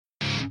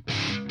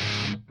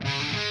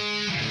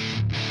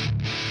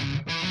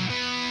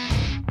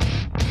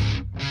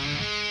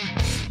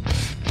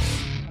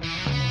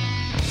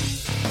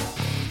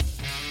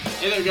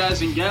Hey there,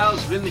 guys and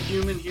gals. Vin the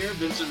Human here,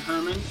 Vincent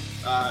Herman.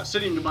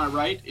 Sitting to my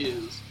right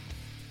is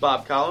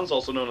Bob Collins,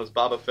 also known as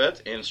Boba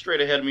Fett, and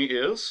straight ahead of me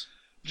is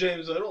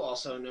James Odell,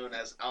 also known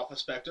as Alpha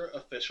Spectre,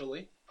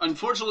 officially.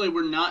 Unfortunately,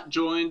 we're not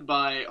joined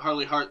by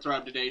Harley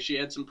Heartthrob today. She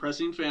had some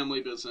pressing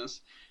family business,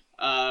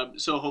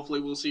 so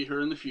hopefully we'll see her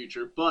in the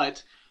future.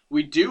 But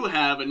we do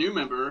have a new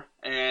member,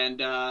 and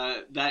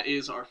that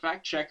is our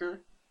fact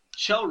checker,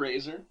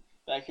 Shellraiser.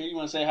 Back here, you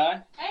want to say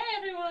hi? Hey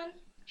everyone!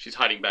 she's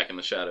hiding back in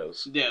the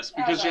shadows. Yes,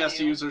 because she has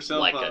to use her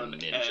cell Like a phone,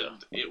 ninja.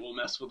 and it will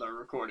mess with our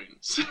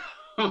recordings.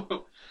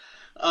 All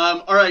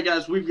right,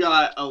 guys, we've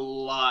got a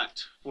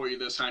lot for you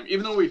this time.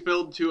 Even though we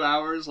filled 2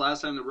 hours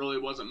last time, there really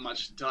wasn't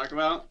much to talk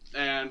about,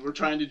 and we're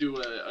trying to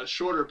do a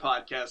shorter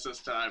podcast this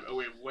time, and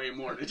we have way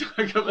more to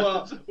talk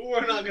about.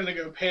 Well, we're not going to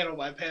go panel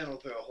by panel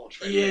through a whole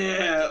trailer.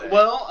 Yeah,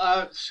 well,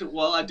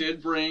 I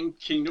did bring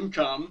Kingdom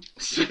Come.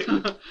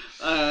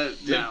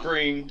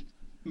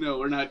 No,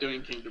 we're not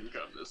doing Kingdom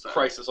Come this time.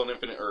 Crisis on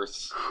Infinite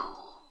Earths.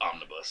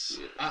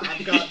 Omnibus.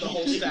 I've got the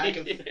whole stack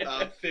of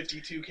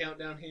 52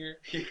 countdown here.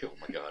 Oh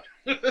my god.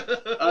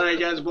 All right,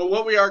 guys. But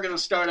what we are going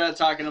to start out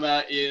talking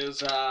about is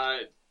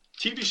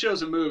TV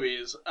shows and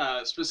movies.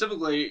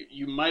 Specifically,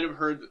 you might have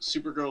heard that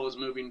Supergirl is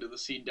moving to the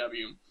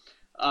CW.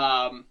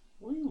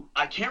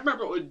 I can't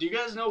remember. Do you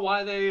guys know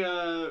why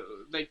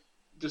they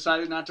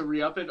decided not to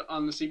re-up it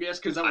on the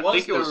CBS? Because that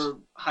was their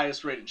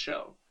highest rated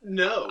show.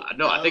 No,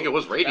 I think it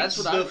was ratings. That's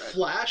what I read. The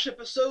Flash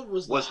episode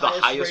was the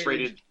highest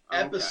rated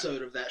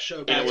episode of that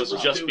show. And it was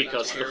just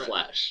because of the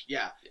Flash.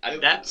 Yeah. I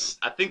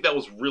think that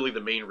was really the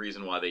main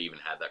reason why they even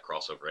had that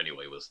crossover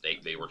anyway, was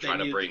they were trying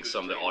to bring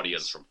some of the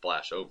audience from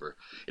Flash over.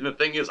 And the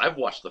thing is, I've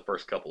watched the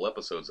first couple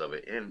episodes of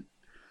it, and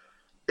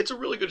it's a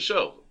really good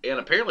show. And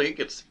apparently it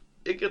gets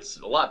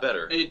a lot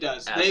better. It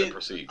does. As it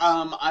proceeds.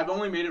 I've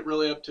only made it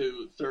really up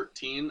to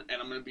 13,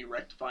 and I'm going to be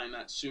rectifying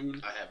that soon.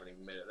 I haven't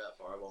even made it that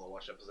far. I've only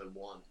watched episode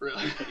 1.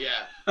 Really?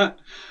 Yeah.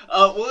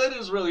 Well, it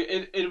is really.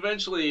 It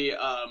eventually,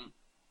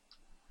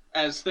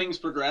 as things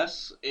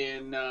progress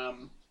in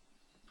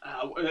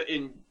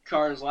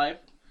Kara's life,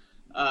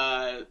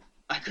 I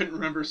couldn't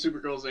remember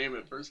Supergirl's name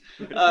at first.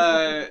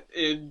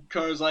 In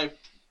Kara's life,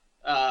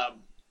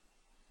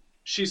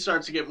 she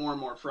starts to get more and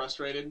more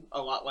frustrated,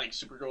 a lot like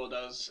Supergirl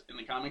does in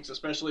the comics,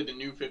 especially the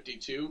New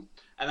 52.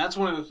 And that's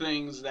one of the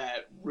things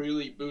that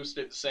really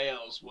boosted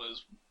sales,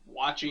 was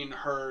watching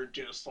her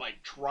just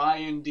like try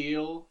and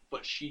deal,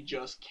 but she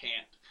just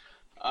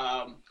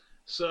can't.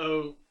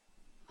 So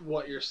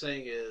what you're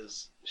saying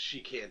is she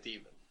can't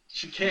even.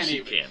 She can't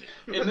even.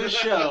 In this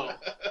show,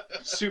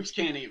 Soups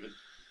can't even.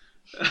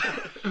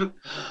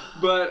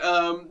 But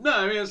no,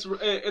 I mean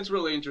it's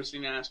really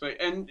interesting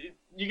aspect, and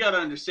you got to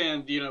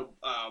understand,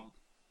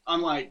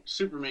 unlike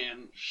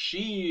Superman,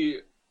 she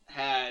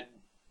has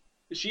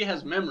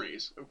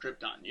memories of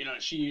Krypton.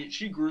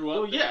 She grew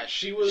up. Well, yeah,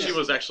 she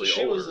was actually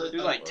she older. was She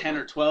was like 10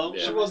 or 12.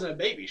 Yeah. She wasn't a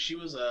baby. She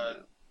was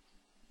a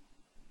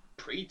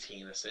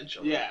preteen,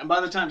 essentially. Yeah, and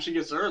by the time she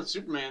gets to Earth,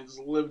 Superman's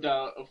lived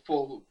out a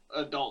full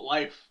adult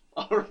life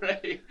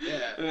already.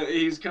 Yeah.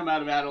 He's come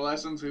out of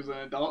adolescence, he's an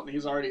adult, and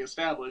he's already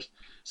established.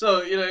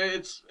 So,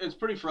 it's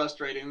pretty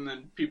frustrating.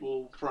 Then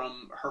people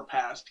from her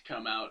past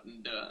come out,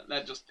 and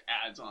that just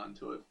adds on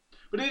to it.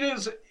 But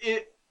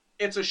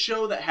it's a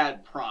show that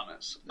had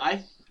promise.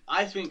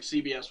 I think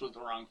CBS was the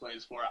wrong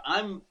place for it.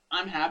 I'm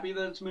happy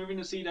that it's moving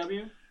to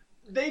CW.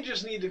 They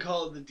just need to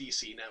call it the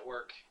DC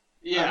Network.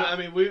 Yeah. I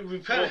mean,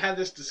 we've kind of had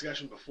this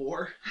discussion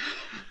before.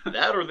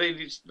 That, or they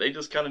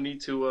just kind of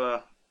need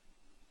to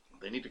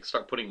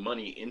start putting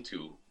money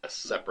into a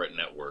separate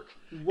network,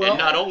 and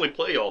not only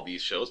play all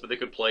these shows, but they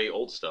could play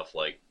old stuff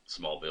like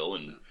Smallville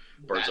and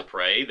Birds of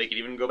Prey. They could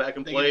even go back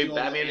and play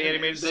Batman the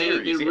Animated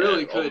Series. They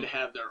really could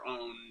have their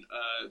own,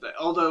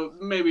 although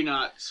maybe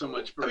not so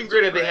much. Birds I mean,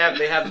 granted, of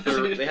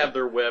Prey. they have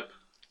their web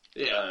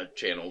yeah.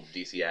 channel,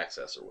 DC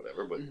Access or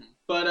whatever,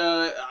 but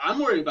I'm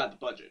worried about the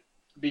budget,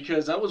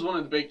 because that was one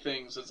of the big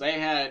things, is they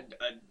had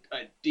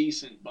a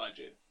decent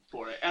budget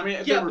for it. I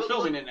mean, they were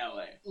filming in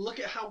LA. Look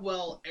at how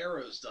well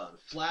Arrow's done.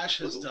 Flash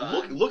has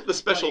done. Look at the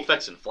special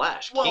effects in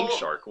Flash. King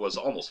Shark was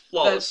almost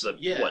flawless. 2 times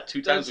we've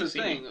seen. That's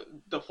the thing.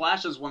 The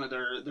Flash is one of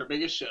their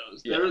biggest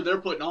shows. Yeah. They're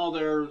putting all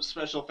their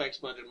special effects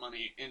budget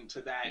money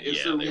into that.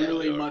 Is there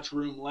really much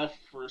room left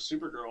for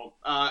Supergirl?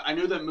 I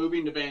knew that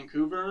moving to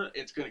Vancouver,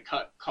 it's going to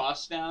cut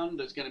costs down.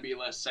 There's going to be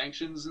less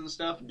sanctions and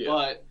stuff. Yeah.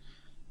 But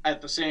at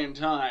the same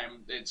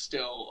time, it's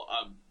still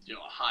a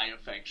high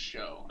effects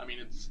show. I mean,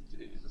 it's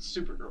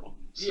Supergirl.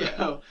 So,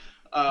 yeah.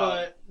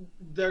 But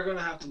they're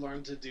gonna have to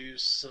learn to do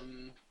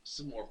some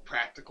more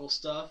practical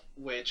stuff.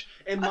 Which,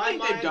 in my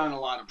mind, they've done a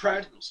lot of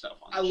practical stuff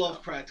on. I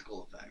love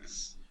practical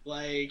effects.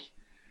 Like,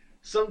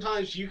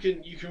 sometimes you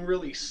can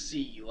really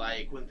see,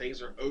 like, when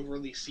things are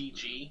overly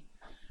CG,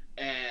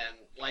 and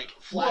like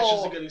Flash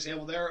is a good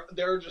example. There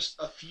are just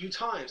a few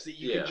times that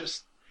you can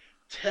just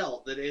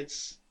tell that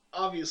it's.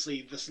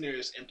 Obviously, the scenario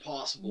is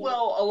impossible.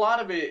 Well, a lot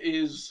of it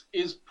is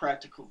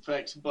practical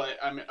effects, but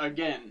I mean,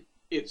 again,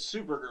 it's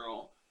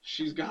Supergirl.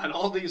 She's got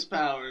all these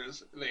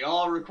powers. They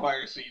all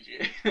require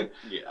CG.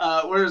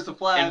 Yeah. Whereas the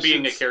Flash, and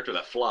being a character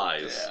that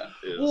flies,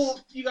 is... Well,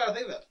 you gotta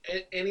think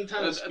that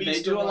anytime a speedster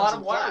they do a lot of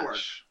runs in wire work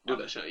Flash, on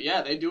the show.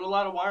 Yeah, they do a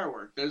lot of wire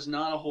work. There's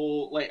not a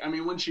whole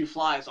when she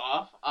flies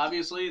off,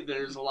 obviously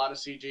there's a lot of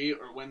CG,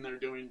 or when they're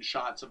doing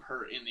shots of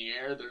her in the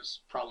air,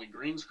 there's probably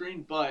green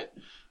screen. But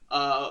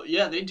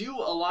yeah, they do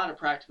a lot of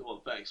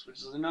practical effects, which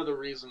is another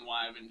reason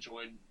why I've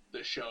enjoyed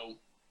the show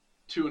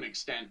to an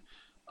extent.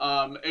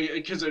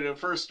 Because it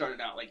first started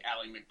out like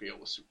Ally McBeal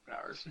with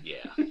superpowers.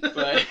 Yeah.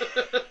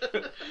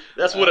 But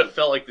that's what it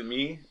felt like to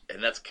me,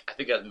 and I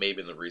think that may have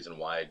been the reason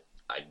why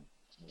I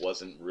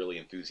wasn't really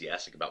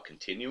enthusiastic about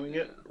continuing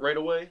it right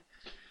away.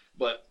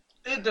 But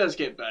it does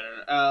get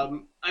better.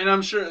 And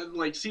I'm sure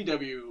like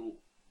CW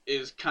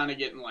is kind of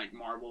getting like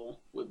Marvel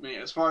with me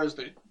as far as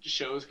the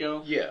shows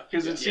go. Yeah.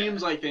 Because it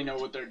seems like they know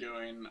what they're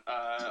doing.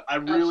 I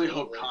really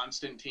hope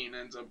Constantine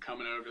ends up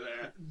coming over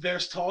there.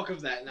 There's talk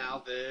of that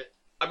now that...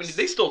 I mean,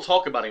 they still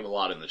talk about him a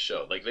lot in the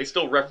show. Like, they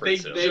still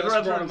reference him. They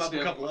just brought him up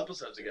a couple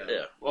episodes ago.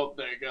 Yeah. Well,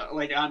 there you go.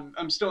 Like,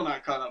 I'm still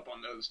not caught up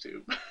on those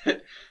two.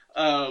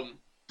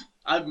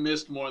 I've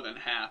missed more than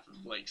half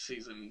of, like,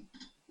 season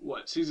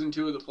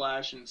 2 of The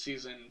Flash and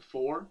season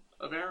 4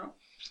 of Arrow?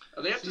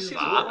 Are they up to season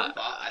 4?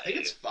 I think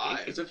it's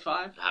 5. Is it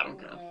 5? I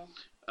don't know.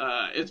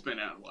 It's been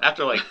out a while.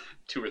 After, like,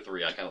 2 or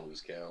 3, I kind of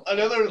lose count.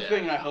 Another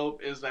thing I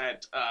hope is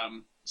that,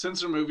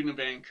 since they're moving to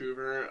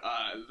Vancouver,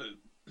 the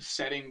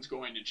setting's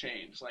going to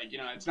change. Like,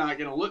 it's not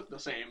going to look the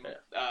same,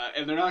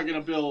 and they're not going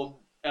to build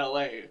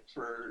LA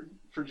for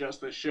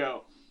just this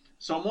show.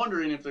 So I'm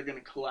wondering if they're going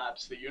to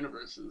collapse the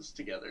universes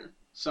together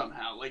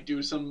somehow, like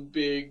do some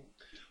big.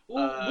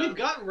 Well, we've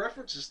gotten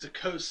references to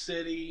Coast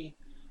City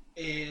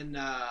in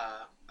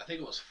I think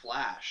it was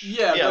Flash.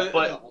 Yeah,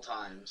 but a couple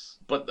times.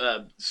 But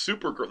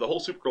Supergirl, the whole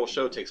Supergirl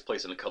show takes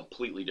place in a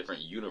completely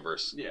different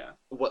universe. Yeah.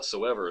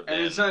 Whatsoever.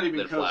 And it's not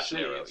even Coast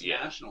City; Arrow. it's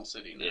National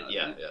City now.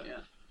 Yeah.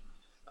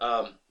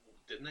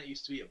 Didn't that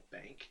used to be a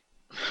bank?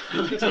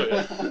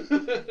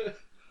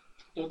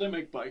 Well, they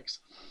make bikes.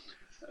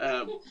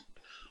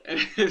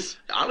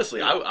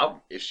 Honestly,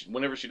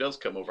 whenever she does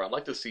come over, I'd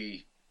like to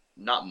see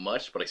not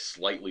much, but a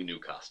slightly new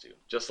costume.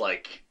 Just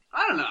like,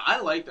 I don't know, I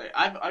like that.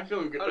 I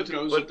feel it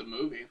goes with the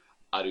movie.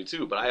 I do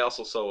too, but I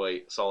also saw a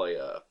piece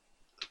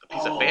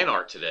of fan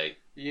art today.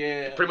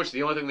 Yeah. Pretty much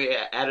the only thing they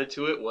added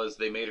to it was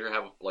they made her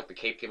have, like, the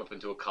cape came up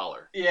into a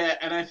collar. Yeah,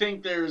 and I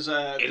think there's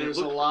a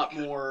lot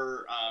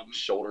more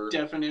shoulder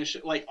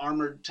definition, like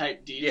armored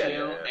type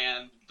detail, yeah.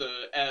 and the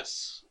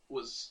S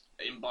was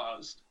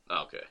embossed.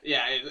 Oh, okay.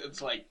 Yeah,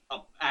 it's like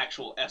an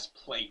actual S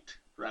plate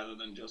rather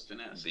than just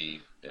an S.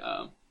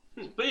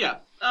 But yeah,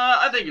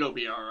 I think it'll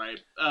be all right.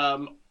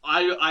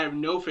 I have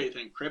no faith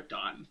in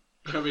Krypton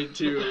coming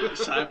to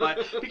sci-fi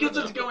because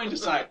it's going to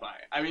sci-fi.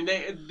 I mean,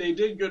 they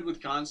did good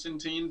with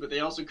Constantine, but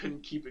they also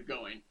couldn't keep it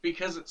going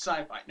because it's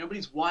sci-fi.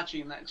 Nobody's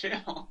watching that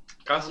channel.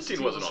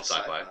 Constantine wasn't on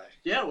sci-fi.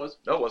 Yeah, it was.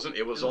 No, it wasn't.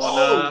 It was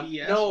on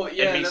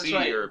NBC, that's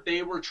right. Or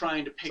they were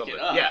trying to pick it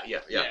up.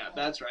 Yeah,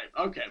 that's right.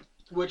 Okay.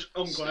 Which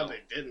I'm glad they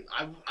didn't.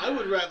 I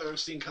would rather have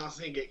seen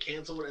Constantine get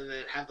canceled and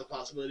then have the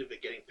possibility of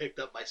it getting picked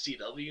up by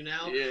CW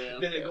now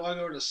than it going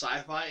over to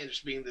Sci-Fi and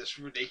just being this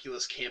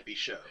ridiculous campy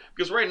show.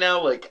 Because right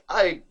now,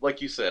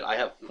 like you said, I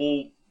have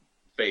full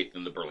faith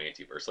in the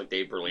Berlantiverse, like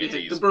Dave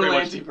Berlanti. The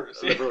Berlantiverse.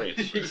 The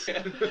Berlantiverse.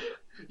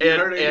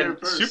 And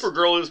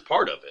Supergirl is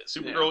part of it.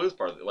 Supergirl is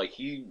part of it. Like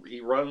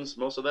he runs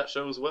most of that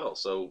show as well,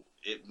 so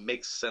it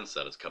makes sense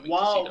that it's coming. To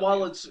CW.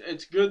 While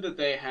it's good that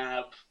they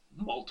have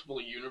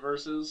multiple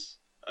universes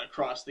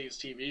across these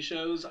TV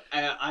shows,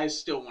 I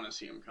still want to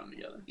see them come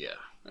together. Yeah.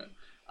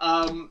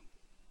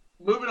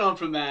 Moving on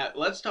from that,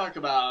 let's talk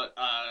about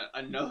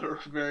another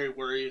very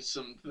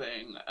worrisome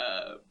thing: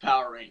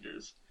 Power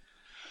Rangers.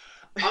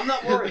 I'm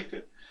not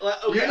worried.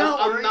 You're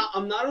not worried?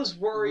 I'm not as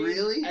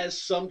worried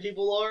as some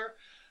people are.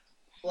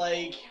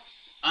 Like,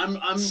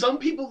 some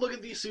people look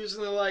at these suits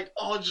and they're like,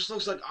 "Oh, it just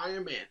looks like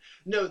Iron Man."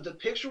 No, the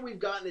picture we've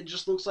gotten, it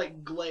just looks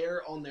like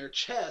glare on their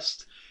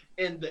chest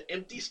and the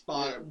empty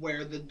spot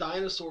where the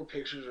dinosaur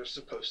pictures are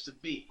supposed to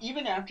be.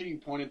 Even after you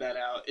pointed that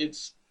out,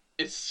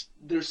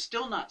 they're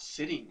still not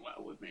sitting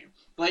well with me.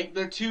 Like,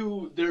 they're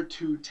too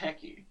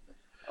techy.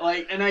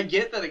 Like, and I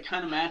get that it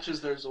kind of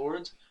matches their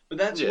Zords, but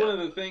that's one of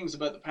the things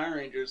about the Power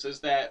Rangers is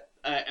that,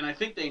 and I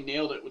think they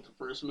nailed it with the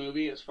first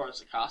movie as far as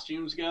the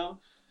costumes go.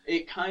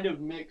 It kind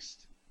of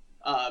mixed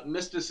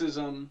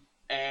mysticism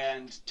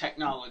and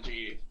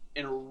technology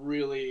in a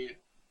really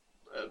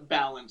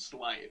balanced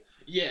light.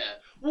 Yeah,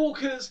 well,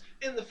 because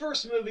in the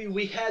first movie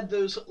we had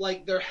those,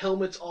 like, their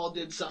helmets all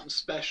did something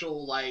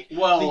special. Like,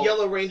 the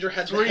Yellow Ranger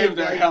had 3 of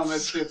their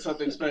helmets did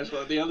something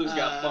special. The others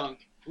got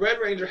bunk. Red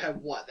Ranger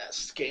had what? That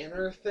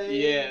scanner thing?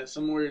 Yeah,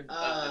 some weird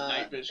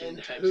night vision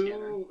type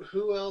scanner.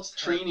 Who else?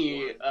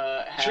 Trini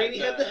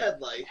had the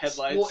headlights.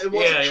 Well, it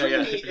wasn't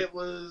Trini. It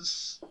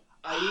was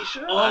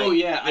Aisha. Oh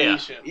yeah,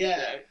 Aisha.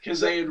 Yeah,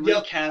 because they had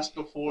recast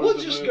before. We'll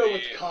just go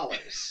with the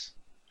colors.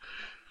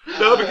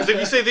 No, because if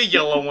you say the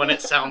yellow one,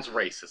 it sounds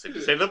racist. If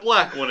you say the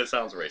black one, it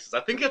sounds racist.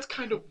 I think that's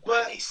kind of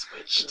why they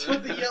switched.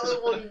 But the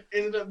yellow one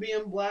ended up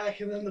being black,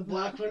 and then the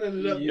black one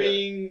ended up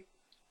being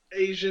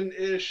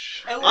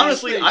Asian-ish.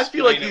 Honestly, I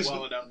feel like these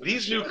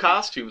new show.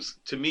 costumes,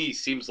 to me,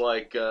 seems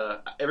like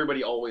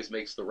everybody always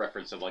makes the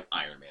reference of like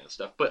Iron Man and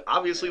stuff. But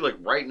obviously, like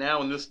right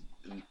now in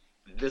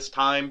this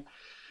time,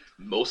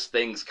 most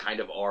things kind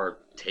of are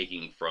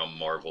taking from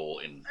Marvel.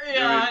 And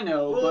yeah, I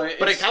know,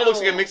 but it kind of looks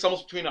like a mix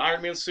almost between an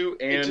Iron Man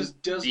suit and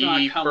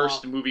the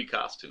first movie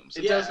costumes.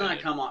 It does not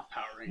come off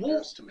Power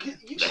Rangers to me.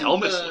 You the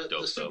helmets look the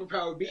dope,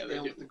 superpower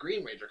beatdown with the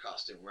Green Ranger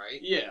costume, right?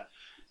 Yeah.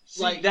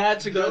 See, Like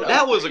that's a good.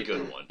 That was a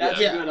good one. That's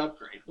yeah. a good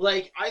upgrade.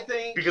 Like I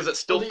think because it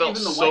still felt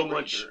even the so White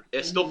much. Ranger.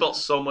 It still felt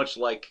so much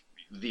like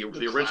the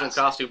original classic.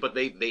 costume, but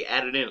they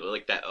added in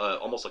like that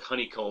almost like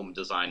honeycomb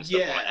design and stuff.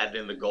 Yeah. Added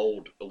in the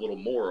gold a little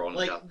more on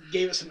like top.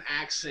 gave it some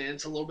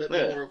accents, a little bit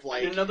Yeah. more of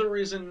like. Another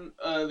reason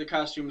the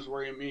costumes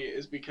worry me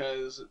is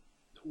because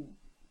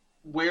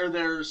where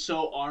they're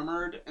so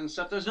armored and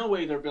stuff, there's no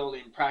way they're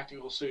building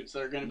practical suits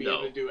that are going to be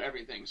able to do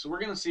everything. So we're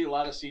going to see a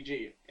lot of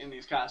CG in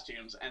these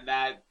costumes, and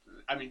that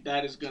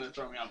is going to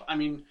throw me off. I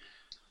mean,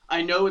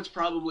 I know it's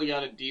probably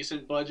got a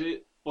decent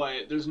budget,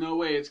 but there's no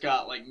way it's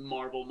got like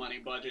Marvel money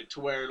budget to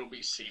where it'll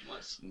be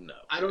seamless. No,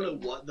 I don't know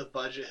what the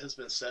budget has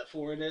been set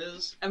for. It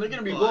is, And they're going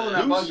to be But blowing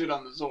that who's- budget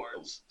on the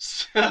Zords.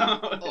 So,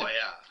 oh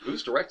yeah,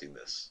 who's directing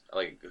this?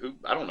 Like who?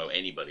 I don't know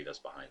anybody that's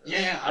behind this.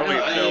 yeah, I don't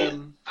even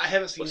know. I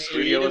haven't seen What any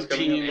studio is creative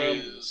coming team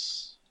from?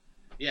 is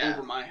Yeah,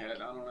 over my head.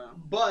 I don't know.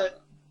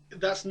 but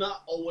that's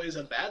not always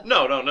a bad thing.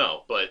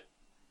 No. But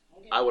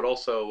I would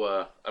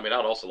also, I'd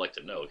also like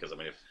to know because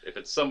if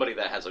it's somebody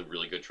that has a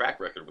really good track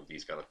record with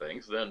these kind of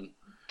things, then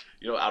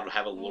I would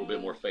have a little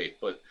bit more faith.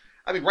 But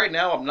right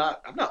now I'm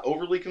not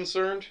overly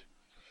concerned.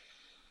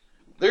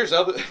 There's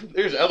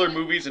other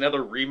movies and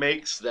other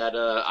remakes that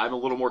I'm a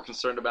little more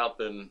concerned about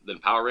than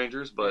Power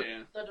Rangers, but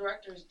Yeah. The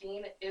director's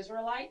Dean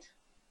Israelite.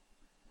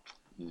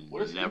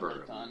 What has he never.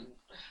 worked on?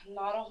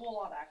 Not a whole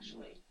lot,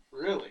 actually.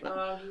 Really?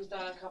 He's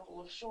done a couple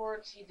of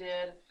shorts. He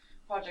did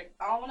Project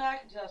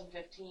Almanac in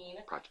 2015.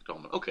 Project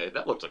Almanac. Okay,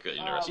 that looks like an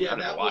interesting. Yeah, I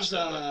never that watched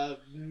was that.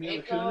 Mila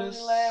April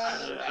Kunis.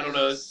 Land. I don't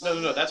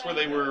know. No. That's where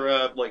they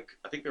were like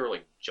I think they were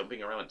like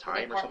jumping around in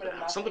time or something.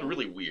 Department of Something Nothing.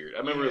 really weird. I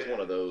remember it was one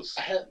of those.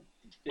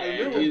 I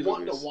remember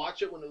wanting to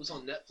watch it when it was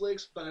on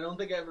Netflix, but I don't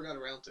think I ever got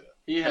around to it.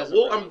 He has.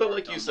 But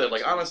like you said,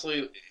 like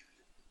honestly,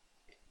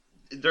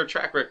 their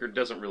track record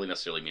doesn't really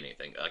necessarily mean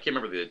anything. I can't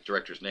remember the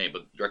director's name,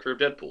 but the director of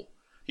Deadpool.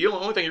 The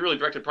only thing he really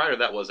directed prior to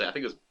that was I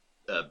think it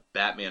was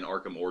Batman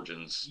Arkham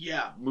Origins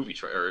movie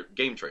or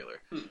game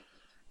trailer.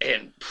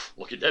 And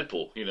look at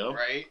Deadpool,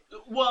 Right?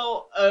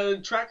 Well,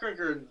 track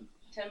record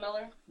Tim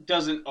Miller.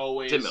 doesn't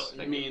always Tim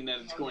Miller, mean that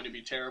it's going to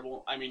be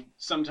terrible. I mean,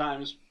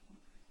 sometimes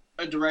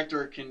a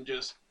director can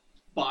just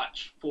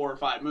botch 4 or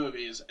 5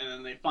 movies, and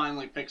then they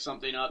finally pick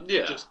something up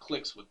that just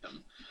clicks with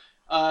them.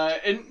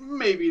 And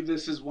maybe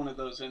this is one of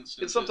those instances.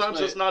 And sometimes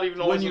it's not even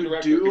when always the you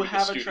director, do it could be the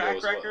have a studio track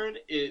as well. record,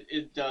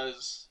 it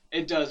does.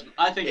 It does.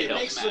 I think It it does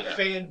makes matter. the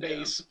fan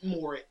base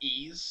more at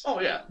ease. Oh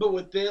yeah. But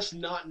with this,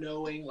 not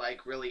knowing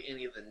like really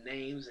any of the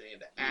names, any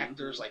of the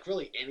actors, like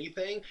really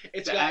anything,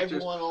 it's The got actors-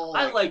 everyone all.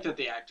 I like that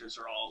the actors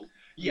are all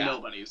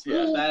nobodies.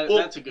 Yeah.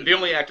 That's a good. The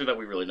only actor that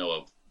we really know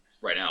of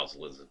right now is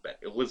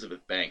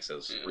Elizabeth Banks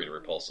as Rita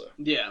Repulsa.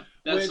 Yeah,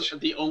 that's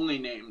the only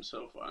name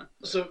so far.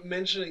 So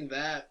mentioning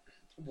that,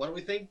 what do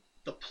we think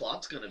the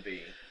plot's gonna be?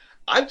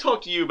 I've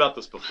talked to you about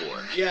this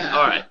before. Yeah.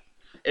 All right.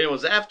 And it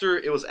was after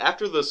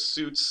the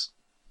suits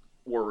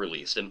were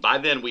released, and by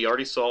then we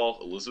already saw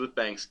Elizabeth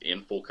Banks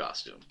in full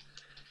costume.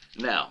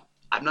 Now,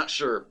 I'm not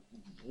sure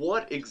how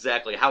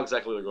exactly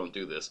they're going to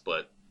do this,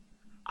 but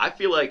I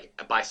feel like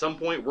by some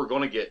point we're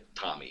going to get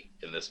Tommy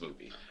in this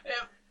movie.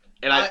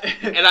 And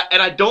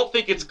I don't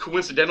think it's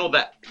coincidental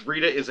that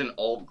Rita is in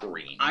all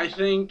green. I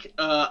think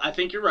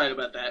you're right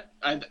about that.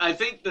 I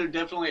think they're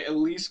definitely at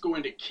least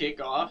going to kick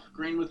off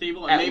Green with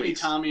Evil, and maybe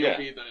Tommy will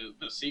be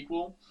the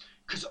sequel.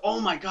 Because, oh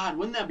my god,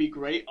 wouldn't that be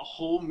great? A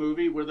whole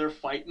movie where they're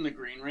fighting the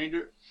Green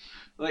Ranger?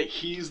 Like,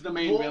 he's the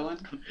main villain?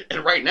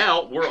 And right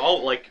now, we're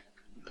all like,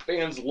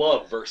 fans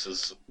love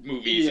versus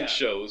movies and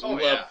shows. We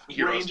love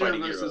heroes Ranger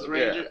fighting versus heroes.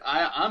 Ranger.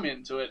 Yeah. I'm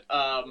into it.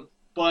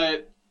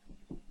 But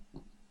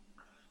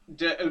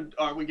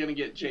are we going to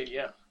get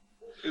JDF?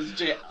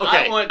 Okay,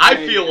 I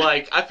feel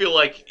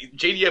like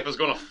JDF is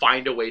going to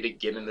find a way to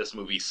get in this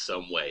movie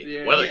some way.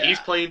 Yeah. Whether he's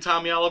playing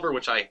Tommy Oliver,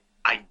 which I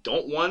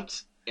don't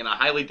want, and I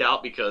highly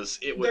doubt because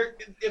it would.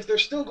 If they're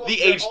still going, The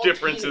they're age all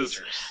differences.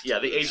 teenagers. Yeah,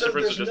 the age So difference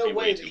would there's just no be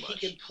way way that too he much.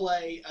 can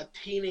play a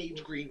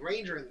teenage Green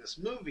Ranger in this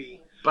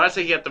movie. But I'd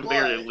say he at the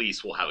very But-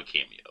 least will have a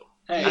cameo.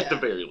 Hey, At the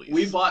very least.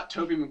 we bought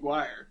Tobey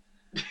Maguire.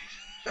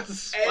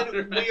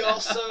 And we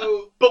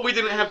also But we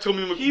didn't have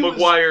Tobey He was-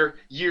 Maguire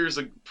years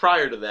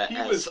prior to that He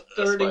as was a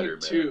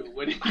 32 Spider-Man.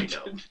 when he I did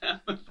know.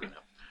 that. I know.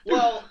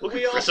 well Look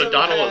we at Chris also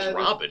O'Donnell had, as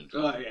Robin.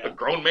 Oh, A yeah.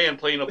 grown man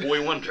playing a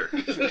boy wonder.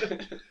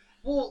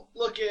 Well,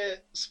 look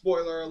at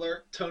spoiler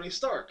alert, Tony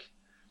Stark.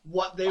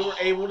 What they were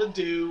able to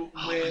do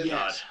with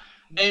yes.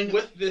 And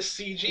with this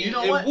CG, you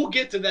know and what? we'll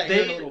get to that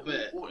here in a little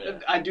bit.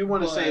 I do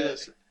want to say But-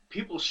 this.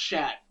 People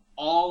shat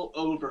all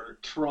over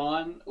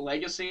Tron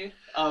Legacy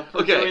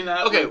for doing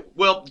that. Okay. with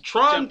Well,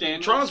 Jeff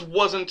Daniels. Tron's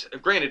wasn't.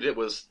 Granted, it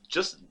was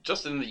just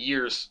in the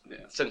years Yeah.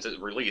 since it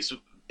released,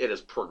 it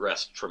has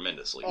progressed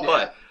tremendously. Oh,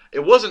 but it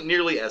wasn't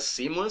nearly as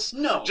seamless.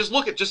 No. Just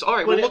look at all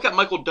right. But Well, look at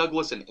Michael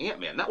Douglas and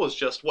Ant-Man. That was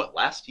just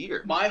last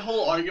year. My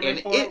whole argument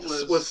And for it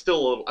it was still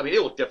a little. I mean,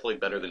 it looked definitely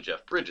better than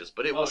Jeff Bridges,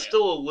 but it was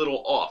still a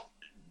little off.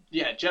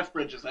 Yeah, Jeff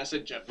Bridges. I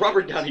said Jeff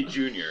Robert Bridges. Downey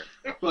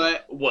Jr.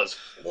 But was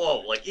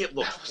it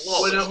looked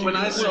flawless. when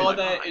I It blew saw my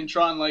that mind. in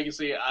Tron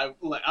Legacy, I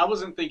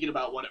wasn't thinking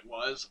about what it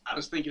was. I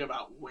was thinking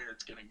about where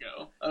it's gonna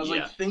go. I was Yeah.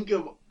 like, think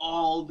of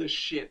all the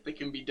shit that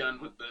can be done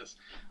with this.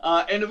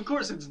 And of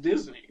course, it's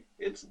Disney.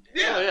 It's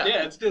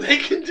it's Disney. They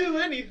can do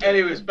anything.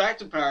 Anyways, back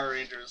to Power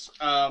Rangers.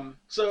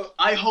 So,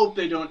 I hope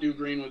they don't do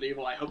Green with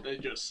Evil. I hope they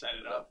just set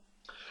it up.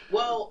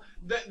 well,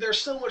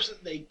 there's so much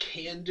that they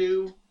can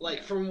do.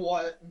 Like, from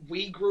what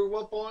we grew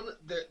up on,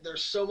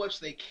 there's so much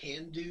they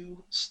can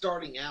do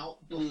starting out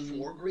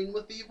before Green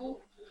with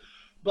Evil.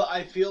 But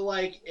I feel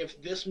like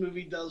if this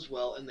movie does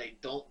well and they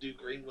don't do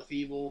Green with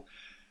Evil,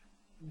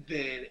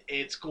 then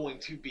it's going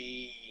to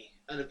be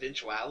an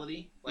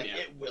eventuality. Like, Yeah.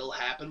 it will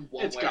happen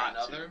one It's way or got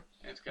to. another.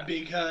 It's got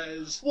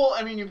Because... Well,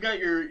 I mean, you've got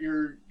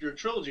your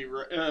trilogy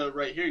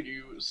right here.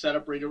 You set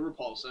up Rita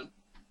Repulsa.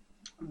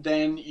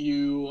 Then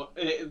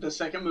the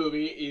second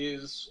movie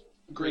is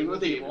Green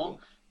with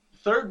Evil.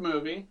 Third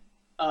movie,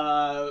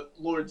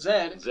 Lord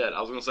Zed. Zed.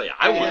 I was gonna say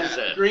I want And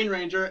Zed. Green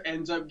Ranger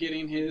ends up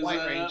getting his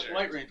White Ranger.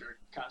 White Ranger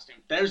costume.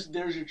 There's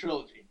your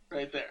trilogy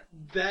right there.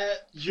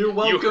 That... You're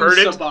welcome, You heard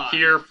it Saban.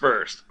 here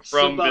first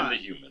from Saban. Ben the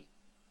Human.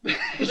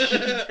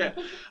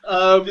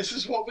 Yeah. This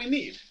is what we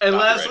need. And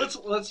last,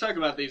 Copyrighted. let's talk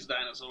about these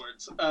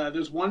dinosaurs.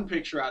 There's one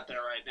picture out there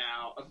right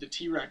now of the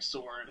T-Rex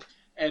sword,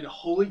 and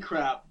holy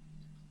crap,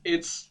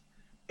 it's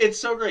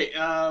so great.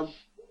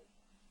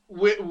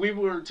 We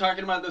were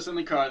talking about this in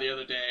the car the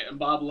other day, and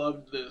Bob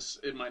loved this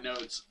in my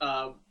notes.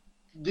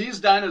 These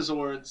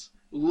dinosaurs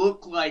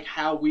look like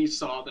how we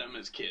saw them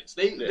as kids.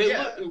 They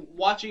Yeah. look,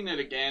 watching it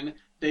again,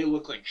 they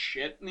look like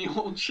shit in the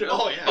old show.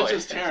 Oh, yeah. It's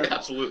just terrible.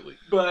 Absolutely.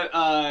 But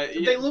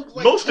They look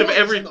like Most of toys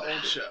every- in the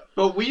old show.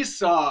 But we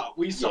saw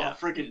Yeah.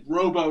 freaking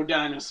robo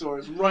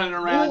dinosaurs running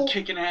around Well,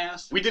 kicking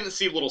ass. We didn't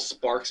see little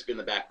sparks in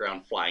the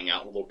background flying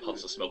out, little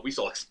puffs of smoke. We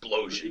saw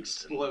explosions.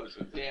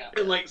 Explosive, yeah.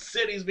 And like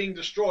cities being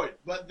destroyed,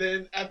 but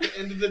then at the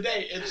end of the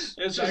day, it's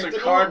It's back just a to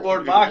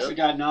cardboard normal. box Yeah. that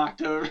got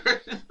knocked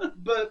over. normal.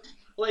 But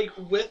like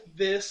with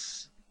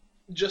this,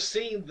 just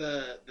seeing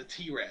the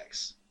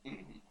T-Rex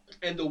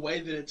and the way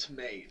that it's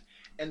made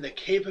and the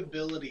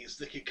capabilities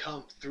that could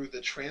come through the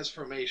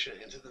transformation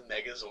into the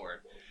Megazord,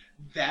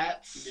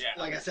 that's Yeah.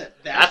 like I said,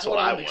 That's what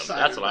I I'm want.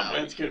 excited That's what I'm about.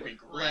 waiting That's gonna be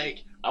great.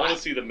 Like, I want to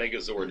see the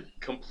Megazord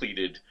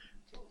completed.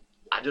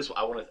 I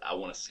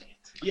want to see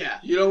it. yeah,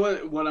 You know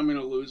what I'm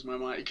gonna lose my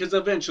mind, because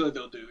eventually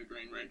they'll do the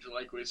Green Ranger,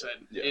 like we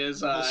said. Yeah. Is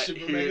the Super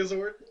here-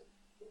 Megazord.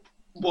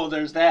 Well,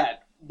 there's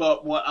that.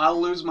 But what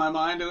I'll lose my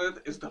mind with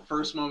is the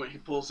first moment he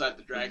pulls out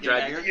the dragon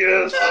dagger.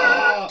 Yes.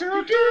 Ah!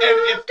 And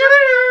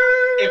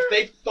if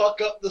they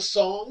fuck up the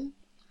song,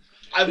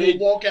 I will They-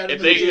 walk out of If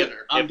the they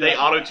theater. I'm if they done.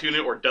 auto tune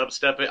it or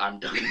dubstep it, I'm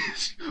done.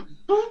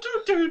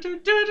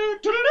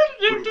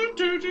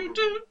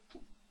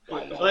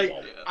 Like,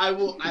 I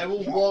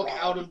will walk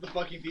out of the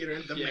fucking theater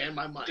and demand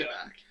my money Yeah.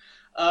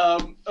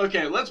 back.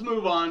 Okay, let's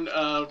move on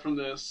from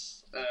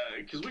this,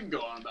 because we can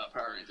go on about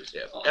Power Rangers.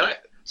 Yeah. all And day.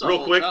 It's a real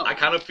whole quick, show. I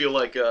kind of feel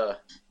like the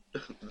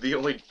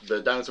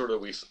dinosaur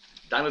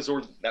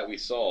that we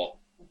saw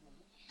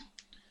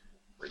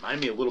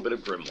reminded me a little bit of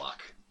Grimlock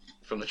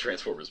from the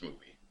Transformers movie.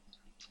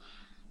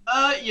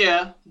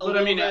 Yeah, but I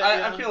little mean, bit, I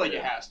yeah. feel like it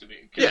Yeah. has to be.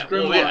 Because Yeah,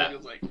 well, Grimlock yeah.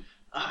 is like,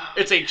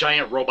 It's a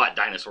giant robot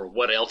dinosaur.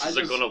 What else I is it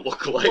just- going to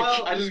look like?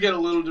 Well, I just get a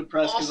little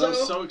depressed because I was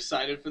Also- so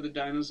excited for the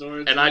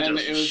dinosaurs. and I then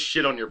just it was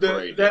shit on your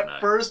parade. that didn't I?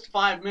 first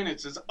 5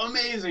 minutes is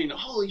amazing.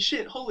 Holy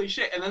shit,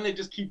 and then they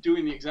just keep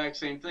doing the exact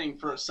same thing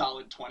for a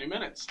solid 20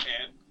 minutes,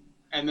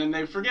 and then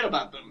they forget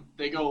about them.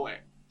 They go away.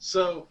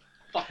 So,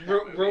 Fuck that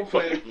real movie.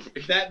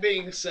 quick, that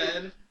being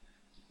said,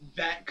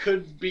 that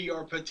could be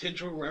our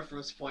potential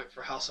reference point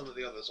for how some of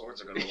the other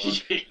Zords are going to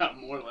look. Yeah,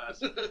 more or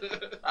less.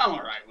 I'm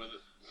all right with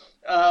it.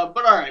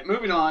 But all right,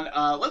 moving on.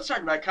 Let's talk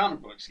about comic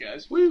books,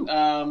 guys. Woo.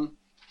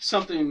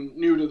 Something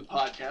new to the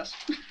podcast.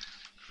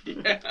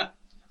 Yeah.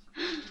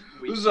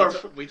 we, This is our.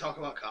 we talk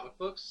about comic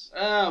books.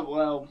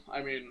 Well,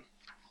 I mean,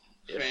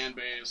 If- fan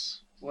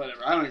base,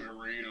 whatever. I don't even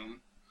read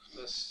them.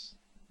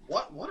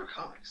 What are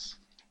comics?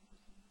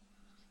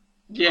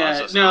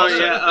 Yeah, Awesome. no, Awesome.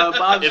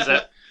 yeah. Is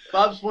that?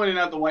 Bob's pointing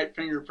out the white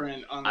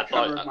fingerprint on the I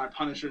thought- cover of my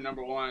Punisher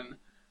 #1.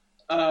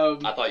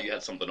 I thought you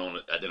had something on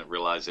it. I didn't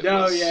realize it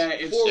No, was. yeah,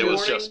 it's Full It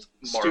was warning, just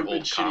Marvel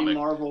stupid, shitty comic.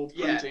 Marvel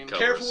Yeah, printing. Covers.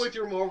 careful with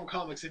your Marvel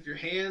comics. If your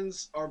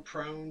hands are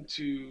prone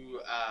to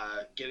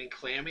getting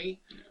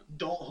clammy,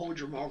 don't hold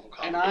your Marvel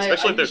comics. And I-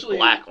 Especially if there's usually-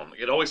 black on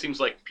it. It always seems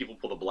like people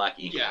pull the black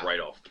ink Yeah. right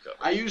off the cover.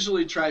 I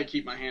usually try to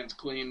keep my hands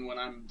clean when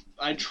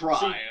I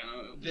try.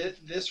 See,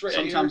 this right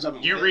Sometimes here,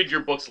 I'm You read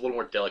your books a little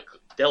more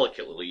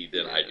delicately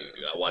than I do.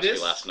 I watched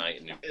it last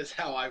night, and is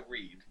how I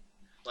read.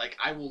 Like,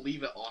 I will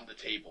leave it on the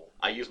table.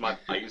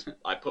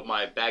 I put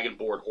my bag and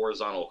board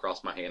horizontal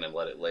across my hand and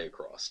let it lay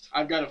across.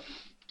 I've got a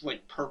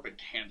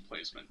perfect hand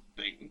placement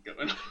thing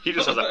going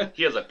on.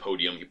 He has a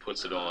podium he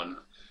puts it on.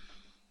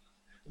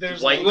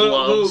 There's white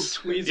little gloves.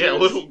 tweezers. Yeah,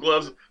 little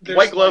gloves. There's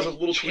white gloves with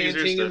little chanting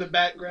tweezers. in the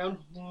background.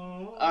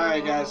 All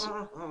right, guys.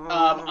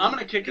 I'm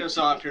gonna kick us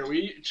off here.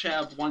 We each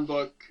have one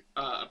book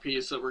a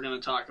piece that we're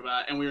gonna talk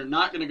about, and we are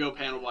not gonna go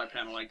panel by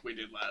panel like we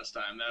did last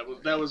time.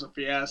 That was a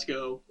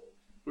fiasco.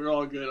 We're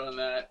all good on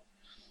that.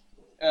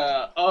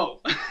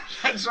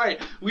 That's right.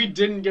 We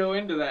didn't go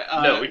into that.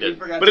 No, we didn't.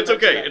 But it's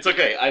okay. It's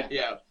okay.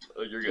 Yeah.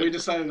 You're good. We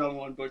decided on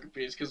one book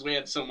apiece because we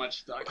had so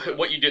much to talk about.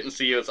 What you didn't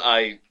see is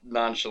I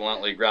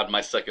nonchalantly grabbed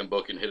my second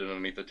book and hid it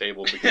underneath the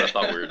table because I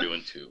thought we were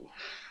doing two.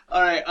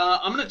 All right.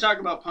 I'm going to talk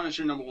about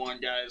Punisher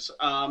 #1, guys.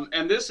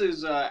 And this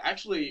is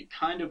actually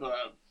kind of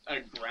a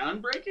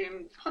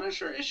groundbreaking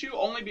Punisher issue,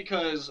 only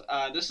because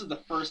this is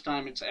the first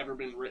time it's ever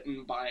been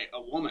written by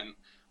a woman,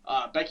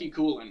 Becky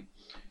Coolin.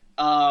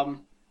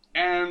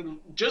 And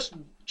just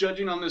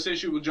judging on this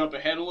issue, we'll jump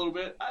ahead a little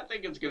bit. I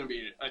think it's going to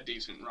be a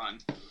decent run.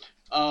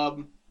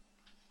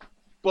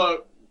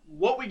 But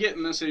what we get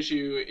in this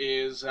issue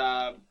is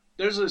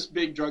there's this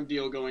big drug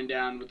deal going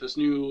down with this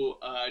new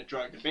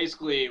drug.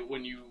 Basically,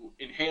 when you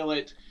inhale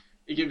it,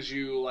 it gives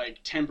you like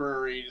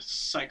temporary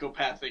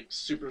psychopathic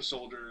super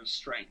soldier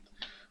strength.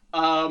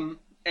 And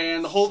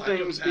the whole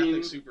thing's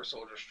being super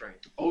soldier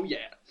strength. Oh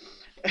yeah.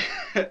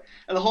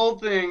 And the whole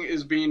thing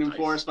is being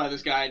enforced by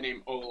this guy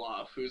named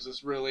Olaf, who's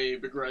this really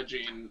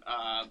begrudging.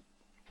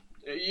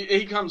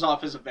 He comes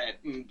off as a vet,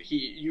 and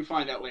you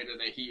find out later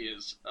that he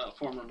is a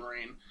former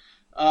Marine.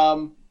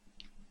 And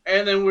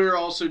then we're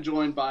also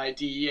joined by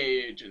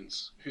DEA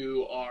agents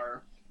who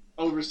are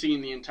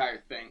overseeing the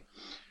entire thing.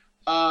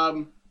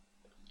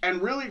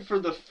 And really, for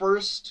the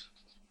first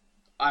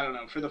 5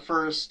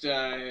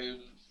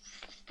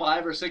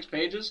 or 6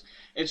 pages,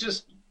 it's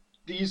just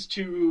these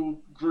two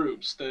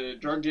groups, the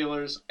drug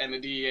dealers and the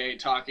DEA,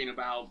 talking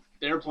about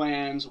their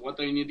plans, what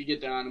they need to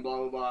get done, and blah,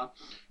 blah, blah.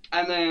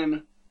 And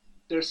then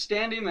they're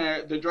standing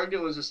there, the drug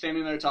dealers are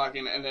standing there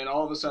talking, and then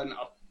all of a sudden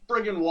a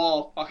friggin'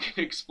 wall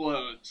fucking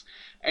explodes.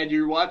 And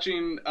you're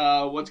watching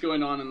what's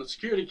going on in the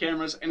security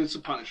cameras, and it's the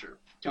Punisher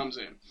comes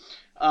in.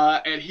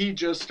 And he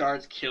just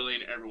starts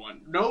killing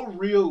everyone. No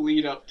real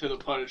lead up to the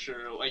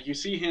Punisher. Like, you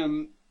see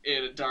him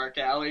in a dark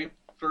alley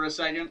for a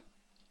second,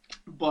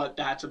 but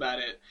that's about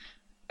it.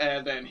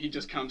 And then he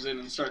just comes in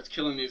and starts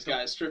killing these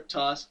guys. Strip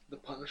toss. The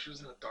Punisher's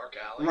in a dark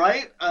alley.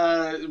 Right?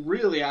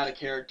 Really out of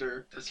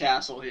character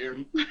castle here.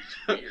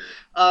 Weird.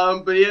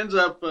 But he ends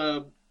up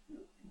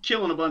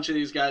killing a bunch of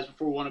these guys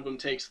before one of them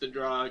takes the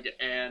drug,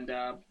 and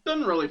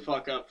doesn't really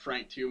fuck up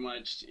Frank too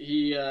much.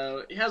 He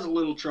has a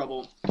little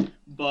trouble,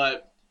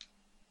 but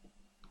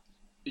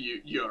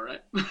you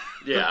alright?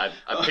 Yeah,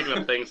 I'm picking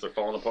up things. They're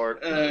falling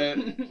apart.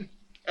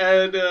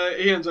 And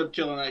he ends up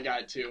killing that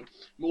guy too.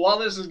 But while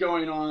this is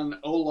going on,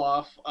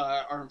 Olaf,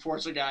 our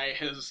enforcer guy,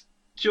 has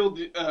killed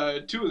 2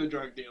 of the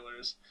drug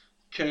dealers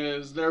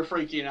because they're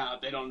freaking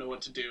out. They don't know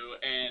what to do,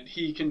 and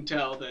he can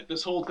tell that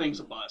this whole thing's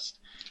a bust.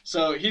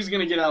 So he's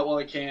going to get out while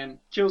he can,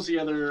 kills the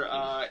other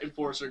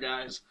enforcer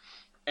guys,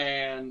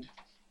 and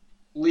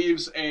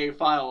leaves a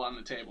file on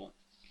the table.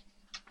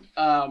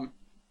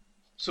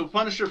 So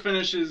Punisher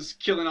finishes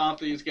killing off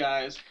these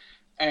guys,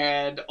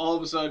 and all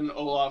of a sudden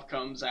Olaf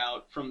comes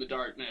out from the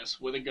darkness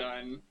with a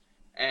gun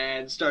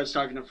and starts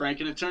talking to Frank,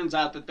 and it turns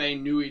out that they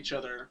knew each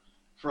other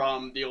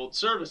from the old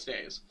service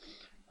days.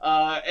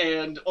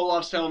 And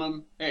Olaf's telling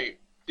him, hey,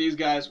 these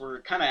guys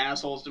were kind of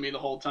assholes to me the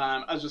whole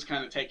time. I was just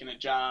kind of taking a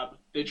job.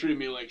 They treated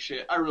me like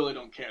shit. I really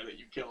don't care that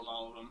you killed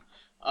all of them.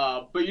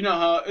 But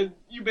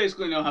you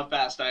basically know how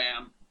fast I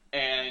am,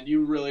 and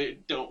you really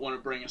don't want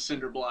to bring a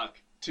cinder block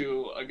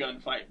to a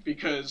gunfight,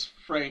 because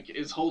Frank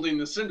is holding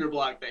the cinder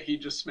block that he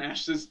just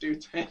smashed this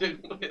dude's head in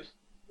with.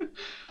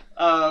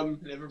 Never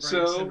bring a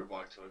cinder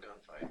block to a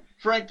gunfight.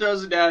 Frank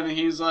throws it down, and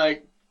he's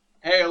like,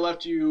 hey, I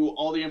left you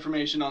all the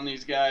information on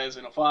these guys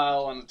in a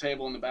file on the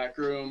table in the back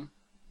room.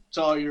 It's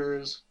all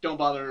yours. Don't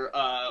bother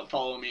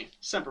following me.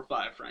 Semper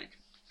Fi, Frank.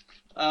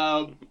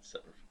 And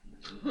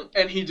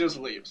he just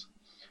leaves.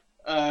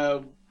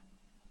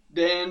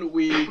 Then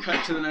we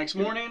cut to the next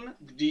morning.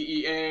 The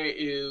DEA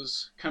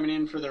is coming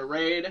in for their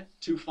raid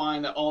to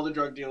find that all the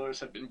drug dealers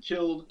have been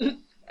killed,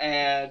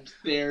 and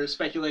they're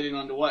speculating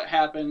onto what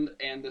happened.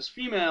 And this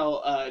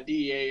female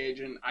DEA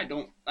agent, I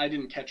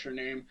didn't catch her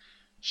name,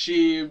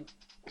 she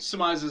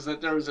surmises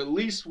that there was at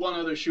least one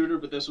other shooter,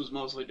 but this was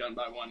mostly done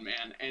by one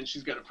man, and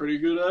she's got a pretty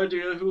good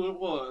idea who it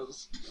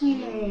was.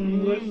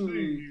 Let's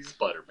see.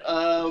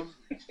 Spider-Man.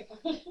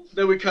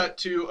 Then we cut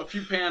to a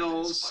few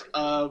panels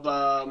of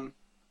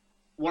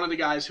one of the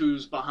guys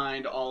who's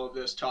behind all of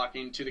this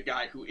talking to the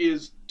guy who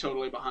is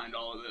totally behind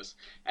all of this.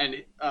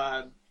 And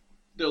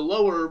the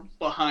lower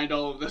behind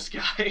all of this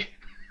guy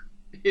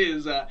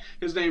is,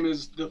 his name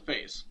is The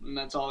Face, and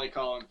that's all they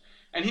call him.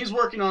 And he's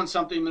working on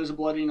something. There's a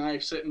bloody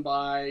knife sitting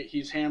by.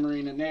 He's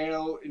hammering a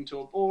nail into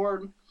a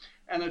board.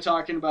 And they're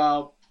talking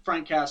about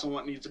Frank Castle,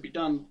 what needs to be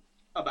done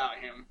about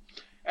him.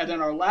 And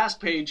then our last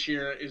page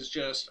here is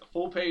just a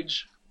full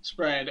page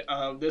spread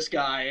of this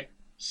guy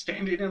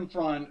standing in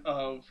front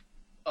of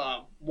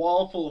a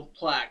wall full of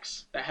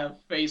plaques that have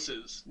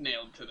faces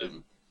nailed to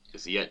them.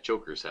 Is he at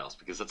Joker's house?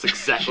 Because that's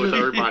exactly what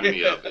that reminded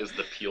me of, is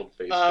the peeled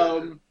face.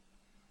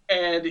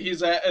 And he's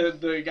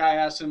the guy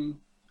asks him,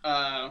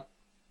 I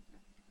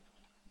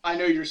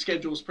know your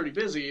schedule's pretty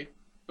busy,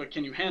 but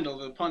can you handle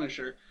the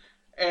Punisher?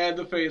 And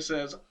the face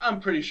says, I'm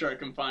pretty sure I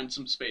can find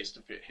some space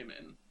to fit him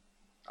in.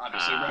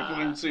 Obviously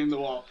referencing the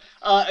wall.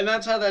 And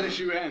that's how that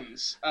issue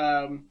ends.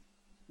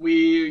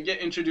 We get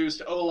introduced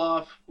to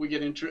Olaf. We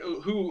get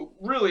who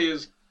really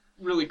is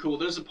really cool.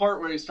 There's a part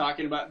where he's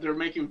talking about, they're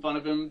making fun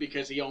of him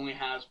because he only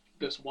has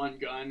this one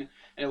gun,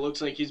 and it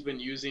looks like he's been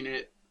using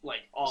it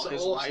like all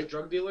his Olaf's life. a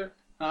drug dealer?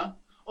 Huh?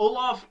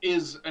 Olaf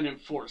is an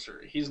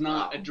enforcer. He's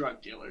not a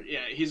drug dealer.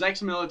 Yeah, he's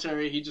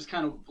ex-military. He just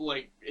kind of,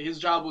 like, his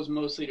job was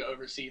mostly to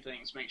oversee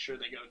things, make sure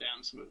they go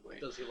down smoothly.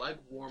 Does he like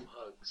warm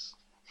hugs?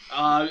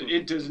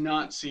 It does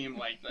not seem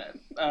like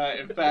that.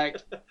 In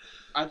fact,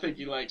 I think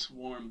he likes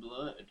warm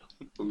blood.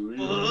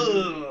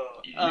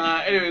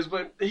 Anyways,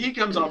 but he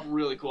comes off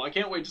really cool. I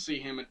can't wait to see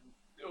him and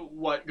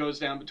what goes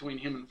down between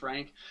him and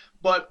Frank.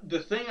 But the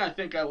thing I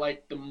think I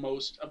like the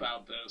most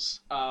about this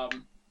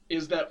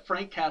is that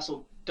Frank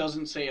Castle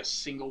doesn't say a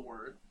single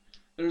word.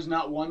 There's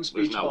not one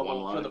speech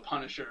bubble for the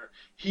Punisher.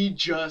 He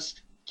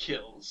just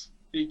kills.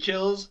 He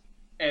kills,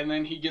 and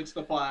then he gets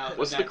the file.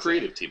 What's the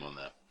creative team on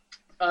that?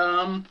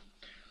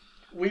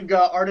 We've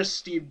got artist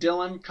Steve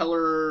Dillon,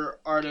 color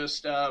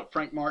artist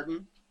Frank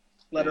Martin,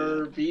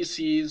 letter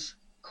VC's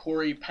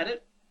Corey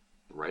Pettit.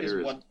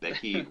 Writer is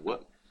Becky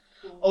what?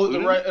 Oh,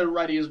 the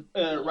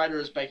writer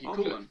is Becky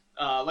Coulin.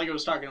 Like I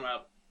was talking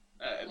about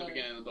at the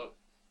beginning of the book.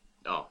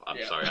 Oh, I'm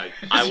sorry.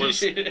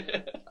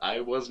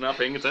 I was not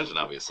paying attention,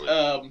 obviously.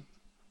 The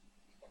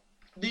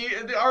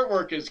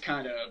artwork is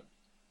kind of,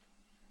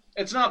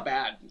 it's not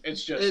bad.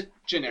 It's just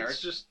generic.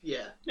 It's just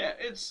yeah.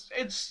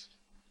 It's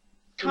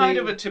kind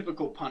of a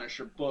typical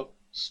Punisher book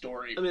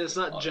story. I mean, it's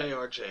not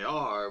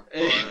JRJR,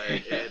 but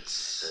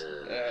it's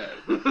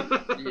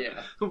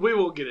yeah. We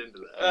won't get into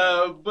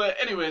that. But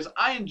anyways,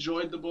 I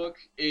enjoyed the book.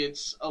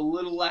 It's a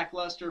little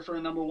lackluster for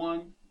a number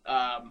one.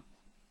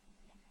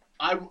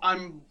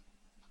 I'm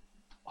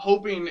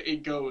hoping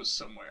it goes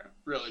somewhere,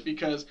 really,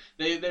 because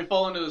they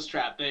fall into this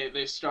trap.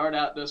 They start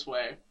out this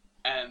way,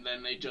 and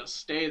then they just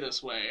stay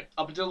this way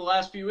up until the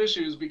last few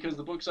issues because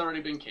the book's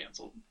already been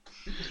canceled.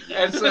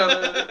 And so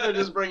they're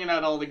just bringing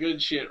out all the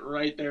good shit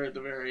right there at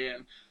the very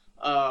end.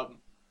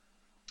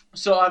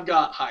 So I've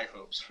got high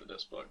hopes for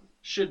this book.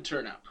 Should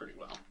turn out pretty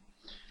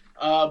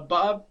well.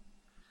 Bob,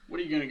 what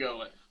are you going to go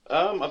with?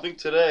 I think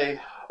today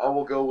I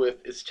will go with,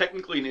 it's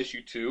technically an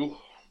issue 2,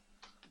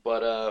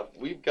 but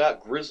we've got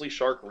Grizzly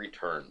Shark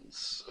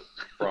Returns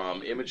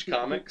from Image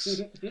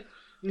Comics.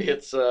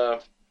 It's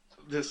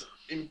this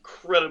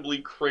incredibly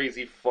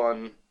crazy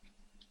fun,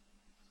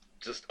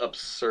 just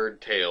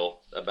absurd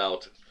tale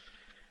about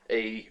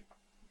a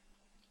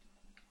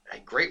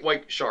great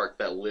white shark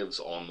that lives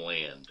on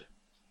land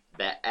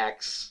that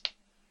acts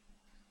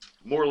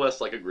more or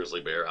less like a grizzly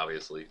bear,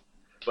 obviously,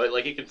 but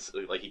he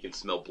can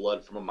smell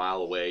blood from a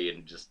mile away,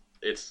 and just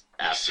it's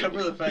absolutely.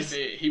 Except for the fact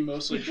that he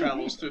mostly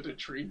travels through the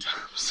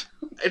treetops.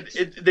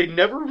 They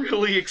never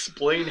really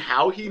explain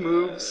how he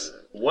moves,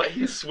 what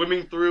he's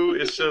swimming through.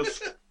 It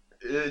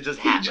just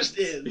happens. He just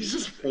is. He's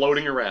just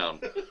floating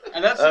around.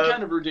 And that's the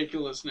kind of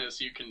ridiculousness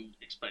you can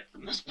expect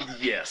from this book.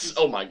 Yes.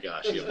 Oh my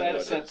gosh.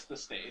 That sets the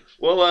stage.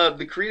 Well,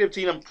 the creative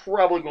team, I'm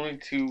probably going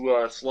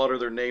to slaughter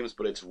their names,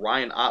 but it's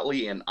Ryan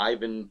Otley and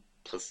Ivan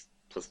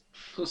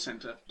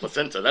Placenta.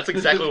 Placenta. That's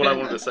exactly what I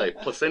wanted to say.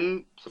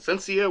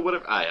 Placencia,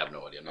 whatever. I have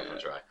no idea. I'm not going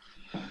to try.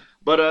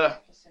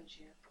 But,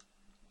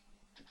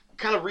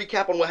 kind of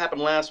recap on what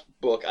happened last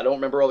book. I don't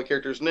remember all the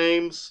characters'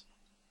 names,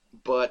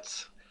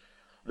 but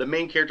the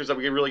main characters that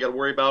we really got to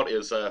worry about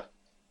is a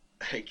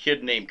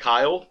kid named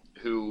Kyle,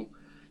 who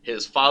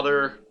his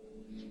father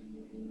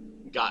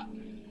got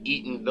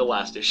eaten the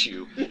last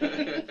issue.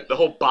 The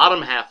whole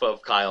bottom half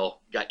of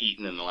Kyle got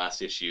eaten in the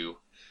last issue.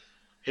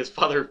 His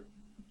father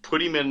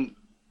put him in,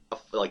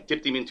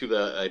 dipped him into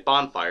a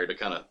bonfire to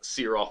kind of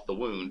sear off the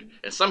wound,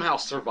 and somehow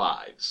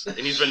survives. And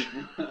he's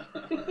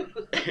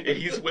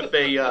with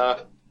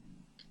a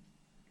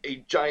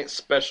giant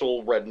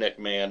special redneck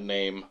man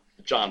named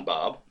John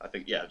Bob. I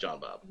think, yeah,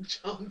 John Bob.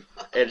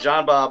 And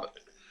John Bob,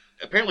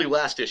 apparently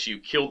last issue,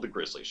 killed the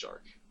grizzly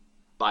shark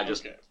by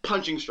just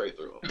punching straight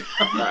through him.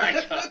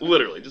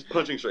 Literally, just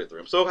punching straight through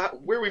him. So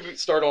where we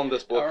start on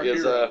this book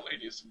is,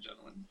 ladies and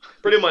gentlemen,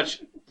 pretty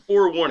much,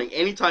 forewarning,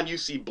 anytime you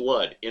see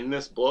blood in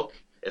this book,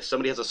 if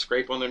somebody has a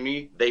scrape on their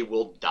knee, they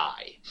will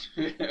die.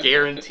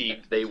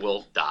 Guaranteed they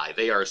will die.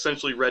 They are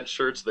essentially red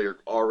shirts. They're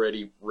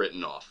already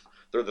written off.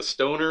 They're the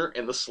stoner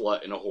and the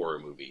slut in a horror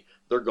movie.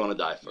 They're going to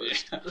die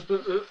first. Yeah.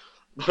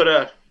 But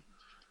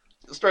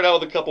let's start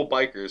out with a couple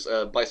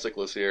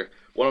bicyclists here.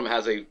 One of them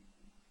has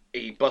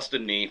a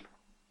busted knee,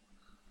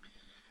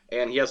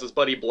 and he has his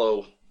buddy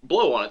blow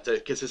blow on it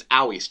because his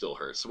owie still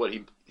hurts. So what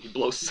he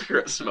blows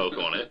cigarette smoke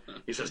on it.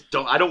 He says,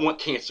 I don't want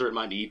cancer in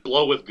my knee.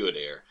 Blow with good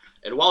air.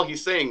 And while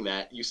he's saying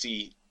that, you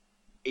see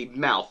a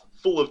mouth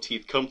full of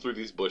teeth come through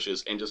these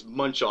bushes and just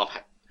munch off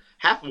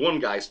half one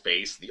guy's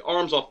face, the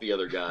arms off the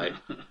other guy,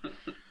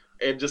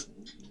 and just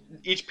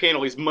each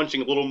panel he's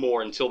munching a little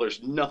more until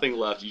there's nothing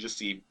left. You just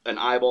see an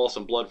eyeball,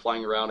 some blood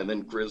flying around, and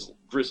then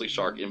grizzly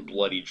shark in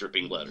bloody,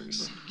 dripping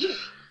letters.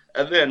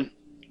 And then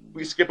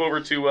we skip over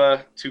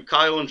to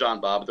Kyle and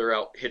John Bob. They're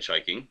out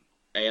hitchhiking,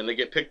 and they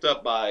get picked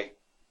up by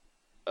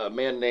a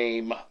man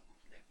named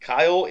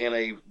Kyle and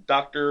a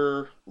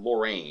Dr.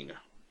 Lorraine.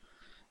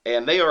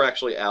 And they are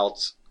actually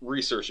out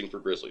researching for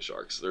grizzly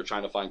sharks. They're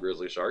trying to find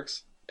grizzly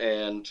sharks,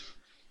 and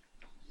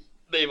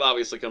they've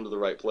obviously come to the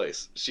right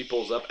place. She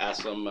pulls up,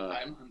 asks them...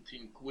 I'm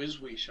hunting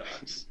grizzly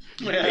sharks.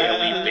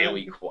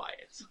 Very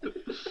quiet.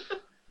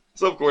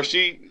 So, of course,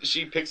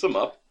 she picks them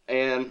up,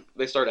 and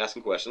they start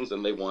asking questions,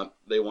 and they want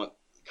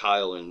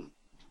Kyle and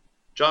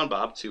John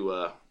Bob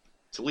to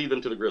lead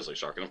them to the grizzly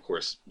shark. And, of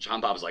course, John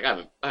Bob's like,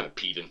 I haven't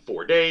peed in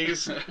 4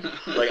 days.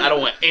 Like, I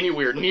don't want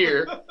anywhere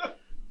near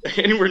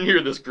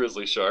this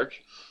grizzly shark.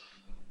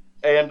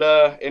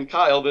 And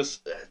Kyle,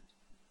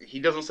 he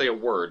doesn't say a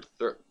word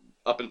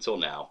up until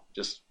now.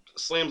 Just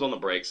slams on the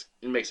brakes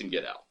and makes him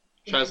get out.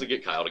 Tries to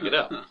get Kyle to get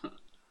out.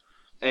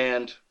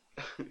 And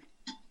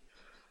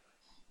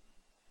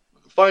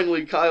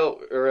finally, Kyle,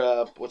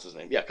 or what's his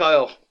name? Yeah,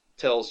 Kyle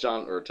tells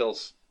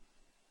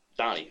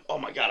Donnie. Oh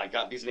my God, I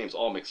got these names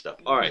all mixed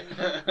up. All right,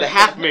 the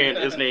half man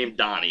is named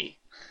Donnie.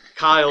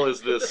 Kyle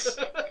is this.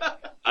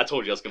 I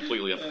told you I was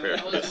completely unprepared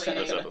for this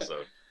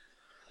episode.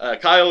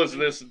 Kyle is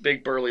this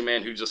big burly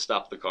man who just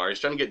stopped the car. He's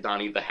trying to get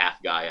Donnie, the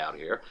half guy, out of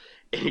here.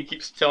 And he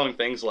keeps telling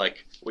things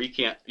like, well, you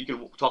can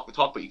talk the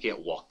talk, but you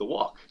can't walk the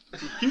walk.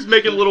 He's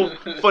making little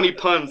funny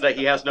puns that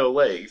he has no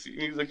legs.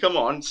 He's like, come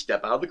on,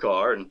 step out of the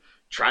car and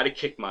try to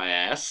kick my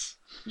ass.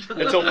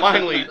 Until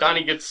finally,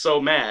 Donnie gets so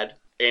mad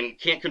and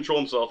can't control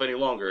himself any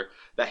longer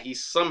that he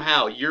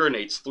somehow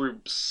urinates through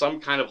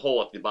some kind of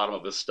hole at the bottom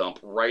of his stump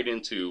right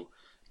into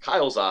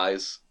Kyle's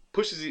eyes,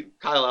 pushes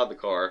Kyle out of the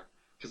car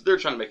because they're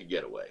trying to make a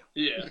getaway.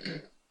 Yeah.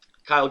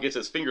 Kyle gets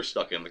his finger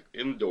stuck in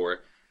the door.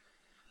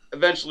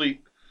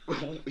 Eventually,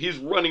 he's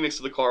running next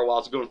to the car while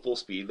it's going full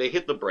speed. They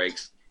hit the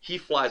brakes. He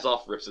flies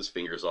off, rips his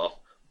fingers off.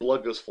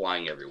 Blood goes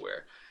flying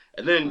everywhere.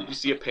 And then you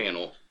see a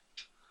panel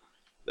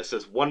that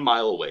says 1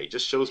 mile away.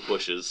 Just shows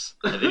bushes.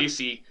 And then you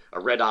see a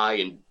red eye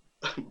and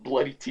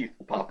bloody teeth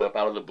pop up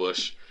out of the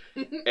bush.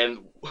 And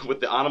with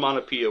the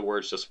onomatopoeia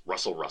words just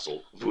rustle,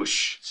 rustle,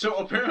 whoosh. So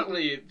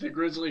apparently the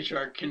grizzly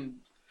shark can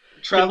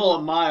travel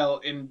a mile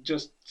in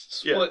just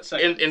split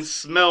seconds. And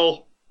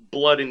smell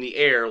blood in the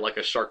air like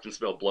a shark can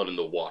smell blood in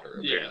the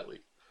water, apparently.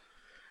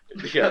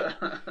 Yeah.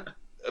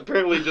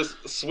 Apparently just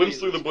swims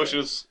through the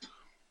bushes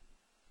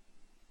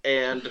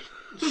and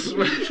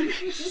swims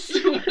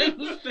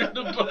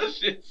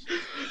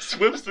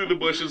through the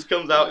bushes,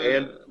 comes out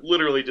and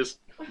literally just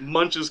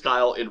munches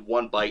Kyle in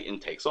one bite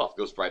and takes off,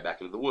 goes right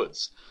back into the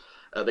woods.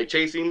 They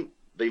chase him,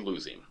 they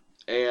lose him.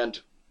 And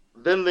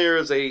then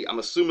I'm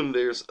assuming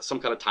there's some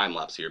kind of time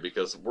lapse here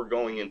because we're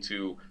going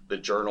into the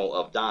journal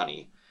of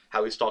Donnie,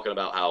 how he's talking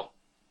about how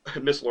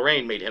Miss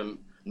Lorraine made him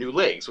new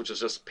legs, which is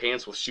just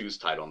pants with shoes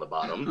tied on the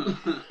bottom.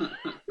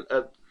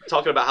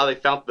 Talking about how they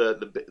found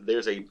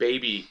there's a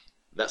baby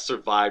that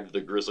survived the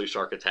grizzly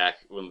shark attack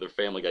when their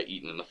family got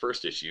eaten in the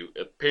first issue.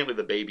 Apparently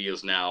the baby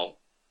is now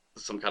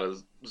some kind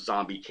of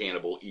zombie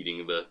cannibal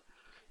eating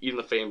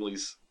the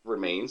family's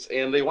remains,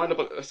 and they wind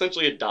up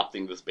essentially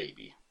adopting this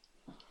baby.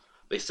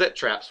 They set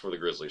traps for the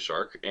grizzly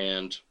shark,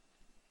 and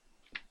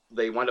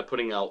they wind up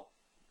putting out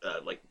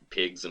like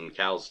pigs and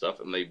cows and stuff,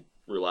 and they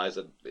realize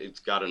that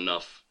it's got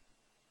enough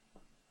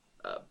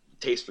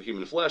taste for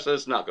human flesh that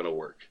it's not going to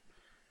work.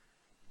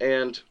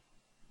 And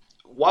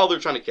while they're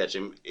trying to catch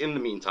him, in the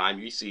meantime,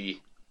 you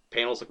see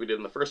panels like we did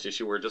in the first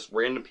issue where just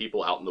random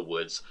people out in the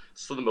woods.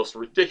 So the most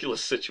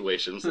ridiculous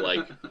situations,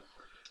 like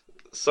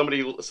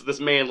this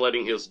man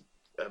letting his,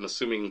 I'm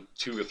assuming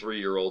 2 or 3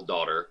 year old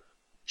daughter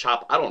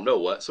chop, I don't know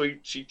what. So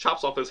she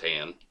chops off his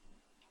hand.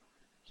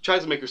 He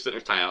tries to make her sit in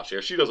her tie-out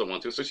chair. She doesn't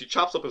want to, so she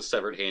chops up his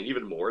severed hand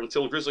even more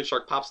until a grizzly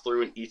shark pops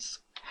through and eats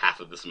half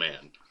of this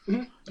man.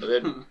 And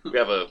then we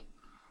have a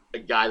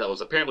guy that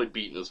was apparently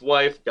beating his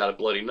wife, got a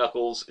bloody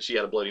knuckles, she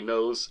had a bloody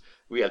nose.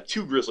 We had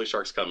 2 grizzly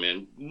sharks come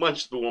in,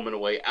 munched the woman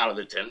away out of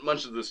the tent,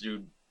 munched this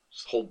dude's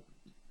whole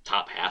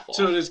top half off.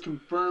 So it is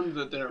confirmed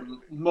that there are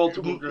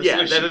multiple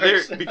grizzly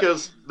sharks.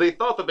 Because they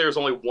thought that there was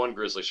only one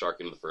grizzly shark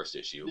in the first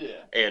issue.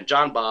 Yeah. And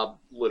John Bob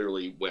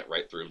literally went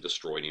right through him,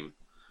 destroyed him.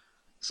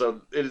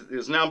 So it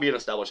is now being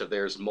established that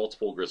there's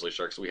multiple grizzly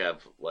sharks. We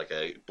have like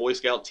a Boy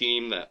Scout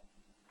team that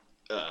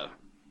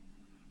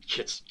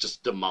gets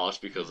just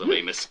demolished because of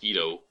a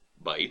mosquito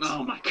bite.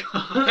 Oh my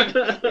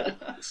god.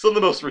 Some of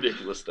the most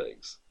ridiculous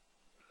things.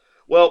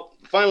 Well,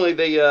 finally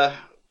they,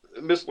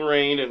 Miss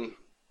Lorraine and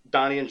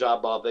Donnie and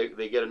Job Bob,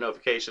 they get a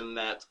notification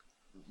that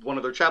one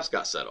of their traps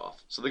got set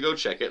off. So they go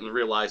check it and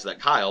realize that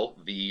Kyle,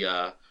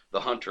 the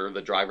hunter,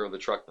 the driver of the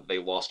truck that they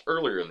lost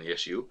earlier in the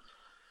issue,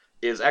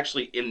 is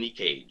actually in the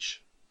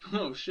cage.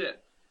 Oh,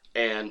 shit.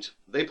 And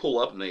they pull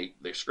up and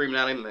they're screaming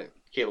at him. And they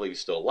can't believe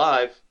he's still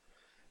alive.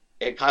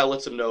 And Kyle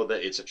lets him know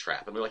that it's a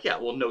trap. And they're like, yeah,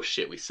 well, no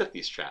shit. We set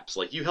these traps.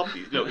 Like, you helped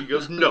these. No, he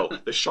goes, no.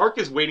 The shark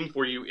is waiting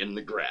for you in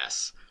the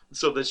grass.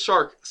 So the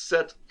shark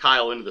set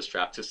Kyle into this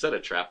trap to set a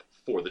trap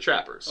for the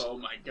trappers. Oh,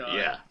 my God.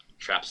 Yeah.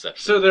 Trapception.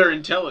 So they're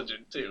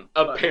intelligent, too.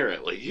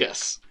 Apparently,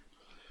 yes.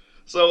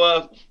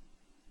 So,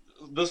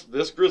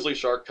 this grizzly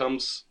shark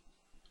comes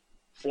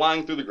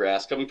flying through the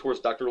grass, coming towards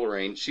Dr.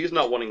 Lorraine. She's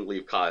not wanting to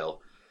leave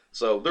Kyle.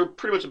 So they're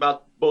pretty much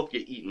about both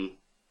get eaten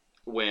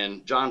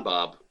when John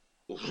Bob,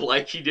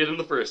 like he did in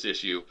the first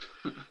issue,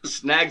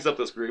 snags up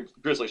this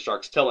grizzly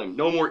shark, telling him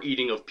no more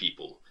eating of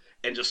people,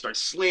 and just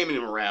starts slamming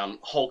him around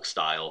Hulk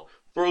style,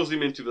 throws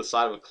him into the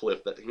side of a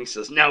cliff, and he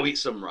says, now eat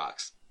some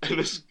rocks. And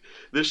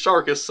this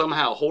shark is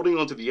somehow holding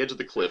onto the edge of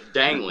the cliff,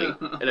 dangling,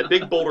 and a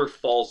big boulder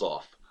falls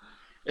off.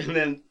 And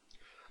then,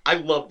 I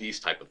love these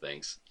type of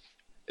things.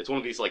 It's one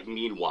of these, like,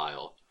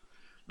 meanwhile.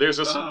 There's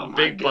this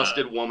big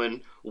busted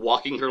woman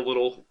walking her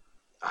little,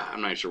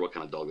 I'm not sure what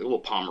kind of dog, a little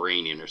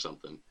Pomeranian or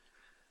something.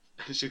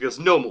 And she goes,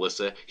 no,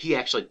 Melissa, he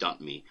actually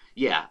dumped me.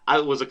 Yeah, I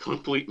was a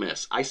complete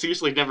mess. I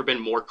seriously have never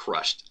been more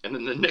crushed. And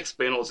then the next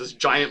panel is this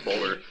giant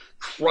boulder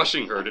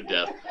crushing her to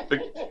death. The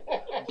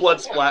blood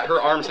splat, her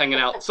arms hanging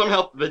out.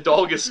 Somehow the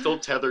dog is still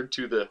tethered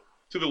to the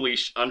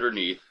leash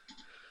underneath.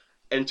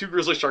 And two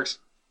grizzly sharks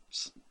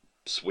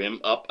swim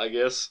up, I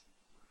guess,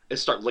 and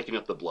start licking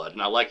up the blood.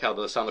 And I like how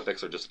the sound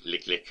effects are just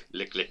lick, lick,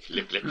 lick, lick,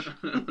 lick, lick.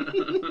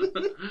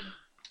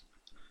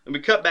 And we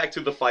cut back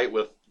to the fight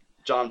with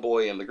John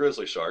Boy and the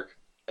grizzly shark.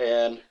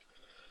 And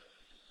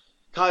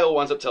Kyle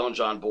winds up telling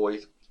John Boy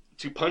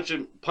to punch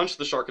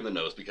the shark in the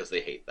nose because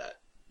they hate that.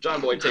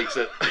 John Boy takes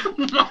it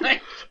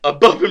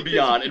above and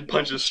beyond and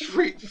punches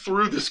straight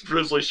through this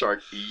grizzly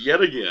shark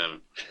yet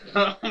again.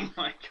 Oh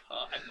my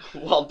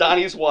God. While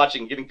Donnie's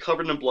watching, getting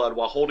covered in blood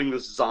while holding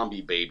this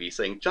zombie baby,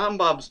 saying, John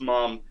Bob's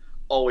mom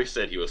always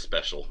said he was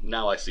special.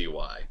 Now I see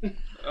why.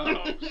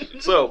 Oh.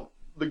 So,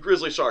 the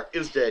grizzly shark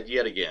is dead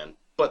yet again,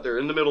 but they're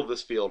in the middle of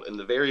this field, and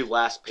the very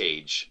last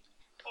page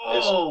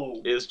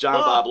is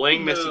John Bob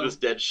laying next to this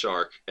dead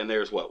shark, and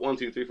there's what, 1,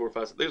 2, 3, 4,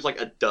 5, 6, there's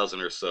like a dozen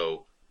or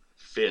so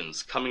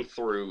fins coming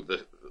through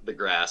the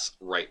grass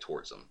right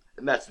towards him.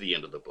 And that's the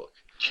end of the book.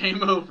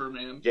 Game over,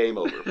 man. Game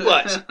over.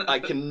 But I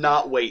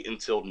cannot wait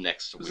until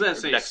next week,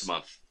 or next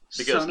month.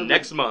 Because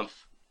next month,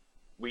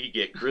 we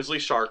get Grizzly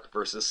Shark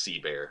versus Sea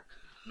Bear.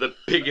 The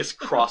biggest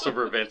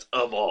crossover event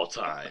of all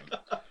time.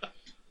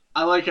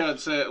 I like how it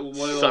said one of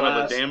the Son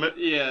last, of a damn it.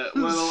 Yeah,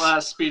 one of the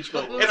last speech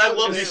bubbles. And I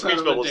love these Son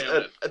speech of a bubbles.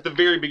 damn it. At the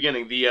very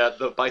beginning,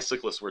 the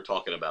bicyclist we're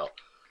talking about,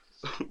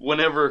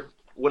 whenever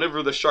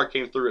the shark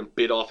came through and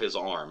bit off his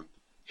arm,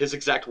 his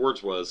exact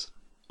words was,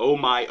 "Oh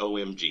my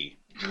OMG."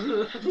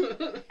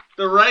 The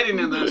writing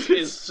in this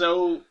is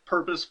so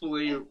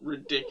purposefully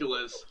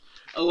ridiculous.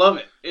 I love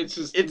it. It's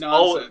just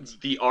nonsense. All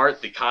the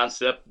art, the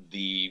concept,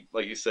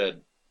 like you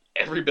said,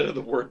 every bit of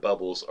the word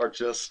bubbles are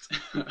just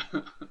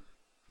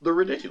they're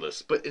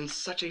ridiculous, but in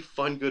such a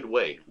fun, good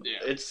way. Yeah.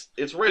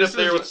 It's right up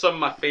there with some of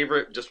my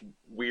favorite, just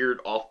weird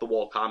off the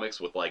wall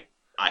comics with like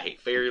I Hate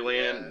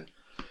Fairyland.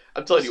 Yeah.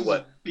 I'm telling you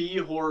what, B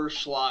horror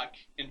schlock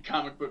in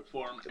comic book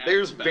form.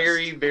 There's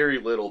very, very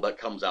little that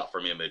comes out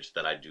from Image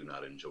that I do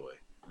not enjoy.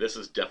 This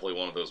is definitely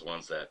one of those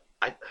ones that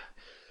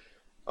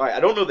all right, I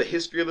don't know the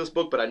history of this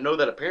book, but I know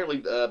that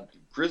apparently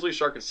Grizzly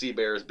Shark and Sea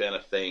Bear has been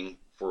a thing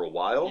for a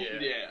while.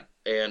 Yeah.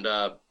 And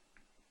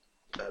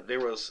there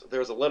was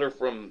a letter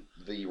from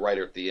the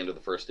writer at the end of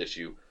the first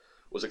issue,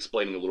 was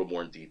explaining a little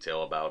more in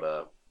detail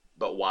about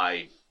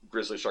why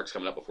Grizzly Shark's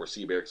coming up before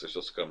Sea Bear, because they're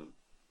supposed to come at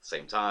the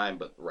same time,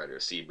 but the writer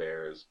of Sea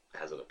Bear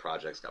has other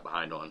projects, got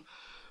behind on.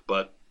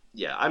 But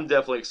yeah, I'm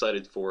definitely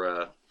excited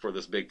for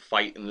this big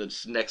fight in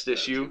this next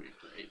issue,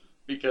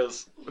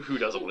 because who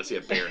doesn't want to see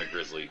a bear and a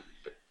grizzly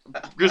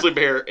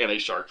bear and a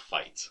shark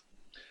fight?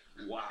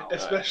 Wow.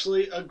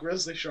 Especially a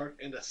grizzly shark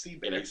and a sea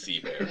bear. And a sea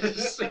bear.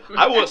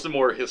 I want some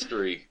more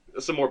history,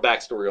 some more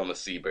backstory on the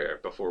sea bear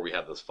before we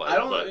have this fight. I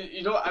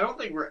don't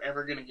think we're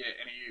ever gonna get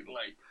any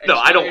like. No,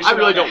 I don't. I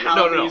really don't.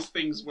 How these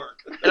things work.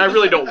 And I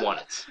really don't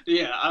want it.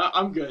 Yeah,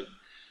 I'm good.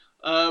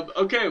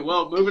 Okay,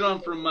 well, moving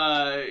on from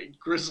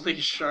Grizzly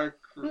Shark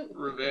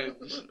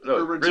Revenge.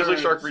 No, Grizzly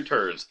Shark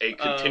Returns, a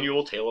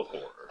continual tale of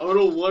horror.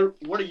 Odell,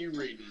 what are you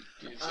reading?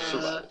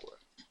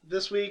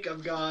 This week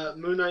I've got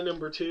Moon Knight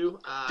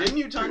 #2. Didn't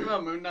you talk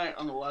about Moon Knight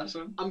on the last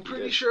one? I'm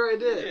pretty sure I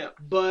did. Yeah.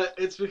 But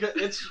it's because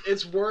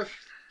it's worth.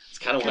 It's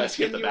kind of what I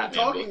skipped the Batman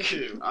talking book.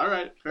 to. All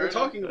right. We're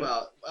talking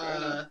about.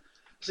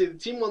 See the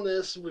team on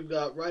this. We've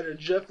got writer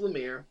Jeff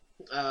Lemire,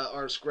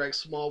 artist Greg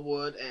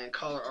Smallwood, and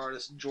color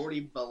artist Jordy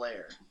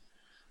Belair.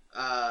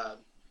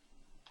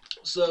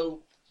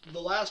 So the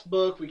last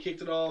book we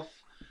kicked it off.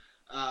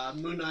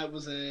 Moon Knight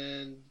was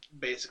in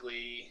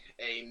basically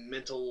a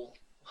mental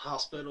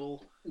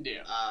hospital.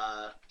 Yeah.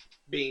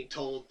 Being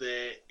told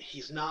that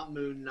he's not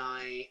Moon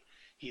Knight.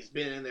 He's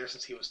been in there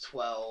since he was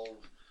 12.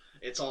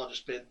 It's all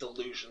just been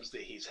delusions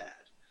that he's had.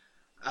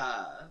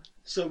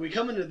 So we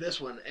come into this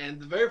one, and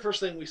the very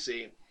first thing we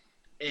see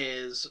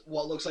is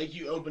what looks like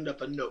you opened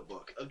up a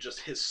notebook of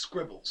just his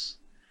scribbles.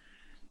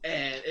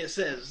 And it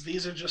says,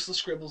 these are just the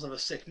scribbles of a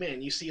sick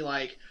man. You see,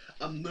 like,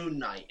 a Moon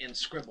Knight in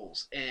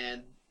scribbles,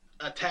 and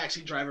a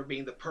taxi driver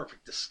being the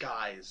perfect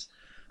disguise.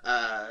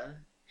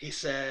 He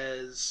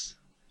says,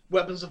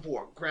 weapons of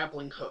war,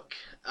 grappling hook,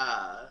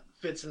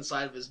 fits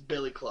inside of his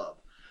billy club.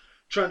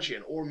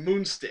 Truncheon, or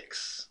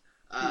moonsticks,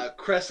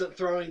 crescent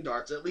throwing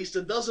darts, at least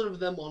a dozen of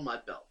them on my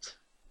belt.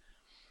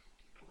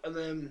 And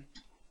then,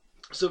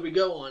 so we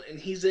go on, and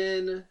he's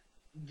in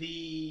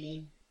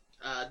the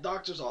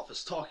doctor's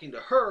office talking to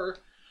her,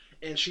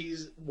 and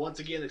she's once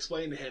again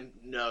explaining to him,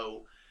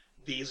 no,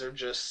 these are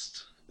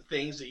just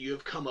things that you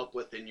have come up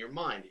with in your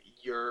mind.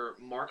 You're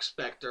Mark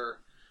Spector.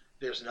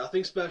 There's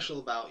nothing special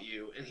about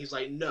you. And he's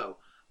like, no,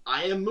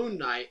 I am Moon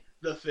Knight,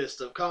 the Fist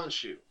of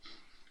Khonshu.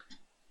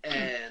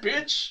 And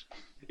Bitch!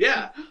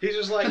 Yeah, he's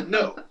just like,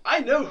 no, I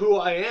know who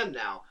I am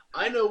now.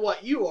 I know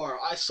what you are.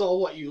 I saw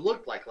what you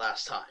looked like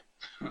last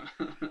time.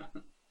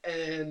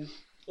 And,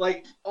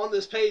 like, on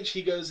this page,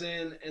 he goes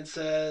in and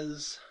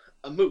says,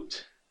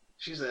 Amut.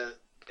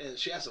 And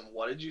she asks him,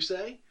 what did you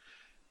say?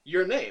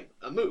 Your name,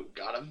 Amut,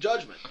 God of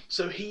Judgment.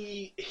 So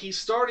he's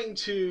starting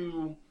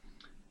to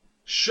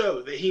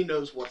show that he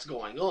knows what's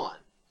going on,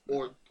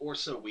 or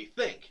so we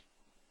think.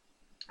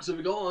 So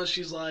we go on,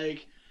 she's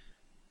like,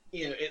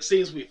 it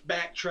seems we've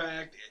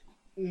backtracked.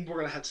 We're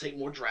going to have to take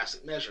more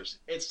drastic measures.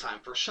 It's time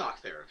for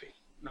shock therapy.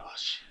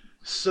 Gosh.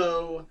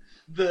 So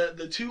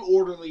the two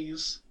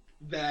orderlies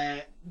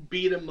that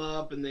beat him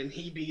up and then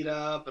he beat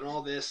up and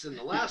all this in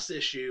the last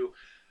issue,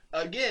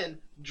 again,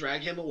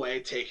 drag him away,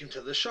 take him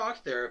to the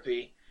shock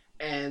therapy,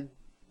 and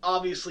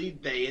obviously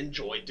they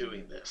enjoy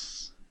doing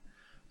this.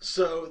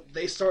 So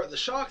they start the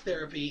shock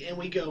therapy, and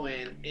we go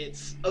in.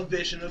 It's a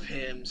vision of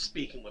him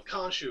speaking with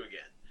Khonshu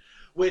again,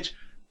 which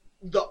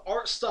the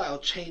art style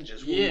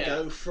changes when we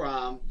go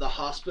from the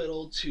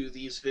hospital to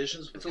these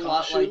visions with Khonshu. It's a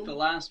lot like the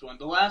last one.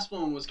 The last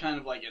one was kind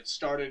of like it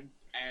started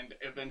and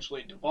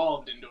eventually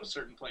devolved into a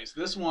certain place.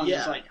 This one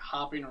is like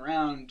hopping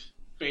around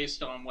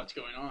based on what's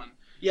going on.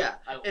 Yeah,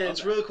 and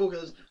it's really cool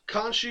because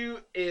Khonshu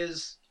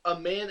is a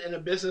man in a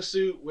business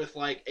suit with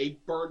like a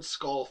bird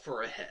skull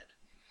for a head.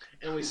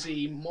 And we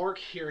see Mark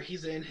here,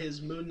 he's in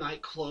his Moon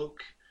Knight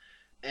cloak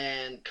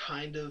and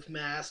kind of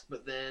mask,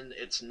 but then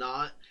it's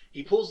not.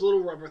 He pulls a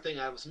little rubber thing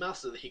out of his mouth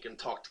so that he can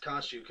talk to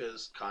Khonshu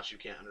because Khonshu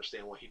can't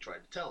understand what he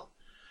tried to tell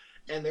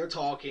him. And they're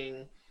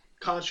talking.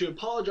 Khonshu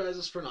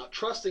apologizes for not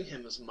trusting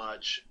him as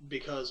much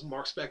because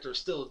Mark Spector is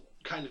still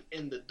kind of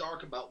in the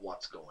dark about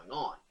what's going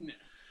on. Yeah.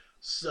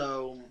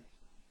 So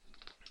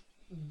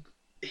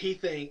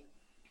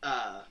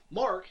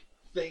Mark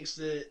thinks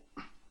that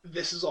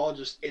this is all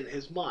just in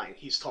his mind.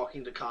 He's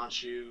talking to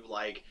Khonshu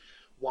like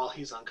while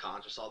he's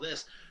unconscious, all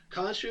this.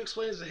 Khonshu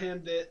explains to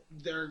him that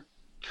they're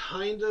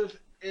kind of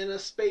in a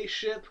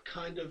spaceship,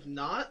 kind of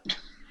not.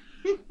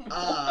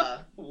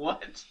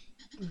 What?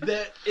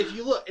 That if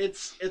you look,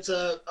 it's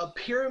a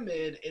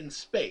pyramid in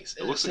space.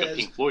 And it looks like a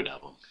Pink Floyd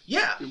album.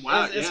 Yeah,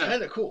 wow, it's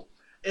kind of cool.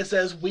 It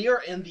says, we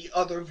are in the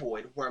other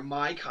void where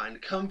my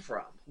kind come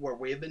from, where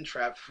we have been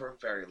trapped for a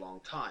very long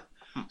time.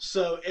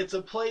 So it's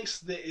a place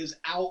that is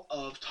out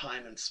of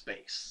time and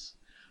space,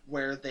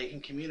 where they can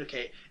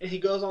communicate. And he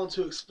goes on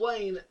to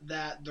explain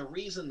that the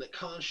reason that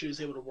Khonshu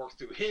is able to work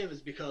through him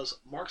is because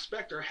Mark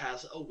Spector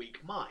has a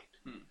weak mind.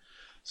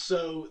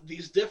 So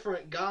these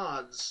different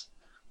gods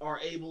are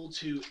able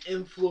to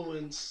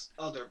influence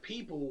other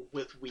people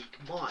with weak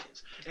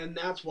minds. And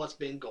that's what's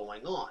been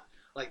going on.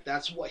 Like,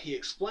 that's what he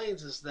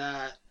explains, is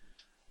that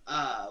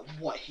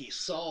what he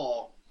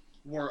saw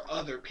were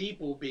other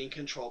people being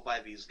controlled by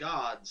these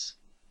gods.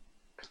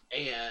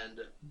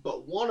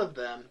 But one of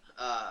them,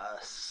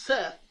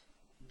 Seth,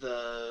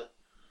 the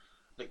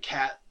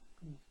cat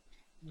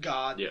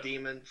god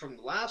demon from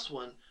the last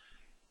one,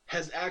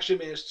 has actually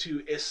managed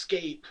to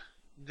escape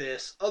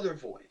this other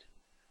void.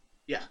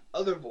 Yeah,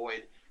 other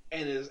void,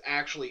 and is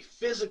actually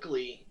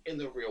physically in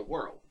the real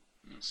world.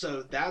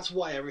 So that's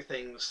why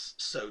everything's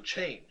so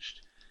changed.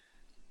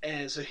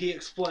 And so he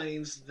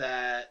explains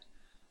that,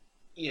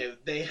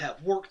 they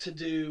have work to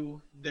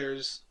do.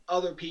 There's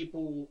other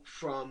people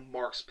from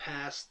Mark's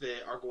past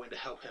that are going to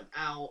help him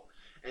out,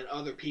 and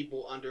other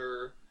people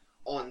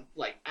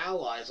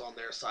allies on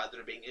their side that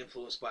are being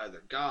influenced by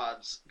other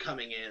gods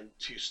coming in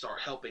to start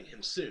helping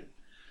him soon.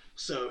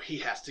 So he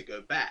has to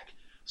go back.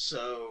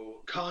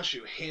 So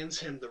Khonshu hands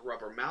him the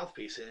rubber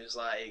mouthpiece and is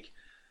like,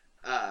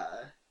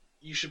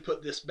 you should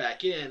put this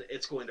back in.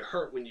 It's going to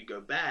hurt when you go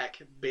back,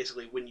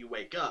 basically when you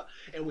wake up.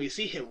 And we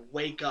see him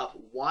wake up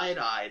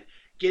wide-eyed,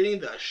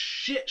 getting the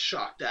shit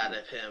shocked out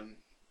of him.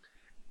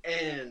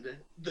 And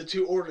the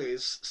two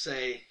orderlies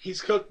say, he's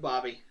cooked,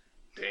 Bobby.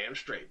 Damn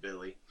straight,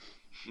 Billy.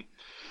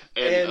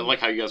 And I like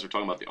how you guys were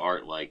talking about the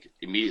art. Like,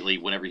 immediately,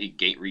 whenever he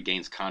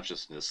regains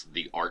consciousness,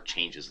 the art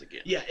changes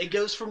again. Yeah, it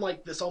goes from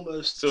like this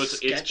almost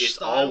sketch it's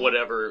style. all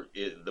whatever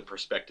the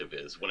perspective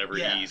is. Whenever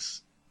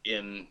he's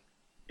in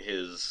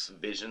his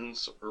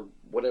visions or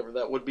whatever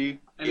that would be,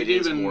 and it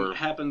even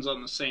happens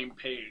on the same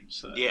page.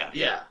 So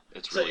yeah,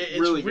 it's so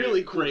really it's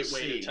really cool great to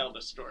way see. to tell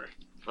the story.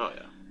 Oh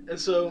yeah. And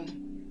so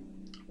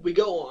we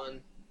go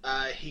on.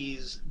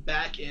 He's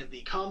back in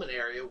the common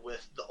area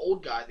with the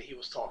old guy that he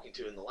was talking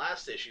to in the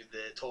last issue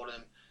that told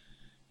him,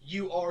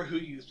 "You are who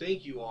you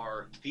think you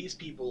are. These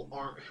people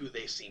aren't who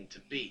they seem to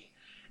be."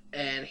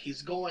 And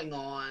he's going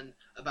on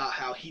about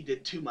how he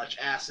did too much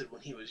acid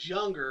when he was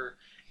younger,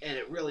 and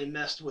it really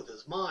messed with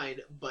his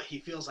mind, but he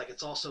feels like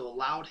it's also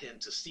allowed him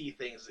to see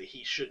things that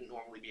he shouldn't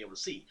normally be able to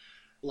see.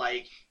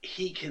 Like,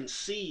 he can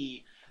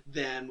see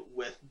them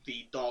with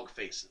the dog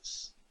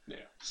faces.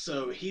 Yeah.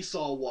 So he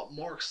saw what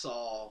Mark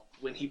saw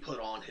when he put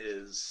on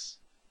his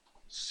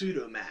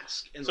pseudo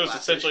mask. So it's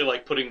essentially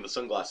like putting the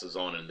sunglasses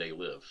on and they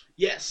live.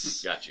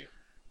 Yes. Got you.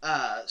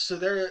 So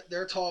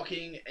they're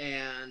talking,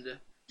 and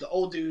the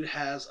old dude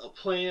has a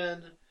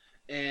plan,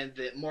 and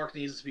that Mark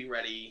needs to be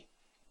ready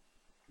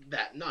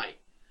that night.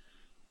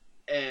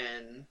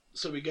 And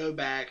so we go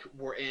back.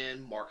 We're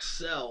in Mark's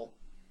cell,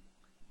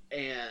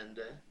 and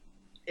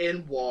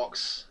in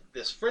walks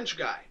this French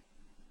guy.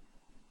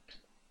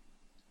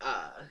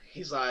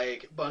 He's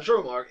like,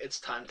 "Bonjour, Mark. It's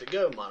time to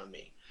go, mon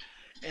ami."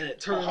 And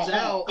it turns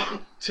out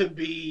to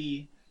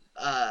be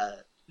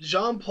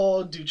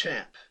Jean-Paul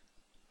Duchamp,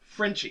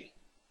 Frenchie.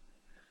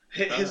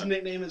 His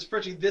nickname is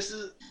Frenchie. This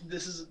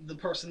is the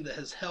person that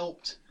has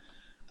helped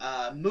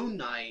Moon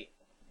Knight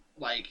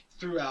like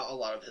throughout a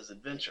lot of his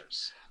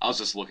adventures. I was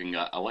just looking.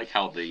 I like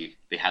how they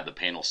had the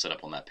panel set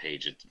up on that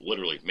page. It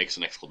literally makes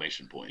an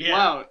exclamation point. Yeah.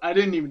 Wow, I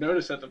didn't even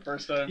notice that the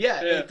first time.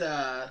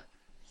 Yeah.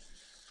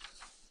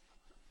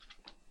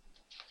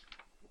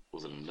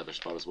 Was it another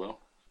spot as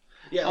well?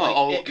 Yeah.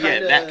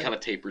 That kind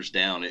of tapers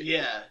down.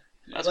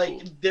 That's like cool.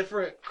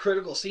 different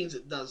critical scenes.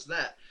 It does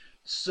that.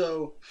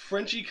 So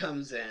Frenchie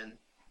comes in,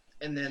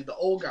 and then the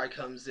old guy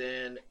comes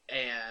in,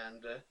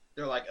 and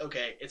they're like,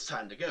 "Okay, it's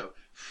time to go."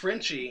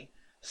 Frenchie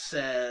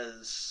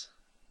says,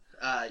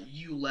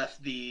 "You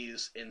left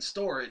these in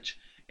storage,"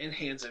 and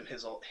hands him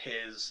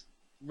his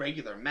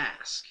regular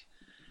mask.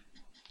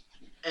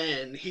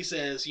 And he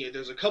says,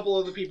 there's a couple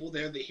other people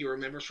there that he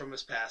remembers from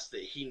his past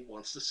that he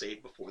wants to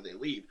save before they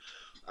leave.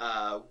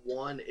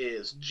 One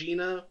is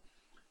Gina.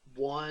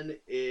 One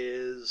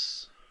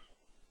is...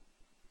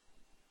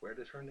 Where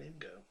did her name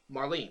go?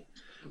 Marlene.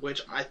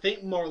 Which I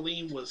think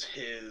Marlene was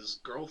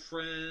his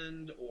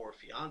girlfriend or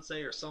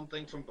fiance or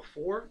something from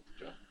before.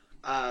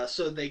 Okay.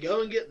 So they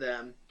go and get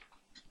them.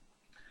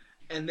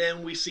 And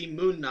then we see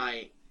Moon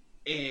Knight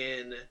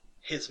in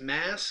his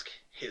mask,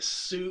 his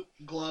suit,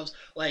 gloves.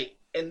 Like,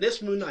 in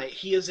this Moon Knight,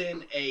 he is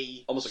in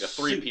a almost like a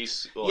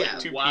three-piece,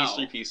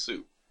 three-piece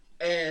suit.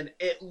 And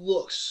it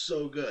looks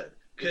so good.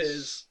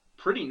 Because...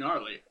 pretty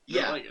gnarly.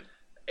 Yeah. I like it.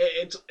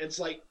 It's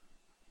like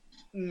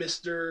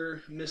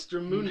Mr.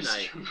 Moon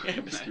Knight.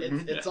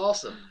 Mr. It's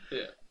awesome.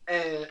 Yeah.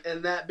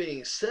 And that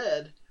being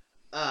said,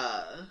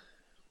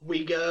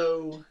 we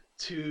go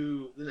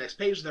to the next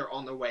page. They're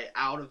on their way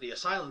out of the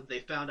asylum.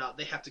 They found out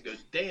they have to go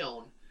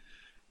down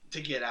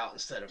to get out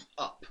instead of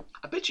up.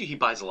 I bet you he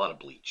buys a lot of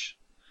bleach.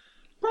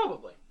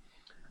 Probably.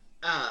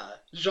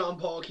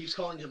 Jean-Paul keeps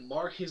calling him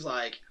Mark. He's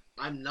like,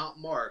 "I'm not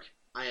Mark.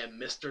 I am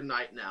Mr.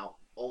 Knight now.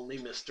 Only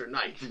Mr.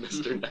 Knight."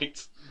 Mr.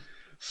 Knight.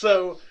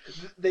 So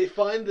they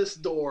find this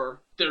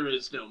door. There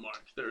is no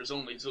Mark. There is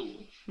only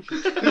Zool.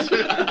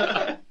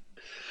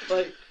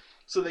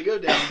 So they go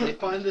down. They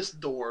find this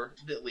door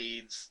that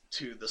leads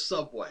to the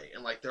subway,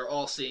 and they're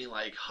all seeing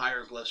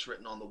hieroglyphs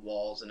written on the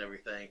walls and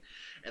everything.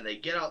 And they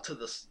get out to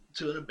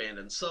an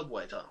abandoned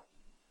subway tunnel,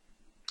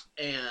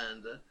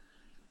 and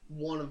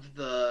one of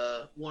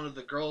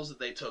the girls that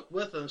they took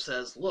with them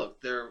says,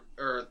 "Look, the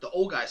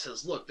old guy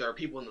says, 'Look, there are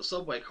people in the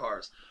subway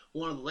cars.'"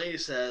 One of the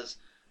ladies says,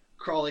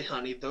 "Crawley,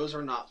 honey, those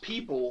are not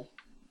people.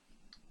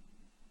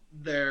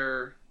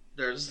 They're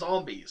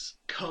zombies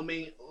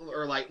coming,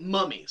 or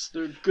mummies.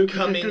 They're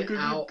coming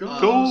out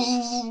of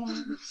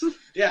Ghosts.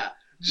 Yeah,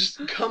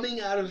 just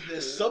coming out of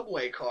this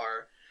subway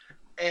car."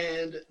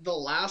 And the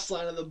last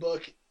line of the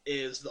book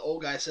is the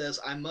old guy says,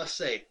 "I must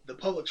say, the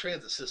public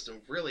transit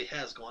system really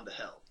has gone to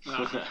hell."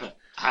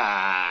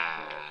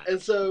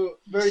 And so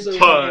Very so,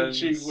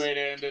 tongue-in-cheek way to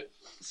end it.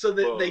 So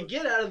they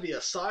get out of the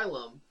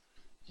asylum,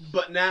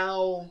 but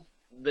now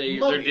they're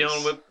mummies.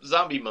 dealing with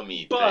zombie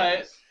mummy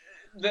But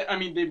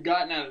things. they've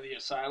gotten out of the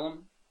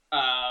asylum,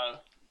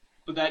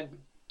 but that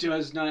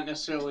does not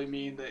necessarily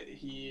mean that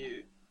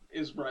he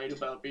is right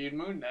about being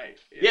Moon Knight.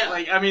 Yeah.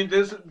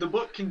 The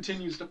book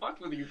continues to fuck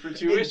with you for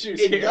two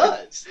issues It here.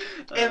 does.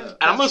 And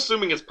I'm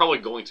assuming it's probably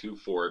going to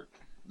for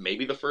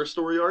maybe the first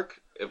story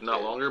arc, if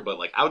not longer. But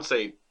I would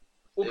say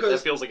it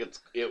feels like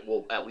it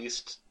will at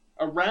least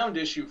around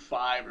issue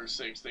 5 or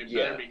 6. They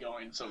better be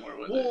going somewhere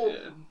with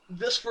it. Yeah.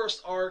 This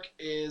first arc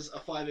is a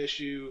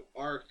 5-issue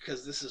arc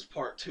because this is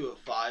part 2 of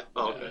 5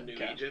 of New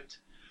Egypt.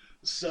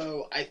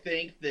 So I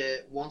think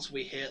that once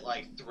we hit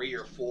 3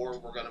 or 4,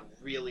 we're gonna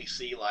really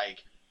see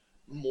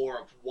more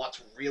of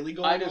what's really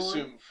going on. I'd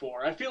assume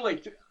 4. I feel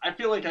like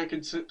I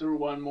could sit through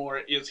one more.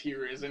 Is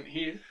here, isn't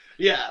he?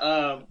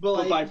 Yeah.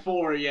 But by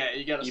 4, you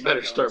gotta. You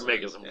better start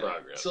making some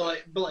progress. So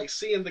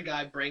seeing the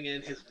guy bring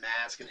in his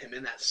mask and him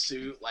in that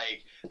suit,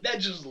 that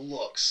just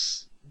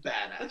looks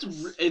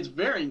badass. It's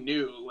very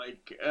new.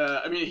 Like,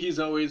 I mean, he's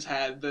always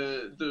had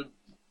the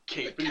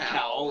cape and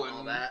cowl and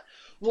all that.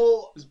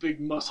 Well, his big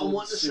muscle. I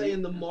want to say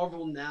in the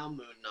Marvel Now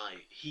Moon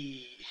Knight,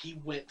 he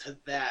went to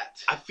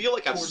that. I feel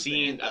like I've towards the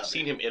seen end of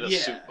him it. in a Yeah.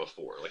 suit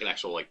before, like an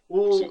actual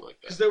suit like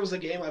Because that. there was a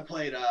game I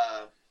played,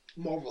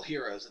 Marvel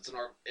Heroes. It's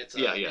a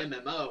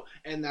MMO,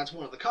 and that's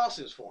one of the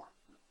costumes for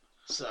him.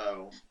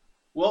 So,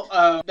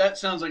 well, that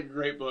sounds like a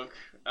great book.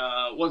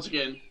 Once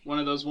again, one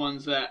of those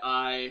ones that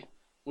I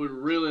would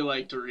really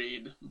like to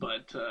read,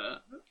 but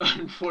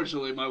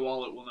unfortunately, my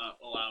wallet will not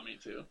allow me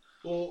to.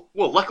 Well,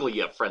 luckily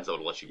you have friends that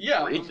would let you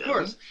read them. Of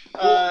course.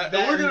 Well,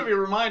 and we're going to be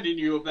reminding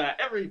you of that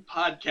every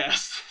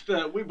podcast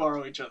that we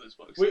borrow each other's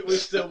books.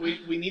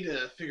 we need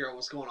to figure out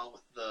what's going on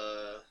with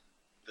the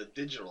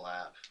digital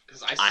app,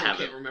 because I still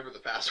can't remember the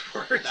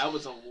password. That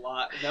was a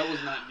lot. That was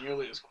not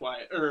nearly as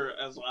quiet or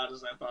as loud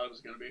as I thought it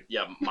was going to be.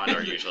 Yeah, mine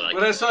are usually like.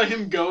 When I saw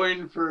him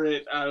going for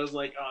it, I was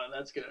like, "Oh,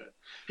 that's good."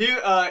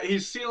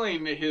 He's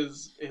sealing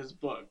his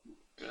book.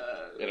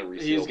 In a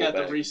resealable he's got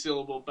bag. the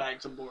resealable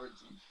bags and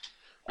boards.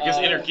 Because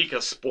Inner Geek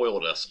has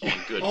spoiled us on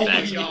good Oh my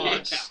bags and God.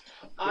 boards.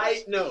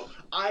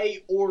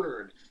 I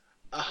ordered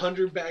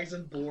 100 bags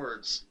and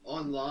boards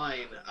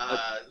online.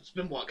 It's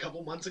been a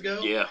couple months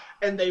ago. Yeah.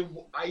 And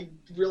I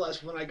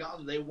realized when I got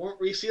them, they weren't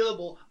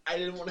resealable. I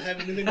didn't want to have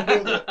anything to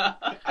do with it.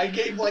 I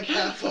gave like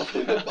half of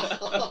them to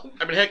Bob.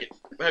 I mean, heck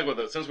with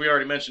it. Since we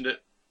already mentioned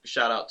it,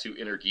 shout out to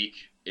Inner Geek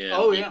in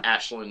the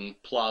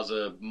Ashland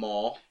Plaza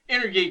Mall.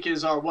 Inner Geek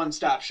is our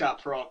one-stop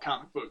shop for all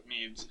comic book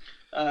needs.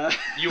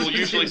 You will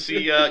usually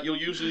see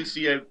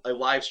a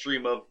live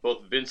stream of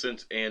both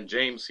Vincent and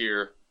James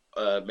here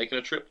making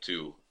a trip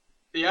to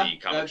the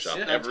comic shop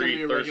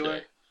every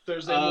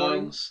Thursday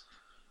mornings.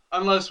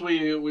 Unless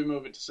we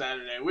move it to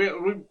Saturday. We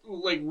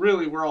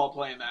we're all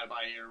playing that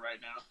by ear right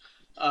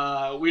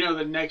now. We know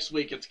that next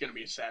week it's going to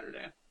be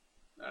Saturday.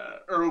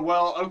 Or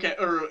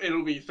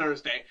it'll be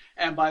Thursday.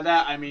 And by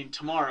that I mean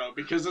tomorrow,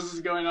 because this is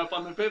going up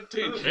on the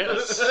 15th.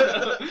 Yes.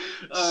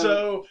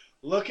 So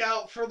look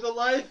out for the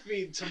live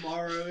feed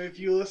tomorrow if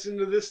you listen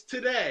to this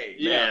today.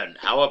 Man,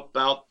 how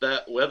about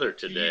that weather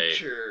today?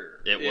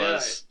 Future. It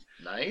was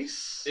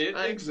nice. It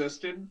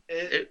existed.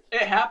 It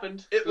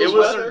happened. It The was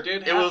weather weather.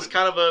 did It was happen.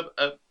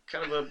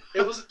 kind of a.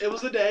 It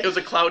was a day. It was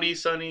a cloudy,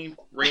 sunny,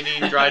 rainy,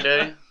 dry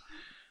day.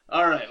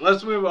 All right,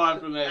 let's move on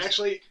from this.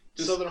 Actually,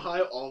 Southern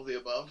Ohio, all of the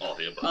above. All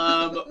the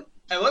above.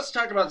 And let's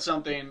talk about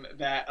something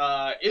that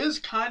is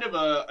kind of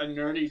a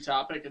nerdy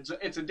topic.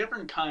 It's a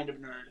different kind of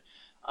nerd.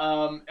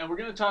 And we're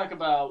going to talk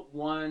about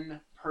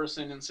one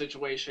person and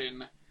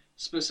situation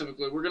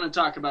specifically. We're going to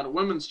talk about a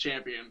women's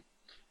champion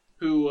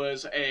who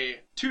was a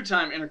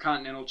 2-time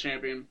Intercontinental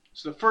Champion.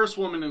 She's the first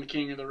woman in the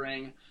King of the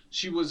Ring.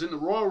 She was in the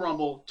Royal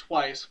Rumble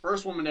twice.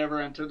 First woman to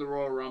ever enter the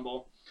Royal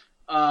Rumble.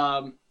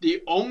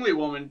 The only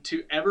woman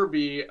to ever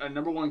be a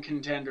 #1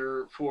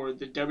 contender for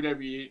the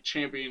WWE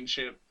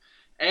Championship.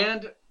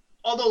 And,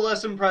 although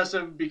less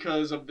impressive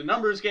because of the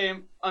numbers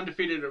game,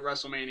 undefeated at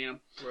WrestleMania.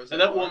 And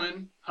that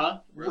woman,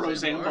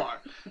 Roseanne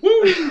Barr.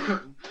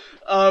 Woo!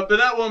 But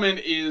that woman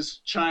is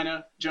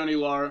China, Joanie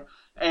Laurer.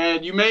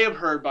 And you may have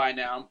heard by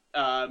now,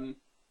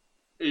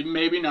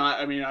 maybe not,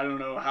 I mean, I don't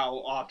know how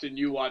often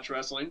you watch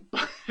wrestling,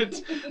 but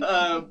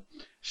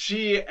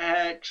she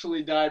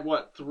actually died,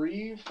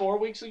 3-4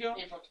 weeks ago?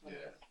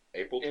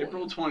 April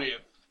 20th.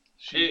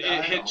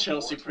 It hit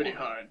Chelsea pretty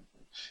hard.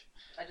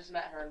 I just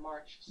met her in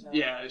March. So.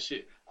 Yeah,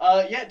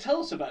 tell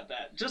us about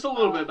that. Just a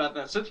little bit about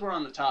that, since we're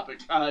on the topic.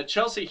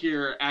 Chelsea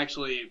here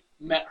actually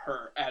met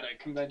her at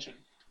a convention.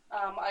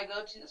 I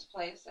go to this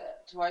place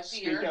twice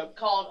a year up,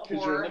 called 'cause you're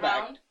in Horror the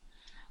back. Hound.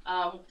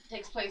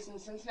 Takes place in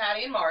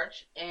Cincinnati in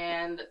March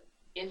and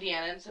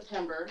Indiana in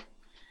September.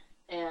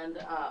 And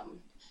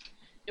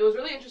it was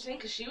really interesting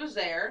because she was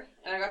there,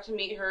 and I got to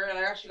meet her, and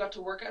I actually got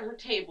to work at her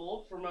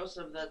table for most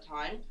of the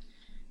time.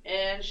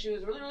 And she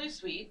was really, really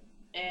sweet,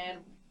 and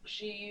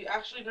she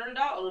actually nerded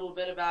out a little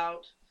bit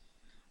about,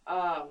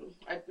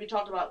 we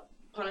talked about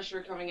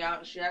Punisher coming out,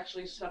 and she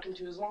actually stuck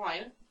into his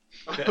line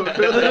Nice.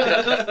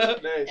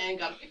 and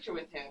got a picture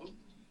with him.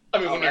 I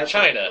mean, when you're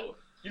China,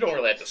 you don't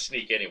really have to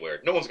sneak anywhere.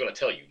 No one's going to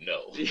tell you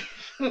no.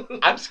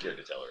 I'm scared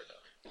to tell her no.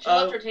 She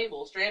left her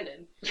table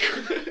stranded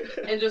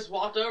and just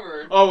walked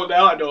over. Oh, well,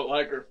 now I don't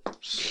like her.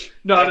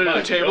 Not at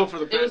a table for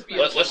the It was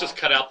beautiful. Let's just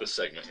cut out this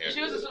segment here.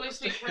 She was a really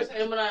sweet person,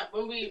 and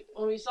when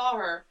we saw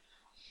her,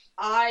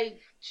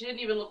 she didn't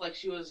even look like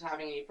she was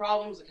having any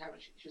problems.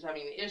 Like she was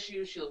having any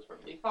issues. She looked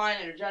perfectly fine,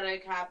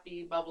 energetic,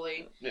 happy,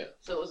 bubbly. Yeah.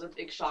 So it was a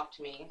big shock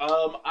to me.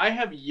 I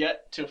have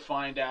yet to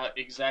find out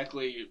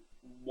exactly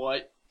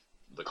what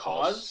the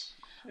cause.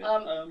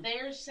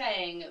 They're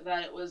saying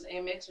that it was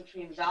a mix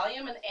between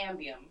Valium and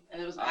Ambien,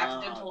 and it was an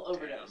accidental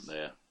overdose.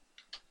 Yeah.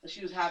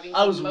 She was having.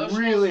 I was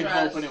really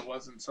stress. hoping it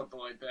wasn't something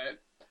like that.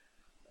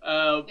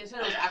 They said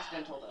it was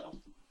accidental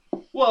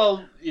though.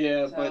 Well,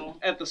 yeah, but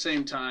at the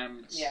same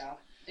time,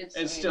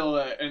 it's still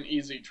an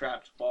easy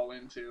trap to fall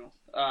into.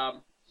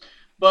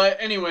 But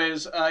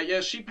anyways,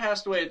 she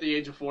passed away at the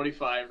age of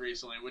 45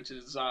 recently, which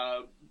is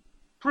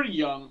pretty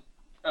young,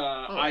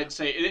 I'd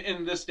say,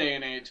 in this day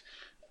and age.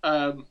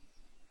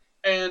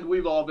 And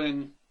we've all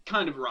been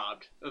kind of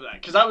robbed of that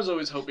because I was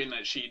always hoping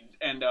that she'd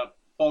end up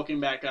bulking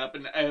back up,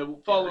 and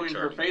following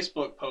her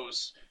Facebook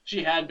posts,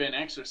 she had been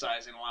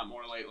exercising a lot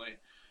more lately,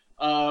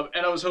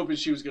 and I was hoping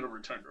she was going to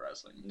return to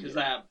wrestling because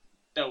that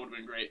would have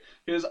been great.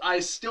 Because I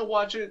still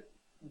watch it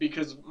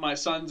because my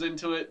son's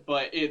into it,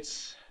 but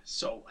it's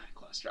so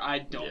lackluster. I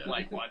don't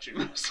like watching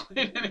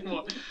wrestling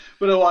anymore,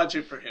 but I watch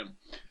it for him.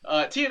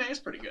 TNA is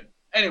pretty good.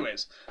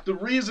 Anyways, the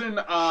reason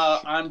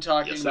I'm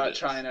talking about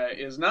China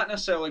is not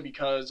necessarily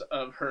because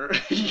of her.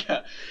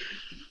 Yeah.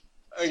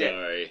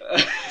 Okay.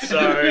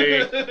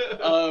 Sorry.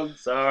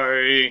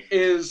 Sorry.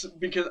 Is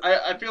because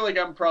I feel like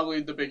I'm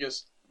probably the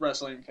biggest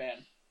wrestling fan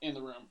in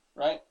the room,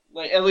 right?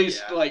 Like at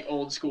least like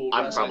old school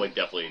wrestling. I'm probably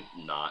definitely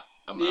not.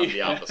 I'm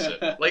the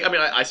opposite. Like, I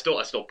mean, I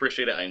still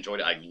appreciate it. I enjoyed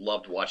it. I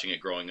loved watching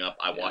it growing up.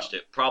 I watched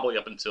it probably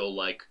up until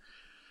like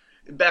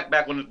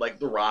back when like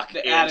The Rock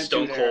and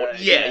Stone Cold. Era.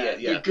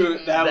 Yeah.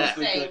 That was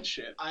the good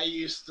shit. I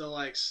used to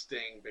like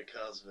Sting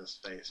because of his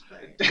face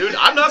paint. Dude,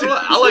 I'm not gonna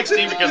lie. I like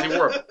Sting because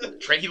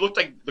he looked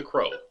like the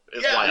Crow.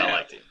 Is why I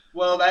liked him.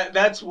 Well,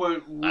 that's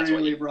what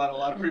really brought a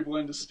lot of people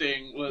into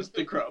Sting was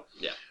the Crow.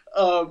 Yeah.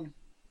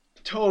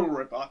 Total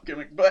rip-off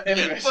gimmick. But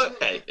anyways,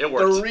 but hey, it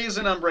works. The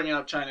reason I'm bringing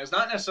up China is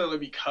not necessarily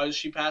because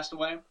she passed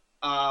away,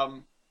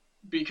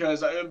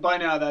 because by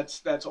now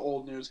that's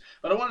old news.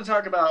 But I want to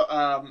talk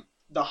about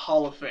the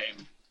Hall of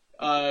Fame.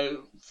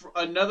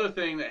 Another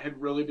thing that had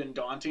really been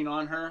daunting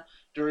on her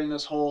during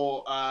this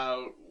whole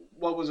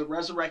what was it,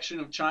 Resurrection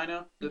of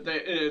China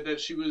that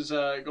she was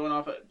going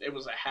off. It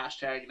was a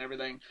hashtag and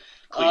everything.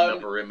 Cleaning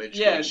up her image.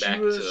 Yeah,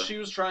 she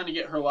was trying to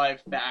get her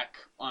life back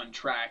on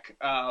track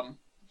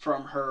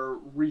from her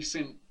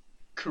recent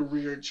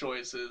career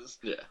choices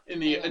in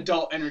the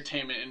adult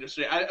entertainment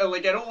industry. I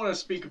don't want to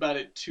speak about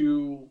it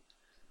too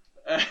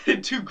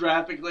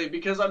graphically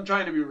because I'm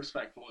trying to be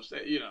respectful.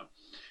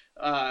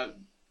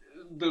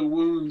 The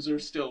wounds are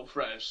still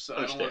fresh, so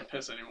I don't want to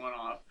piss anyone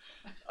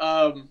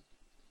off.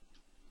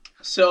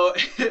 So,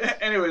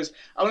 anyways,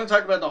 I want to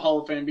talk about the Hall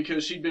of Fame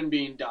because she'd been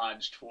being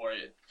dodged for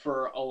it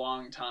for a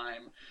long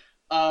time.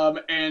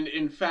 And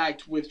in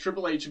fact, with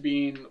Triple H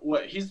being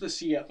he's the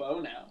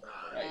CFO now.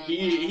 Right?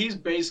 He's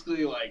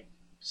basically like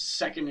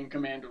second in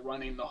command to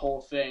running the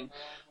whole thing.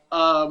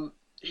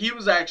 He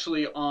was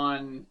actually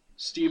on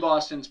Steve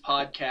Austin's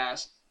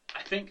podcast.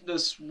 I think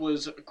this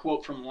was a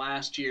quote from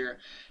last year.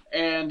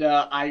 And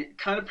I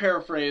kind of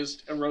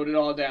paraphrased and wrote it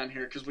all down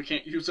here because we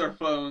can't use our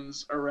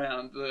phones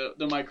around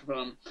the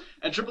microphone.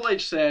 And Triple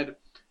H said,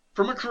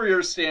 from a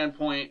career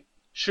standpoint,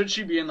 should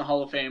she be in the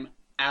Hall of Fame?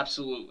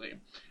 Absolutely.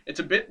 It's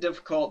a bit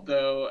difficult,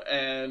 though,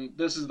 and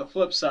this is the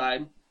flip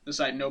side, the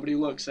side nobody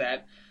looks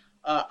at.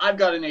 I've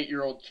got an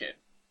 8-year-old kid,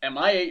 and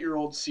my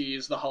 8-year-old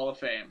sees the Hall of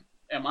Fame,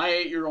 and my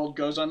 8-year-old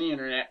goes on the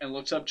internet and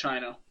looks up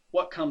China.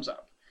 What comes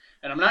up?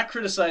 And I'm not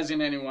criticizing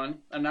anyone.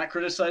 I'm not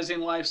criticizing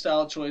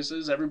lifestyle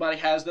choices. Everybody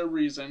has their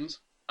reasons.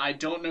 I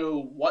don't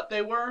know what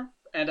they were,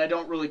 and I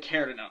don't really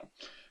care to know.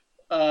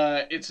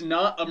 It's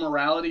not a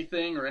morality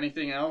thing or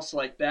anything else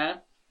like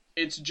that.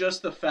 It's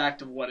just the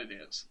fact of what it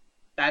is.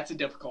 That's a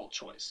difficult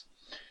choice.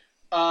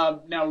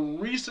 Now,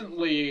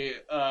 recently,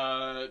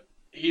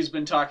 he's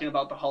been talking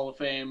about the Hall of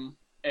Fame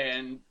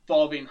and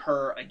involving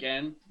her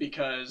again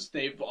because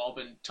they've all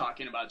been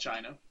talking about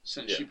China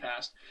since she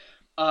passed.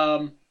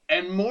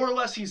 And more or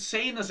less, he's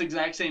saying this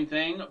exact same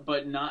thing,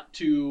 but not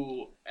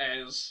to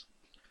as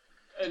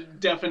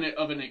definite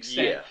of an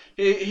extent.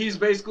 Yeah. He's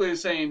basically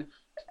saying,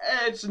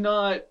 it's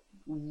not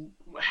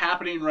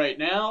happening right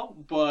now,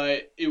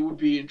 but it would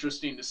be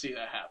interesting to see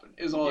that happen,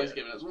 is all he's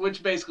giving us.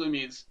 Which basically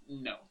means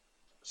no,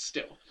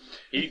 still.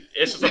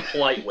 It's just a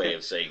polite way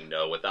of saying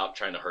no without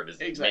trying to hurt as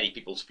many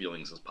people's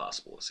feelings as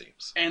possible, it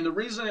seems. And the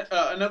reason,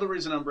 another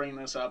reason I'm bringing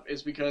this up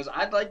is because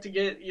I'd like to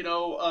get,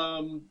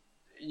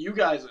 you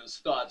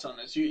guys' thoughts on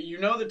this. You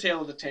know the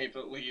tale of the tape,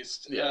 at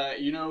least. Yeah.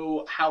 You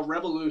know how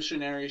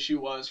revolutionary she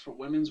was for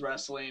women's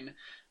wrestling,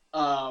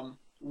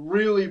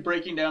 really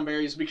breaking down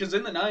barriers. Because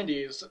in the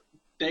 90s,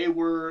 they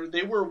were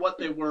what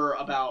they were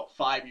about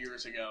 5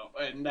 years ago,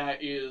 and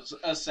that is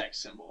a sex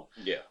symbol.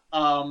 Yeah.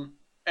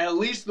 At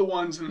least the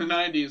ones in the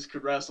 90s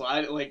could wrestle.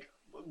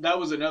 That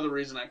was another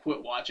reason I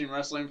quit watching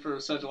wrestling for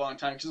such a long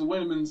time, because the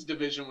women's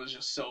division was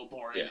just so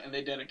boring, and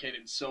they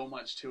dedicated so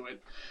much to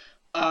it.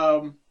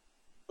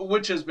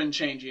 Which has been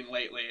changing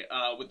lately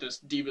with this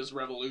Divas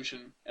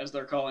Revolution, as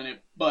they're calling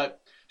it.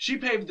 But she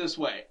paved this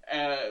way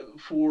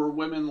for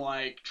women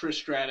like Trish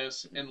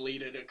Stratus and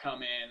Lita to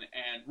come in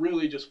and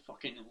really just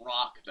fucking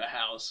rock the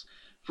house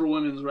for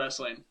women's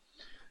wrestling.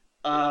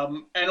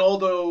 And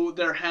although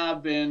there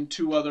have been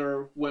 2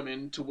 other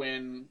women to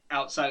win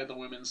outside of the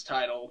women's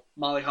title,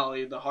 Molly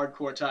Holly, the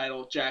hardcore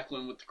title,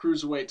 Jacqueline with the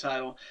cruiserweight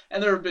title,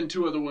 and there have been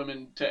 2 other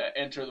women to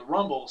enter the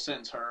Rumble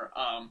since her,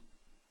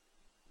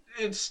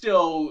 it's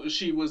still,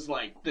 she was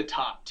like the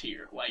top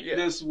tier. Like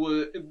this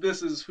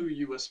is who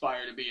you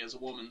aspire to be as a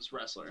woman's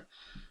wrestler.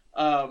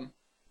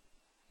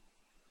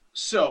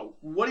 So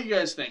what do you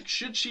guys think?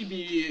 Should she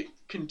be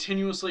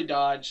continuously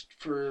dodged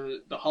for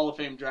the Hall of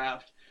Fame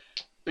draft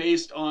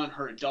based on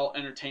her adult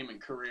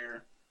entertainment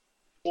career,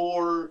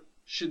 or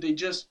should they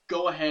just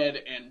go ahead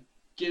and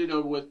get it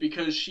over with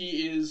because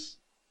she is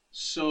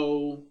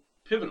so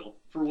pivotal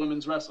for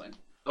women's wrestling?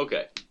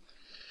 Okay.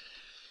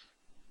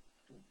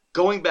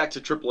 Going back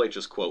to Triple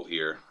H's quote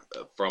here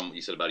from,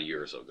 you said about a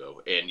year or so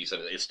ago, and you said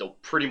it still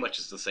pretty much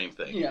is the same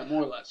thing. Yeah,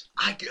 more or less.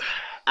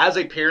 As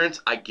a parent,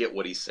 I get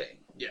what he's saying.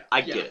 Yeah.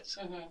 I get it.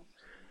 Mm-hmm.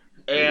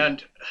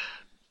 And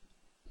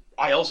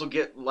I also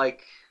get,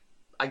 like,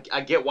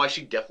 I get why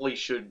she definitely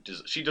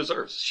she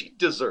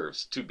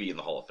deserves to be in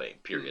the Hall of Fame,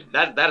 period.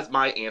 Mm-hmm. That is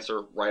my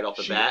answer right off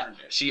the bat. Earned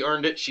it. She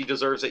earned it. She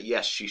deserves it.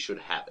 Yes, she should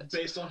have it.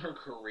 Based on her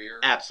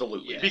career.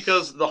 Absolutely. Yes.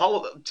 Because the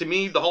Hall of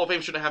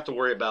Fame shouldn't have to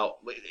worry about,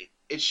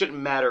 it shouldn't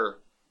matter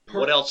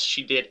what else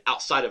she did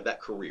outside of that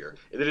career.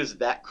 It is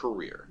that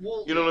career.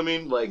 Well, you know what I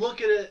mean? Like,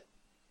 look at it.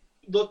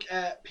 Look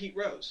at Pete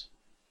Rose.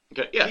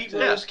 Okay, yeah, Pete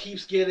Rose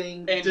keeps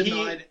getting And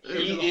denied.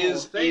 he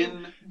is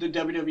in the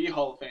WWE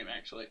Hall of Fame,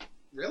 actually.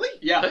 Really?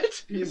 Yeah,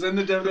 What? he's in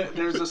the WWE.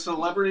 There's a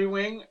celebrity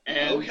wing,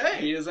 and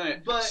he is in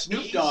it. But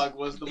Snoop Dogg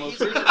was the most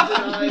He's recent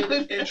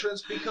denied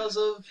entrance because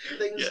of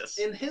things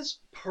in his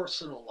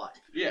personal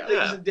life. Yeah,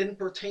 Things that didn't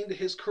pertain to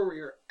his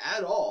career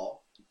at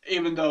all.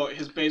 even though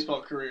his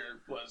baseball career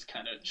was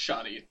kind of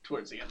shoddy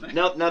towards the end there.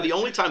 Now, the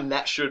only time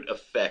that should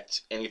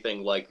affect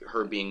anything like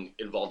her being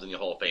involved in the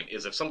Hall of Fame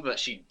is if something that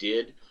she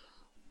did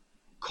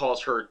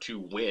cause her to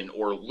win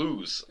or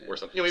lose or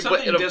something. You know,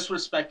 Something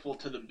disrespectful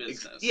to the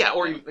business. Yeah,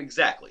 or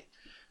exactly.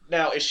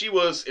 Now, if she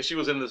was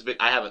in this video,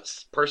 I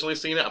haven't personally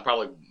seen it. I'm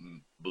probably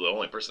the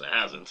only person that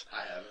hasn't.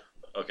 I haven't.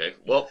 Okay,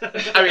 well,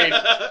 I mean,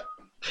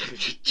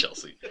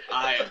 Chelsea.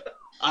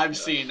 I've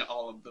seen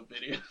all of the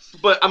videos.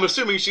 But I'm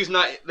assuming she's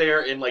not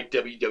there in like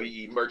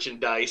WWE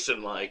merchandise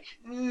and like.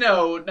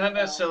 No, not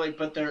necessarily,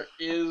 but there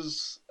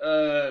is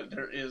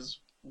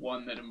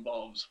one that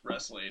involves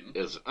wrestling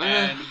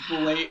and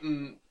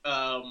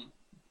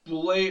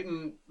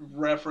blatant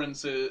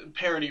references,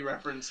 parody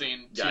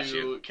referencing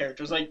to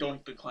characters like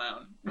Doink the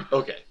Clown.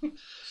 Okay.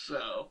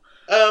 So.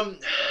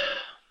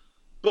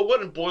 But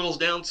what it boils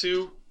down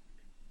to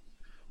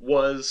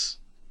was,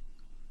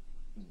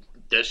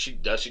 does she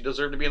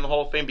deserve to be in the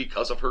Hall of Fame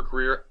because of her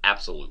career?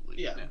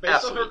 Absolutely. Yeah.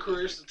 Based on her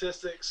career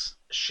statistics,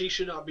 she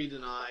should not be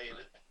denied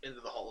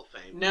into the Hall of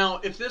Fame. Now,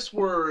 if this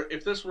were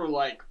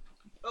like,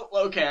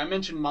 okay, I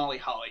mentioned Molly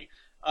Holly.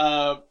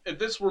 If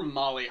this were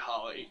Molly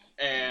Holly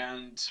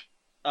and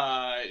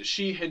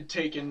she had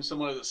taken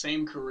somewhat of the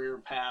same career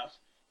path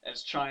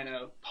as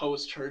Chyna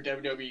post her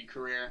WWE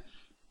career,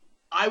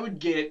 I would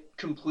get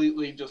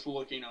completely just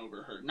looking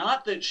over her.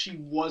 Not that she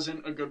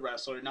wasn't a good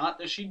wrestler, not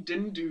that she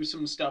didn't do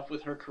some stuff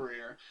with her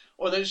career,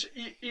 or that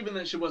even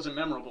that she wasn't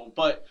memorable,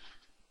 but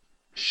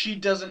she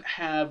doesn't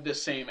have the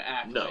same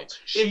accolades. No,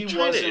 she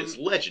Chyna is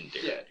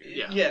legendary.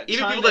 Yeah.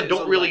 Even Chyna people that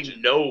don't really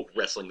legend. know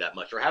wrestling that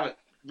much or haven't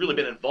really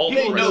been involved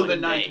They in know wrestling. the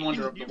ninth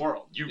wonder of the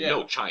world. You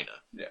know Chyna.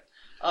 Yeah.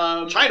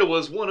 Chyna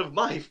was one of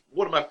my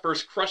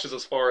first crushes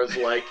as far as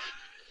like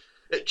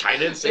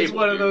Chyna and Sable. It's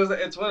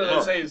one of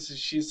those things.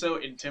 She's so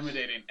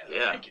intimidating,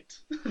 and I like it.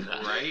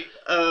 Right?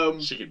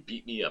 She could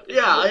beat me up.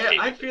 Yeah,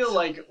 I feel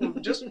like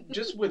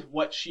just with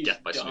what she's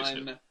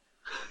done.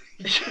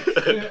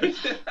 Okay,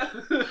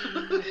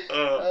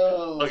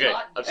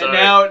 I'm sorry.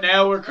 And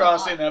now we're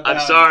crossing that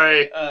boundary. I'm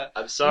sorry.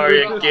 I'm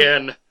sorry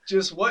again.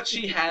 Just what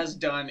she has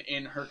done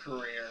in her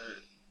career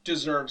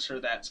deserves her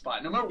that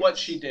spot, no matter what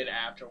she did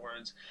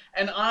afterwards.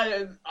 And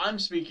I'm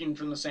speaking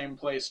from the same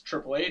place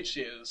Triple H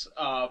is,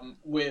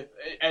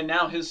 and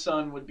now his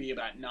son would be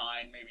about 9,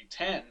 maybe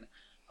 10,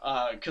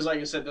 because like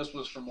I said, this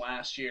was from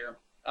last year.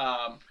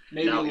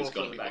 Maybe now a he's little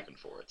going to be back. looking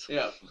for it.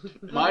 Yeah,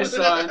 my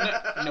son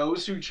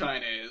knows who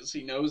Chyna is.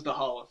 He knows the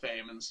Hall of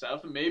Fame and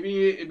stuff. And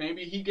maybe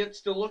he gets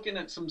to looking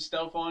at some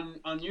stuff on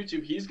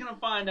YouTube. He's gonna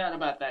find out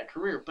about that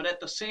career. But at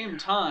the same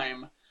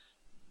time,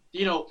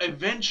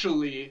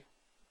 eventually,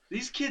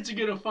 these kids are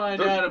gonna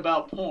find out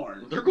about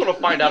porn. They're gonna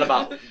find out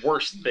about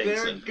worse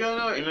things. They're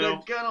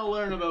gonna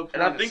learn about porn.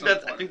 And I think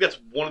that's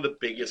one of the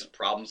biggest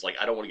problems. Like,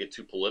 I don't want to get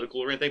too political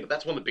or anything, but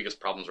that's one of the biggest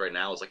problems right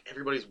now. Is like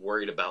everybody's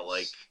worried about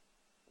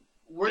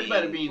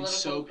about it being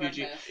so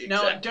PG. Exactly.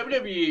 Now,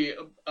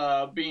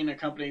 WWE being a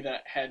company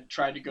that had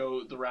tried to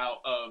go the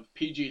route of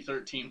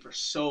PG-13 for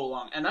so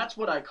long, and that's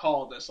what I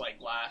call this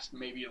last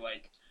maybe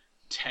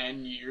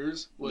 10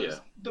 years was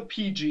the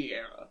PG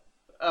era.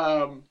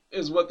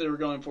 Is what they were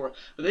going for.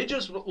 But they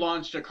just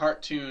launched a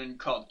cartoon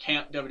called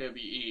Camp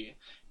WWE,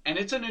 and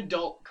it's an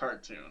adult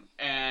cartoon.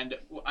 And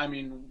I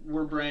mean,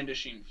 we're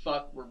brandishing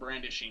fuck, we're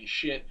brandishing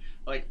shit,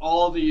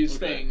 all these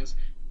things.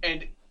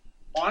 And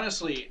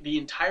honestly, the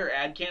entire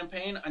ad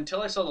campaign,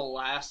 until I saw the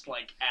last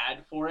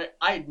ad for it,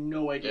 I had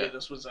no idea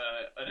this was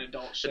an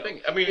adult show.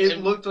 It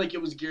looked like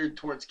it was geared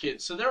towards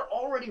kids. So they're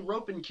already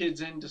roping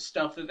kids into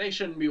stuff that they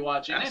shouldn't be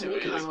watching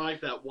anyway. Kind of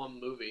like that one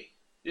movie.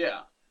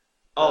 Yeah.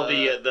 Oh,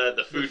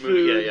 the food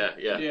movie.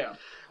 Yeah.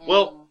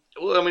 Well,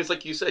 I mean, it's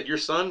like you said, your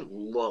son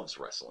loves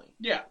wrestling.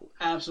 Yeah,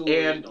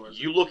 absolutely. And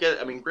you look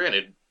at,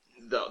 granted,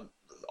 the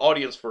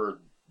audience for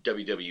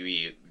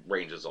WWE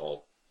ranges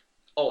all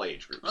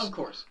age groups. Of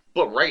course.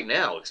 But right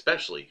now,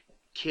 especially,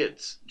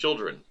 kids,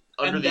 children,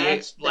 under and the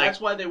that's, age, like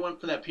that's why they went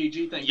for that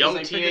PG thing. 'cause young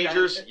they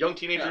figured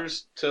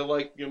teenagers to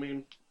like, I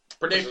mean,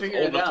 pretty They much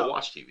figured old it enough to out.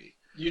 watch TV.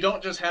 You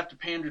don't just have to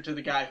pander to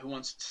the guy who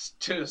wants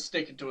to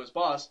stick it to his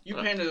boss. You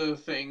Right. pander to the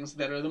things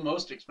that are the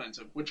most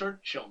expensive, which are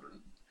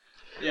children.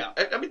 Yeah.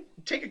 I mean,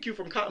 take a cue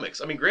from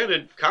comics. I mean,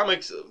 granted,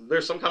 comics.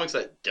 There's some comics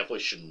that definitely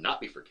should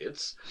not be for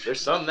kids. There's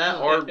some that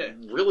are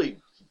really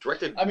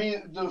directed. I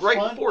mean, the Right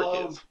front for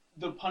of kids.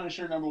 the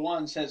Punisher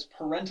 #1 says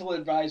parental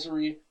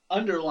advisory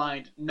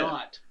underlined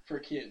not for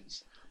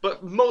kids.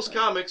 But most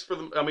comics,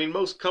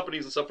 most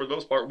companies and stuff, for the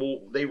most part,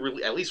 they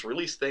really at least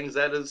release things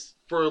that is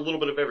for a little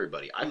bit of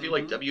everybody. I feel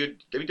like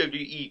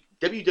WWE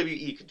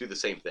could do the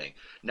same thing.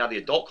 Now, the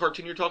adult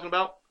cartoon you're talking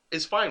about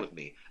is fine with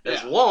me,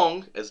 as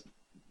long as,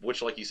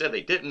 which, like you said,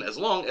 they didn't, as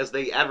long as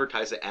they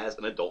advertise it as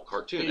an adult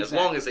cartoon, as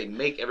long as they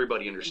make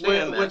everybody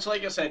understand that. Which,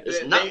 like I said, it's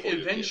they not for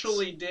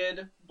eventually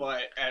did,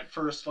 but at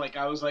first, like,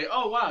 I was like,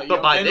 oh, wow.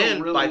 But by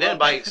then,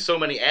 by so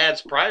many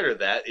ads prior to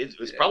that, it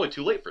was probably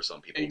too late for some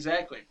people.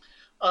 Exactly.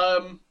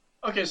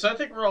 Okay, so I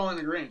think we're all in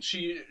agreement.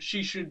 She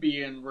should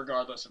be in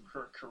regardless of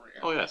her career.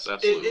 Oh, yes,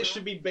 absolutely. It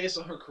should be based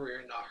on her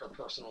career, not her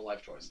personal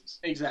life choices.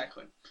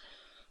 Exactly.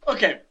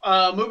 Okay,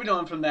 moving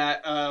on from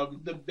that,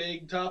 The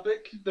big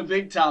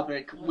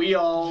topic. we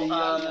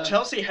all,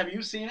 Chelsea, have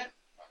you seen it?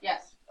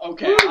 Yes.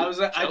 Okay,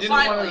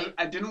 Finally.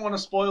 I didn't want to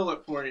spoil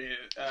it for you.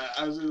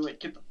 I was like,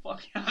 get the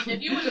fuck out.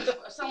 If you would,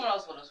 someone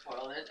else would have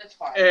spoiled it. It's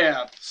fine.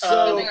 Yeah.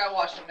 I think I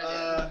watched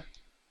it.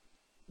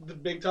 The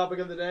big topic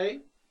of the day: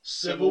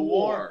 Civil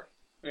War.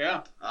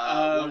 Yeah.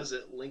 What is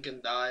it? Lincoln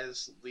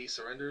dies, Lee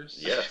surrenders.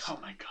 Yes. Oh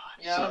my god.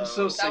 Yeah. I'm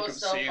so That sick was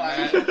of so seeing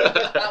funny.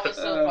 that. That was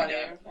so funny.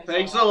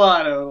 Thanks a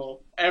lot,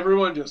 Odell.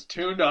 Everyone just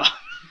tuned off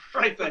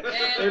right there.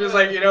 They're just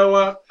like, you know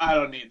what? I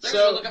don't need They're this.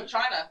 gonna look up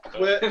China.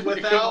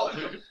 Without,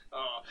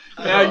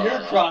 Now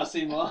you're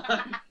crossing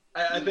line.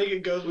 I think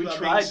it goes We without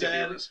tried being to be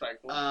said.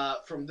 respectful.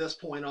 From this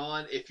point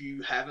on, if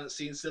you haven't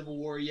seen Civil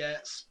War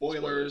yet,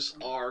 spoilers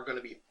are going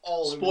to be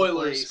all over the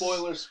place.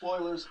 Spoilers.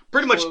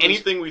 Pretty much Spoilers.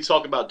 anything we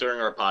talk about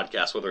during our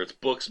podcast, whether it's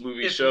books,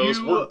 movies, If shows,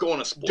 you we're going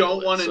to spoil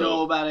Don't it. want to So-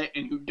 know about it,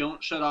 and you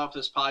don't shut off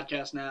this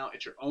podcast now.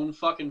 It's your own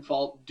fucking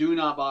fault. Do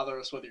not bother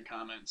us with your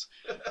comments.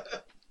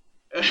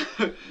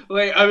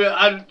 Like, I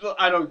mean,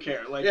 I don't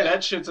care. Like,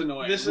 that shit's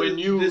annoying. This when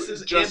you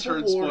is just ample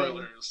heard warning.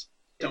 spoilers,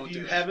 don't If do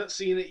you that. haven't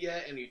seen it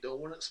yet and you don't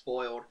want it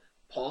spoiled,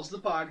 pause the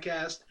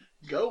podcast,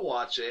 go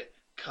watch it,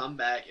 come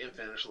back and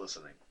finish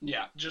listening.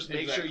 Yeah. Just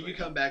make Exactly. sure you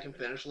come back and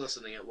finish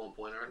listening at one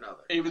point or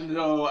another. Even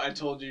though I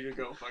told you to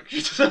go fuck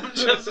yourself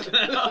just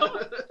now.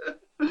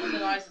 In the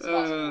nicest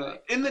possible way.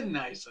 In the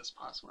nicest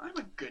possible. I'm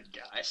a good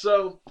guy.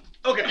 So,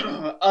 okay.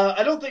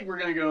 I don't think we're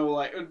gonna go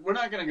we're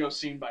not gonna go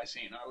scene by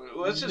scene, are we?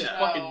 Let's just No.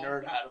 fucking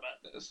nerd out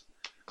about this.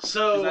 'Cause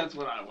So, that's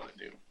what I want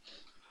to do.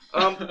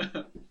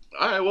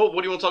 All right, well,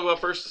 what do you want to talk about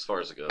first as far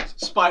as it goes?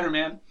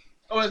 Spider-Man.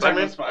 Oh, let's talk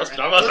about Spider-Man? Let's Spider-Man.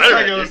 talk about Let's talk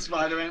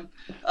Spider-Man, about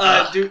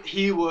dude. Spider-Man. Dude,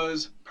 he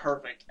was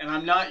perfect. And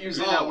I'm not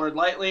using that Oh. word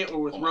lightly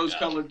or with Oh my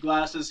rose-colored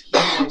glasses. He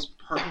was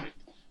perfect.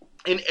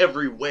 In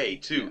every way,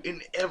 too.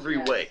 In every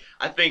Yes. way.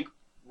 I think,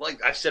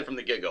 like I've said from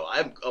the get-go,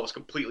 I was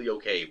completely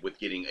okay with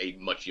getting a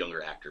much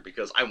younger actor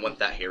because I want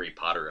that Harry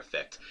Potter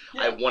effect.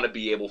 Yeah. I want to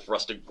be able for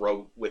us to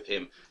grow with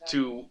him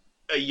to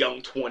a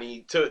young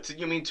 20, to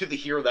the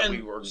hero that And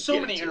we were so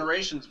getting many to.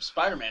 iterations of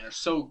Spider-Man are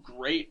so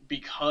great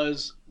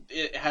because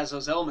it has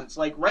those elements.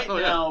 Like right Oh,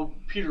 yeah. now,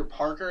 Peter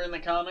Parker in the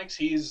comics,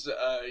 he's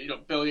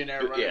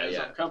billionaire running Yeah, his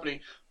yeah. own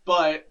company.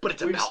 But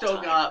it's we've about still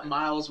time. got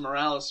Miles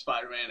Morales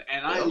Spider-Man,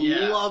 and I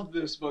Yeah. love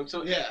this book.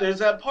 So Yeah. there's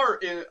that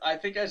part, I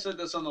think I said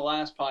this on the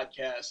last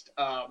podcast,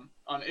 on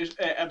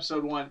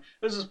episode 1,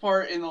 there's this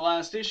part in the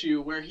last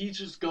issue where he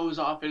just goes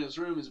off in his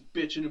room, is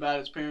bitching about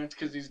his parents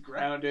because he's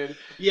grounded.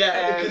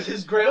 yeah, And because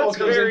his grandma that's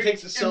comes in very and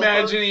takes his cell phone.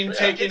 Imagining Yeah,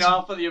 taking it's-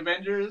 off of the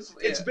Avengers.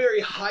 It's Yeah.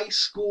 very high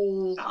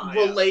school, Oh,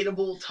 yeah.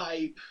 relatable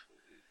type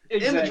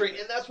Exactly. imagery,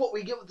 and that's what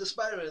we get with the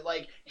Spider-Man.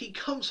 Like, he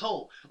comes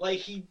home, like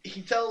he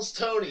tells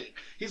Tony,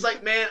 he's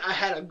like, "Man, I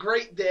had a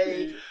great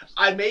day.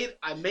 I made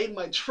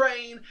my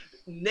train,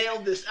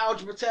 nailed this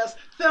algebra test,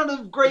 found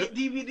a great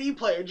DVD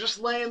player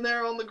just laying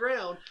there on the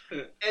ground,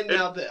 and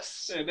now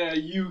this." And now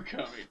you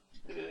coming.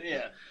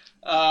 Yeah.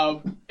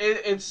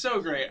 It's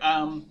so great. I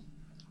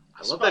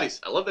love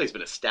that he's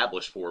been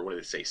established for, what do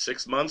they say,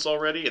 6 months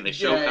already, and they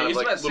show Yeah, kind of he's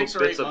like about little 6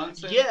 or 8 bits of.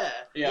 months. in. Yeah,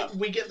 Yeah.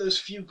 we get those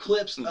few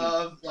clips Mhm.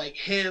 of like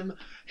him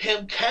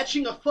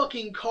catching a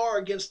fucking car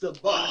against a bus.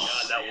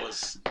 Oh, God, that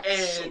was And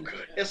so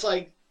good. it's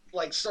like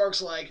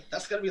Stark's like,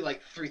 that's gonna be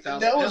like 3,000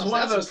 That was pounds.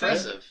 one of That's those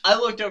things. impressive. I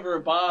looked over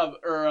at Bob,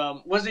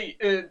 or was he?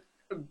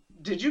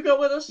 Did you go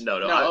with us? No,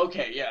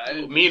 Okay, yeah.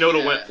 Me and Oda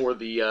Yeah. went for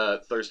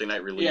the Thursday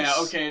night release. Yeah,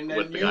 okay, and then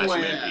with the you guys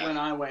went from MP. when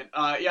I went.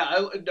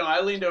 I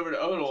leaned over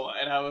to Odell,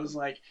 and I was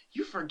like,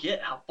 "You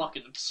forget how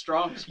fucking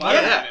strong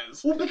Spider-Man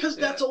is." Well, because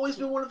Yeah. that's always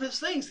been one of his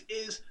things,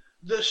 is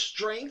the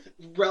strength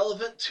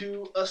relevant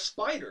to a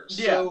spider.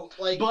 Yeah, So,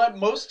 like, But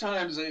most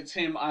times it's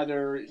him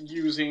either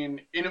using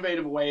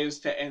innovative ways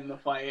to end the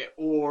fight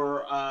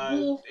or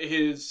Well-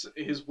 his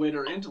wit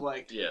or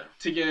intellect Yeah.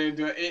 to get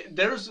into it.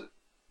 There's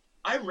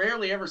I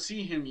rarely ever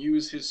see him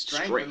use his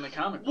strength in the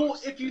comic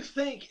books. Well, if you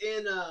think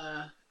in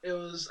it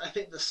was, I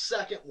think, the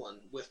second one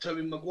with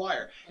Tobey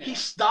Maguire. Yeah. He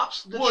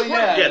stops the train.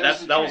 Yeah,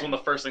 that was one of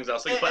the first things I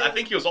was thinking. But I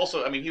think he was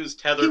also, he was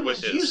tethered with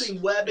his... He was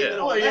using webbing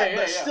and all that,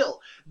 but still,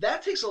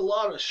 that takes a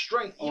lot of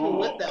strength, even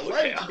with that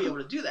webbing, to be able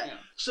to do that. Yeah.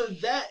 So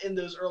that, in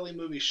those early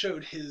movies,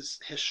 showed his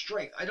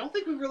strength. I don't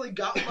think we really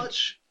got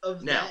much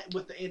of that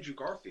with the Andrew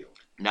Garfield.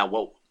 Now,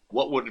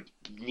 what would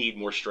need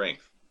more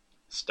strength?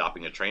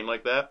 Stopping a train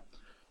like that?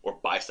 Or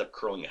bicep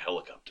curling a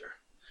helicopter?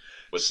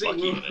 With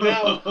Bucky in it.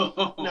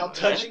 Now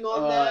touching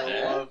on that,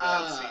 I love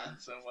that scene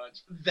so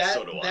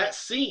much. That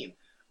scene,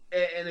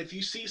 and if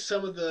you see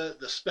some of the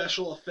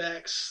special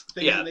effects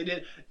things that they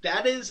did,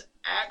 that is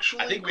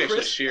actually. I think we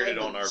actually shared it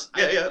on our.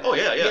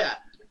 Yeah.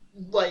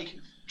 Like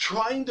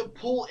trying to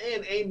pull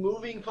in a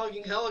moving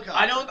fucking helicopter.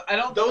 I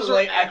don't. Those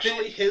are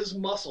actually his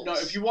muscles. No,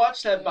 if you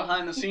watch that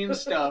behind the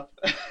scenes stuff,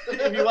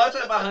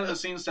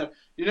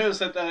 you notice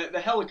that the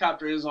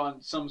helicopter is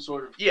on some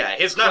sort of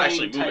it's not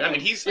actually moving.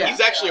 He's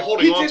actually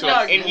holding on to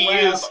it, and he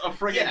is a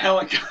friggin'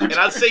 helicopter. And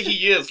I'd say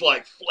he is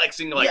like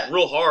flexing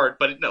real hard,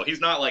 but no, he's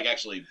not like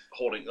actually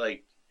holding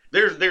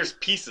there's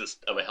pieces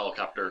of a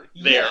helicopter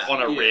there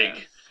on a rig.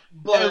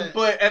 But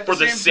at for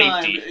the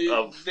same safety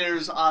time,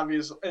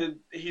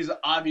 he's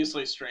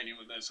obviously straining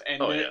with this,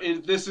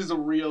 and this is a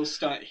real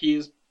stunt. He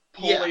is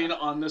pulling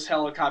on this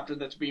helicopter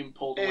that's being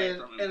pulled away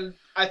from him. And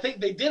I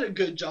think they did a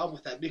good job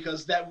with that,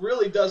 because that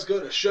really does go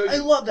to show you. I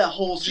love that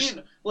whole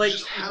scene.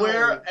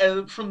 Where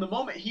from the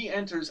moment he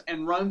enters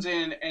and runs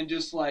in and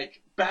just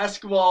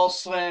basketball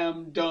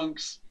slam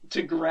dunks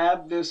to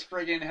grab this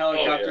friggin'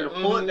 helicopter, to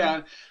pull it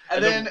down,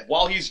 and then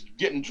while he's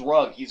getting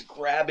drugged, he's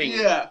grabbing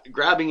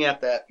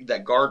at that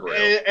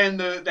guardrail, and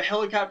the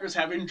helicopter's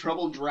having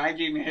trouble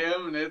dragging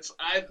him, and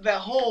that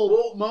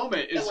whole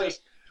moment is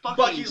just fucking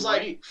Bucky's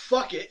great. Like,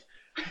 fuck it.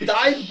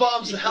 Dive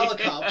bombs the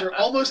helicopter,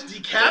 almost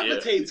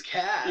decapitates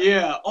Cap.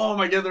 Yeah. Oh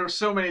my god, there were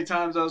so many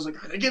times I was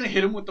like, are they gonna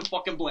hit him with the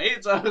fucking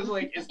blades? I was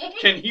like,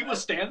 can he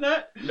withstand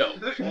that? No,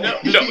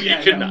 he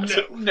could not.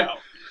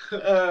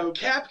 No.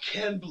 Cap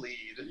can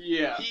bleed.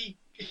 Yeah.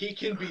 He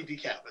can be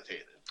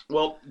decapitated.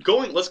 Well,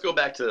 let's go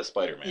back to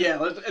Spider-Man.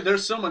 Yeah,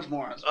 there's so much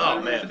more on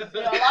Spider-Man. Oh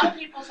man. A lot of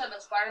people said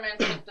that Spider-Man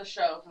took the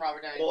show from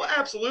Robert Downey Jr. Well,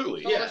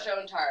 absolutely. Took the show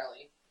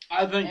entirely.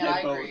 I think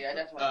I agree. I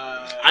definitely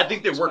agree. I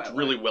think they worked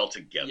really well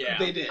together. Yeah.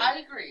 They did. I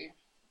agree.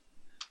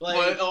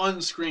 But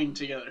on screen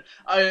together.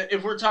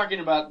 If we're talking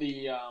about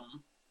the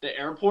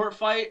airport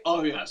fight,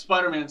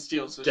 Spider-Man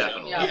steals the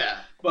show.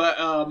 Yeah. But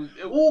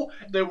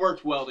they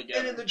worked well together.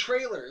 And in the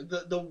trailer,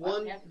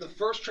 the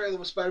first trailer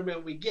with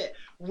Spider-Man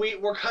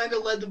we're kind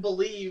of led to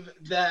believe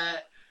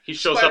that he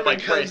shows Spider-Man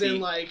up comes crazy.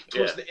 in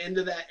towards the end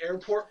of that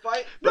airport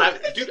fight. But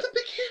it's the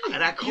beginning.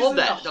 And I called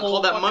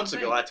that months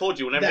ago. I told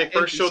you whenever they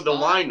first showed the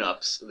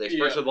lineups,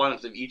 showed the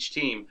lineups of each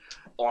team.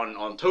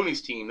 On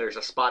Tony's team, there's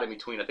a spot in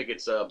between. I think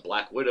it's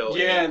Black Widow.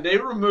 Yeah, they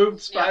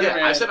removed Spider-Man.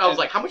 Yeah, I was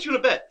like, how much you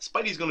gonna bet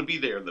Spidey's gonna be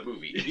there in the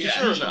movie?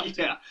 Sure enough.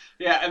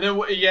 And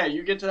then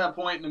you get to that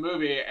point in the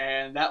movie,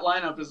 and that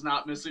lineup is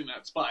not missing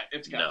that spot.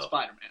 It's got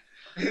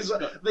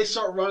Spider-Man. They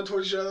start running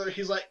towards each other.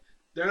 He's like,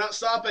 they're not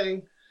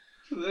stopping.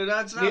 They're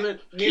not stopping.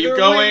 Keep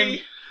going.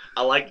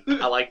 I like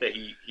that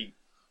he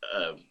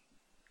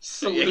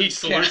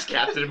salutes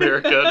Captain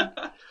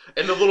America.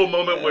 And the little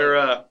moment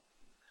where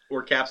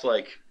Cap's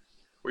like,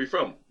 where are you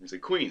from? He's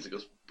like, Queens. He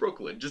goes,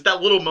 Brooklyn. Just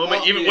that little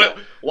moment,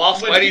 while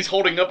Spidey's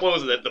holding up, what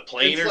was it, the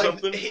plane or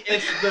something?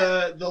 It's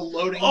the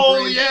loading bridge.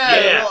 Oh,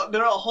 yeah.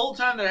 The whole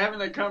time they're having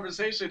that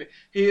conversation,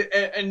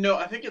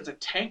 I think it's a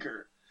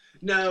tanker.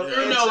 No,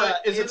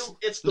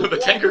 it's the the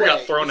tanker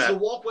got thrown at. It's the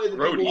walkway that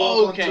people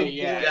walk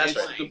onto. That's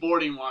right. The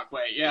boarding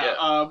walkway.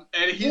 Yeah.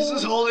 And he's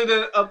just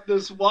holding up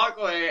this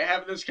walkway,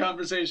 having this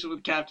conversation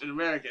with Captain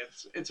America.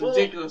 It's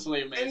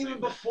ridiculously amazing. And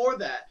even before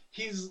that,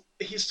 he's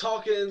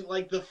talking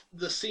like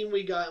the scene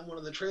we got in one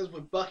of the trailers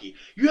with Bucky.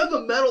 You have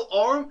a metal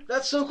arm?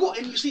 That's so cool.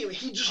 And you see him,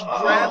 he just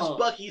grabs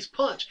Bucky's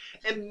punch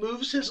and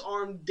moves his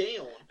arm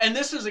down. And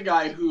this is a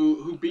guy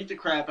who beat the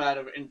crap out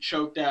of and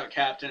choked out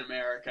Captain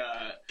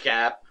America.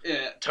 Cap,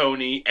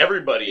 Tony,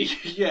 everybody.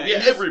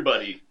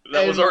 Everybody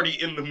that was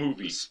already in the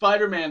movie.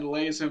 Spider-Man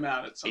lays him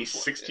out at some point.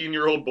 A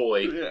 16-year-old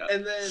boy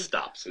and then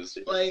stops his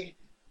face.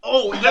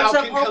 That's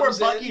that part where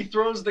Bucky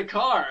throws the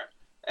car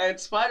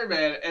at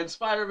Spider-Man, and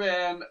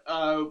Spider-Man,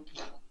 I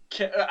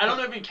don't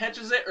know if he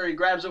catches it or he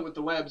grabs it with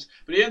the webs,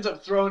 but he ends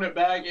up throwing it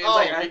back, and he's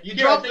like, you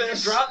dropped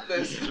this.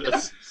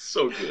 That's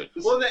so good.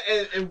 Well,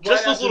 and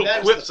just those little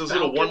quips, those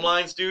little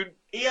one-lines, dude.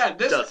 Yeah,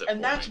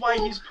 that's why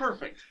he's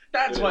perfect.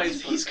 That's why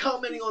he's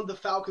commenting on the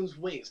Falcon's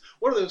wings.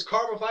 What are those,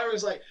 carbon fiber?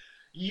 He's like,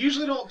 you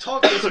usually don't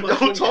talk this much.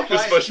 Don't talk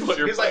this much when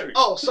you're He's like,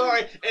 oh,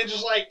 sorry, and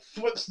just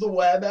flips the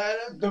web at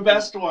him. The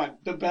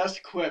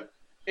best quip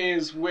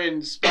is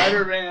when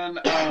Spider-Man,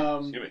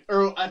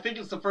 or I think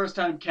it's the first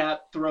time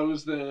Cap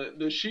throws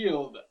the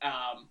shield,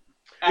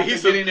 after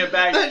getting it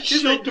back. That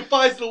shield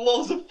defies the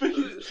laws of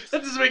physics.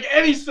 That doesn't make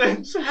any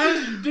sense. How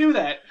did you do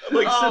that?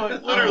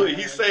 Literally,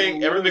 he's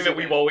saying everything that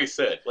we've always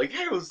said. Like,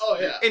 hey, it was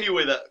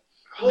anyway that.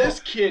 This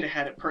kid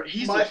had it perfect.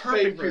 He's my the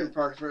perfect favorite. Peter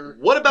Parker.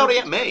 What about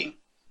Aunt May?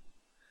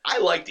 I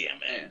liked Aunt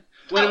May.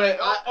 Wait a minute.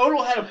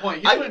 Odell had a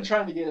point. He's been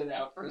trying to get it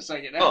out for a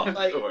second.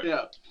 Like,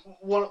 yeah.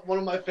 One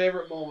of my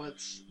favorite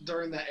moments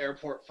during that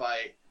airport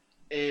fight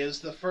is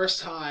the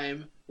first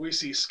time we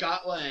see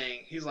Scott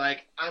Lang. He's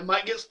like, I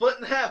might get split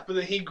in half, but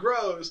then he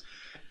grows.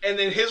 And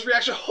then his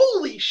reaction,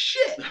 holy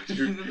shit!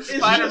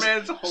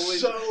 Spider-Man's holy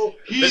shit.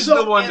 He's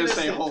the one to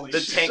say holy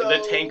shit.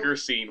 The tanker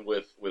scene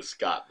with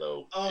Scott,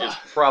 though, is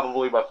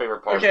probably my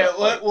favorite part okay, of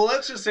that well,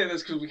 let's just say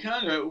this, because we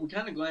kind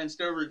of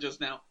glanced over it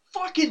just now.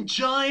 Fucking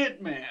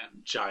Giant Man.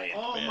 Giant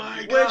Man. Oh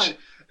my god.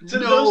 To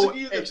those of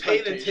you that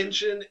paid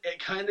attention, it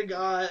kind of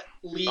got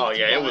leaked by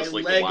it was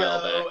leaked a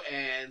while Lego back.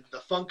 and the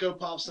Funko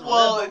Pops and all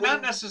well, that.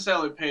 not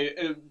necessarily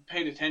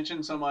paid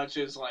attention so much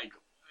as, like,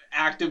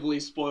 actively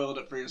spoiled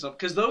it for yourself,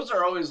 because those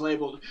are always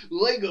labeled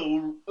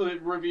Lego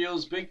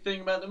reveals big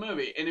thing about the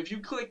movie, and if you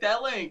click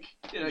that link,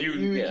 you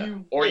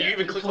even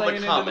click on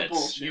the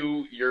comments,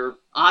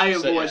 I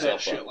avoid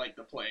that shit like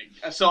the plague.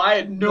 So I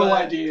had no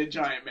idea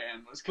Giant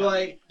Man was coming.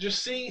 Like,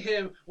 just seeing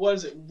him,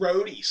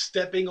 Rhodey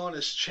stepping on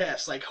his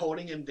chest, like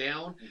holding him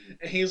down,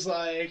 and he's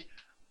like,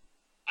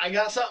 I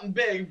got something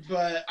big,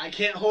 but I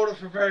can't hold it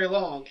for very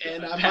long,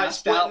 and I might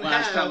split out in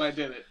last half. time I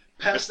did it.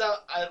 Passed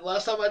out.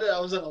 Last time I did,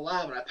 I was in a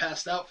lab and I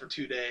passed out for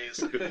 2 days.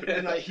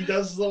 And he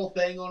does this little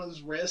thing on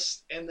his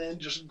wrist, and then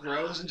just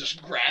grows and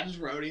just grabs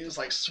Rhodey and is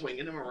like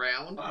swinging him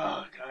around.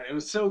 Oh god, it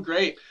was so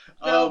great.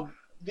 Now,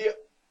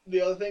 the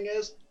other thing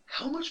is,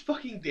 how much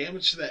fucking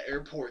damage to that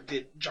airport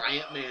did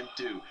Giant Man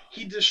do?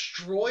 He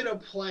destroyed a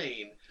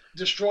plane,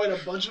 destroyed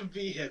a bunch of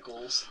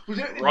vehicles.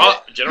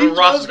 General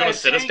Ross is going to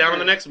sit us down in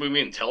the next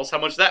movie and tell us how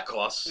much that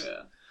costs.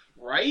 Yeah.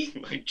 Right?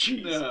 Like,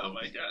 jeez. Oh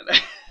my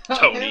god.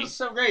 Tony. It was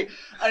so great.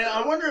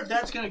 I wonder if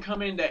that's going to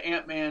come into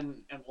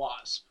Ant-Man and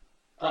Wasp.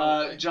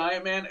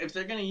 Giant Man, if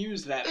they're going to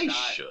use that They or not.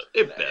 should.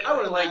 It better. I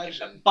would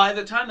imagine. By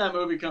the time that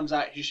movie comes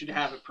out, he should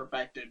have it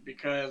perfected,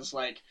 because,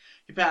 like,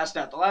 he passed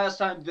out the last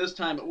time, this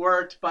time it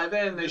worked. By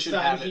then, they should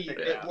have it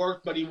figured out. It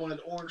worked, but he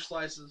wanted orange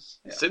slices.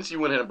 Yeah. Since you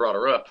went ahead and brought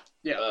her up,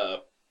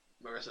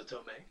 Marissa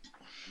Tomei.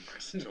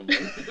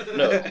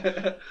 No.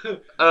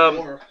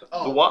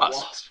 The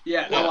Wasp.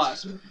 Yeah, the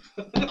Wasp.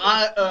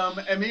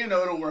 And me and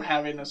Odell were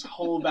having this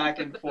whole back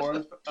and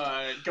forth,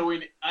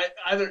 going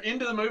either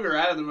into the movie or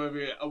out of the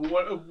movie,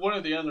 one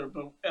or the other.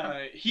 But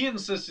he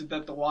insisted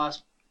that the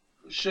Wasp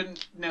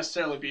shouldn't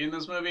necessarily be in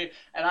this movie,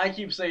 and I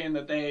keep saying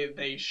that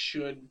they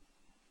should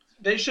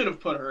have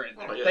put her in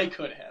there. Oh, yeah. They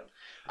could have.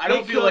 I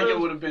don't feel like it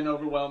would have been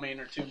overwhelming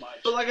or too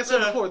much. But like I said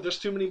before, there's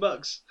too many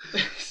bugs.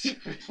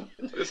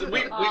 Listen,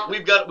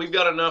 we've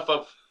got enough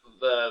of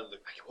the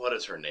what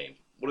is her name?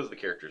 What is the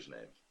character's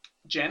name?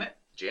 Janet?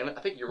 Janet?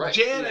 I think you're right.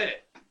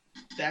 Janet!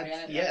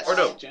 Janet. Yes. Or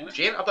no, Janet?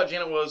 I thought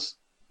Janet was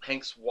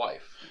Hank's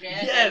wife.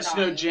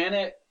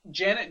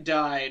 Janet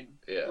died,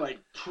 like,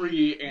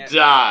 pre-Ant-Man.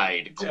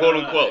 Died, quote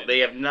unquote.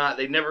 They've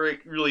never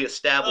really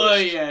established. Oh,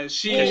 yeah.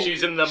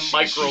 She's in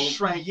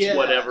the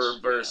whatever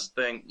verse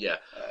thing. Yeah.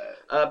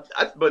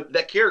 But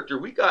that character,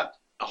 we got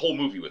a whole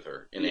movie with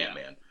her in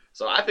Ant-Man.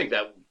 So I think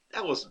that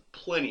was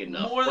plenty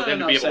enough for them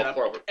to be able to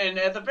forward. And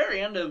at the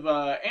very end of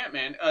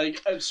Ant-Man,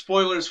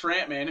 spoilers for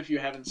Ant-Man if you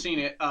haven't seen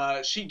it,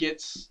 she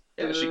gets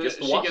her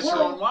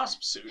own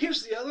Wasp suit.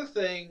 Here's the other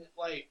thing,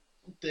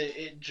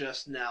 that it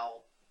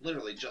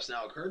literally just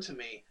now occurred to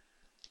me.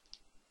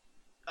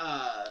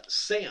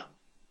 Sam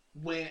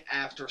went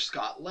after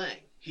Scott Lang.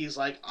 He's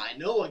like, I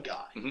know a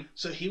guy. Mm-hmm.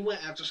 So he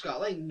went after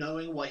Scott Lang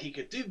knowing what he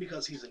could do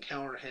because he's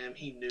encountered him,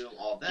 he knew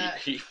all that.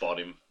 He fought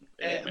him.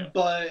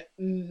 But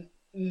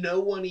no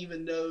one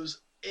even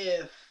knows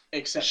if...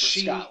 Except for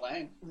Scott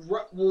Lang.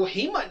 Well,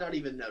 he might not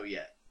even know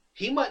yet.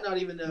 He might not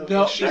even know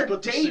if she's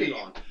put the suit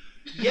on.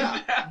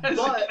 Yeah,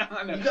 but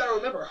you gotta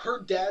remember,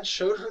 her dad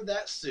showed her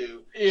that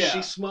suit. Yeah.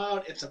 She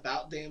smiled. It's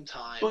about damn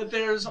time. But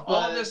there's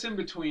all this in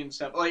between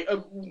stuff. Like,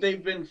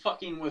 they've been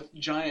fucking with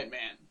Giant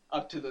Man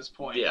up to this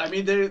point. Yeah. I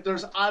mean,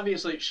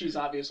 she's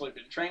obviously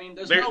been training.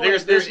 There's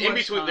in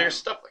between. There's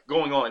stuff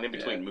going on in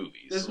between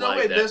movies. There's no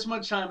way this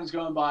much time has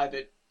gone by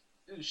that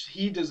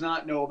he does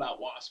not know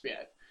about Wasp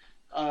yet.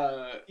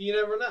 You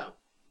never know.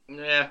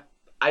 Yeah,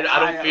 I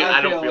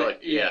don't feel like.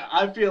 Yeah,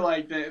 I feel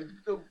like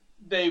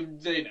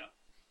they know.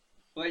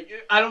 Like,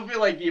 I don't feel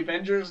like the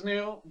Avengers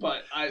knew,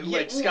 but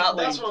Scott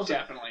Lang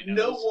definitely knows.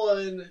 No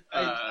one,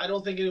 I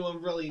don't think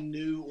anyone really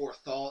knew or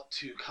thought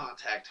to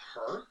contact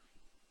her.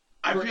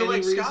 I feel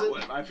like Scott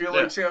would. I feel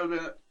like Scott would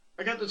be like,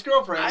 I got this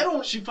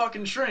girlfriend. She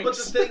fucking shrinks. But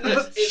the thing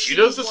is, she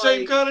does the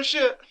same kind of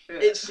shit.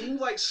 It seemed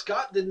like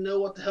Scott didn't know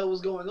what the hell was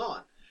going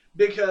on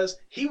because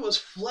he was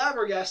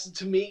flabbergasted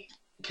to meet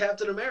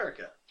Captain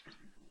America.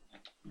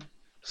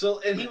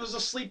 So, and he was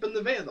asleep in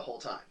the van the whole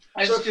time.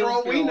 So for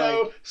all we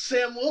know,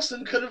 Sam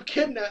Wilson could have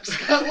kidnapped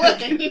Scott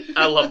Lang.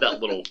 I love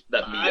that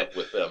meetup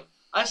with them.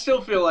 I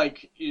still feel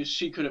like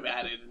she could have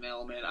added an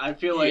element. I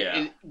feel like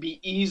it'd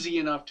be easy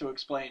enough to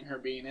explain her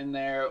being in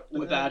there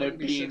without it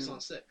being 6 on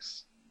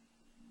 6.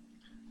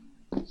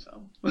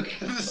 So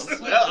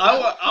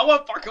I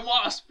want fucking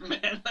Wasp,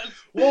 man.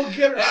 We'll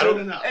get her soon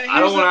enough. I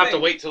don't want to have to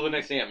wait till the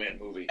next Ant-Man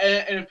movie.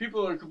 And if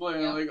people are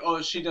complaining like,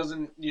 oh, she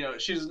doesn't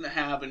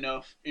have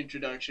enough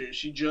introduction.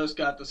 She just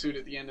got the suit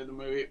at the end of the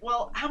movie.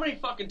 Well, how many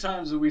fucking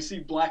times did we see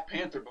Black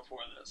Panther before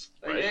this?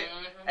 Like, Right.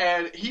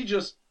 And he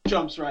just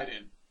jumps right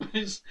in.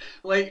 It's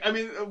like, I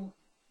mean,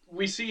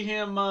 we see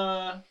him.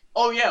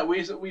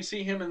 We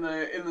see him in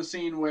the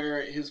scene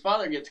where his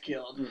father gets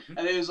killed,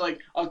 and he's like,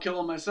 "I'll kill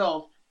him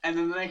myself." And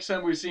then the next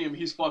time we see him,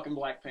 he's fucking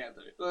Black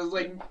Panther. It was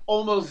like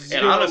almost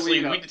zero and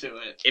honestly, lead up to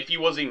it. If he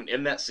wasn't even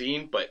in that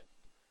scene, but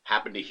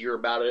happened to hear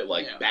about it,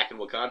 back in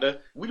Wakanda,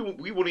 we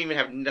wouldn't even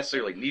have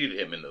necessarily needed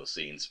him in those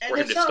scenes for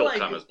him to still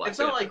come as Black Panther. It's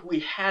not like we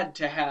had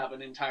to have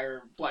an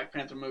entire Black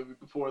Panther movie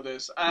before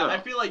this. No. I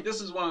feel like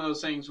this is one of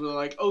those things where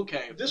like,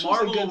 okay,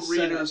 Marvel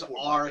readers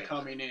are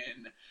coming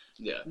in.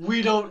 Yeah.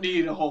 We don't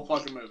need a whole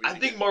fucking movie. I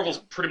think Marvel's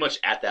pretty much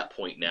at that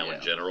point now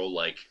in general.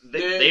 Like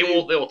they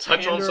will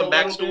touch on some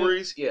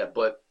backstories,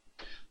 but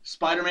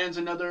Spider-Man's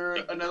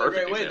another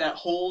great way. That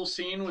whole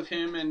scene with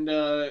him and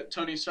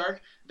Tony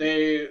Stark,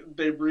 they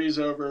breeze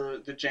over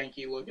the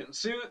janky looking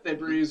suit. They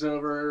breeze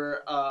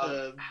over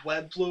the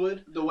web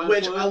fluid.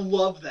 I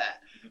love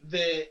that.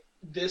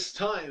 This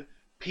time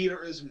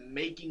Peter is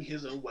making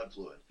his own web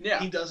fluid.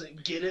 Yeah. He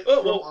doesn't get it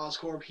from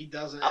Oscorp. He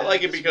doesn't. I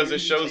like it because it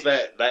shows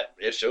that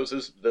it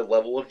shows the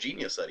level of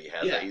genius that he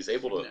has, that he's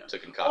able to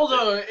concoct.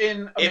 Although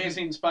in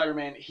Amazing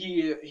Spider-Man,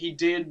 he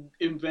did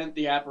invent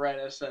the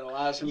apparatus that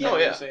allows him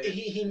to say it.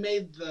 He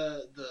made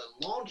the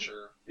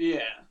launcher.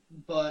 Yeah.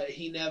 But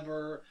he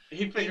never...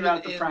 He figured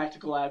out the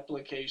practical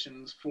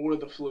applications for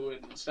the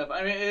fluid and stuff.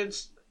 I mean,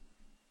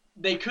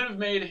 they could have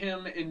made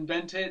him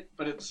invent it,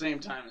 but at the same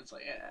time, it's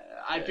like,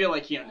 I feel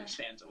like he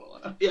understands it well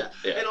enough. Yeah.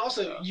 And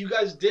also, you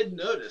guys did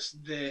notice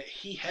that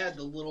he had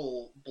the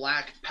little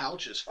black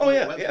pouches for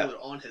the web fluid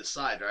on his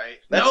side, right?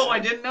 No, I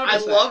didn't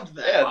notice that. I loved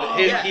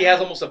that. He has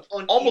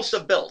almost a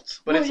belt.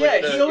 But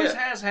he always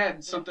has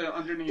had something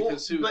underneath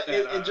his suit. But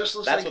it just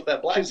looks that's what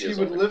that black is. Because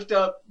he would lift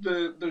up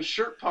the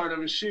shirt part of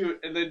his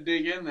suit and then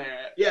dig in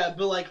there. Yeah,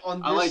 but like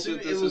on this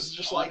suit, it was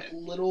just like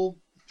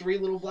three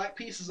little black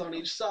pieces on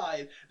each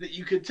side that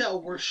you could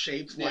tell were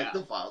shaped like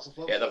the vials of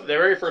the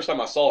very first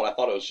time I saw it, I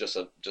thought it was just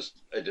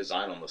a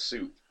design on the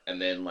suit, and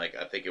then like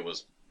I think it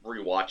was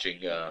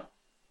rewatching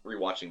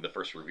the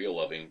first reveal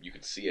of him, you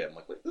could see it. I'm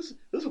like, this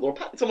is a little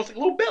it's almost like a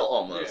little belt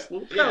almost,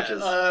 little pouches.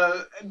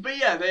 But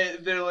yeah,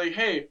 they're like,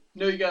 hey,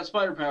 no, you got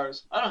spider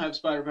powers. I don't have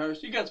spider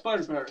powers. You got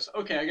spider powers.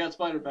 Okay, I got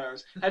spider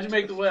powers. How'd you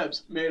make the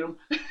webs? Made them.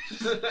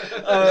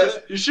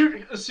 Your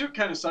suit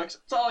kind of sucks.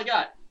 That's all I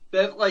got.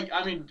 That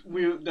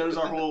there's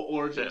our whole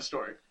origin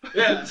story.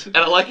 Yeah, and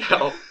I like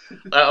how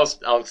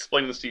I'll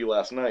explain this to you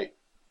last night.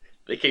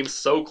 They came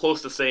so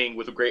close to saying,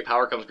 "With great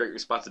power comes great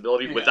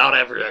responsibility," without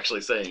ever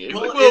actually saying it.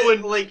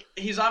 Well,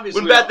 he's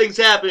obviously when bad things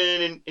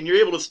happen and you're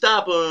able to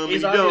stop them,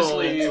 he's and you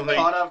obviously don't.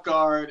 caught off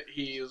guard.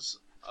 He's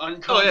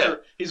uncomfortable.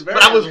 He's very.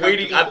 But I was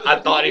waiting. I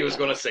thought he was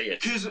going to say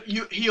it because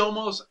he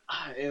almost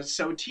is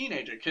so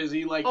teenager because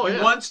he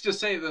wants to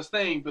say this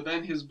thing, but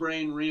then his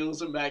brain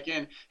reels him back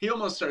in. He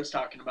almost starts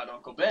talking about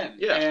Uncle Ben,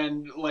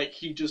 and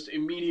he just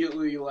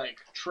immediately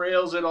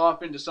trails it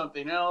off into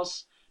something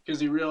else. Because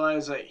he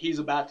realized that he's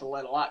about to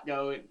let a lot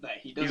go, that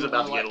he doesn't. He's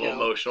about to get a little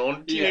emotional,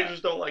 and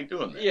teenagers don't like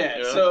doing that.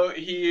 Yeah, so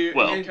he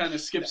kind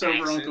of skips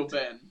over Uncle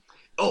Ben.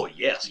 Oh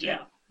yes, dude.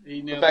 Yeah.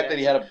 The fact that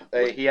he had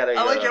a.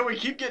 I like how we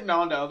keep getting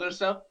on to other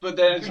stuff, but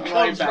then it's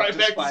right back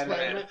to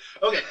Spider-Man.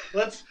 Okay,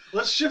 let's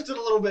shift it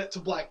a little bit to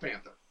Black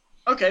Panther.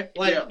 Okay.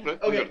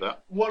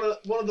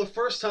 One of the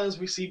first times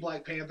we see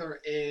Black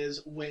Panther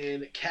is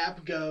when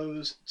Cap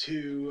goes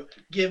to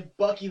give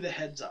Bucky the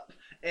heads up.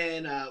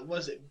 And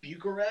was it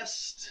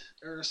Bucharest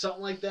or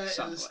something like that?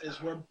 Is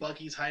where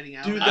Bucky's hiding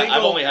out. Dude,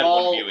 I've only had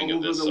one viewing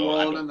of this, so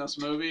world in this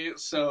movie,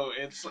 so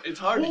it's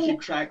hard to keep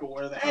track of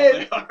where the hell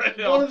they are right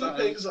now. One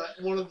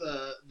of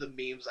the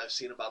memes I've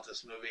seen about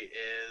this movie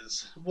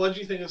is, what do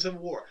you think of Civil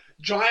War?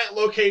 Giant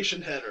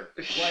location header.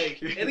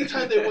 Like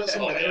anytime they went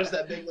somewhere, there was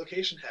that big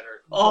location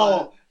header.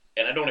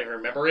 And I don't even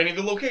remember any of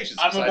the locations.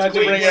 I'm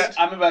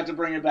about to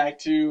bring it back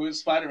to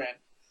Spider-Man.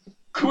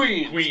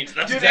 Queens.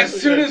 That's Dude, as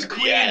soon as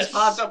Queens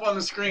popped up on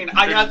the screen,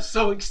 I got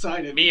so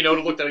excited. Me and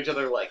Oda looked at each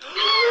other like,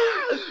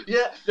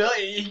 yeah, no,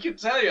 he can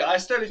tell you. I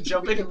started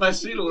jumping in my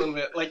seat a little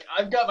bit. Like,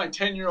 I've got my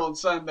 10-year-old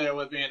son there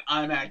with me, and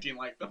I'm acting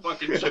like the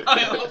fucking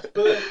child.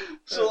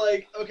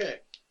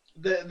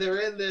 They're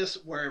in this,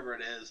 wherever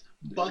it is.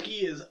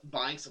 Bucky is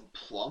buying some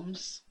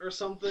plums or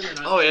something in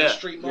a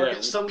street market.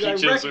 Yeah. Some guy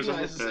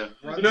recognizes it.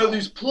 You know,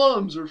 these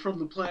plums are from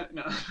the planet.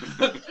 No.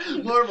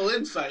 Marvel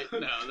Insight.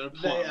 No, they're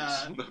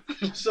plums.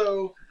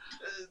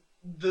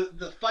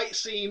 The fight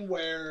scene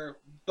where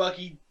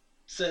Bucky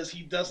says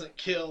he doesn't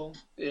kill,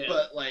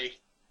 but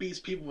beats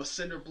people with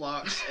cinder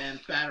blocks and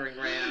battering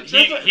rams.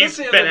 He's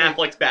Ben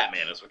Affleck's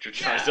Batman, is what you're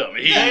trying to tell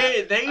me.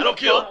 They don't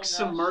kill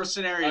some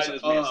mercenaries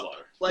up.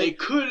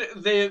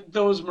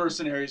 Those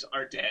mercenaries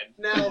are dead.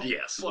 Now,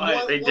 yes,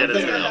 they did it.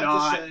 They're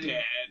not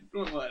dead.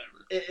 Whatever.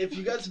 if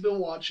you guys have been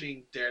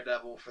watching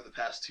Daredevil for the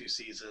past 2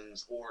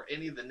 seasons or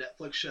any of the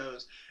Netflix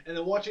shows, and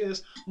then watching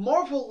this,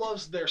 Marvel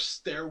loves their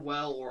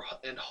stairwell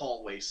and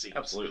hallway scenes.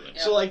 Absolutely.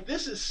 So like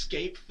this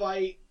escape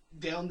fight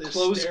down this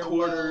Close stairwell,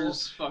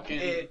 quarters, fucking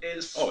it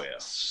is Oh, yeah.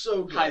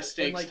 so good. high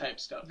stakes And, like, type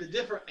stuff. the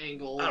different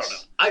angles.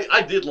 I don't know.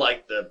 I did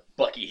like the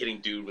Bucky hitting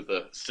dude with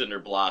the cinder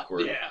block,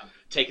 or Yeah.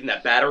 taking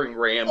that battering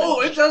ram.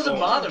 Oh, and it doesn't my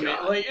bother me.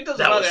 God. Like, it doesn't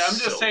That bother was me. I'm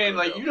just so saying, good,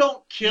 like, though. you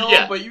don't kill,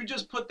 Yeah. but you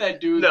just put that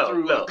dude No,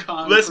 through no. a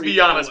concrete Let's be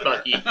honest, pillar.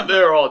 Bucky.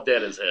 They're all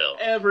dead as hell.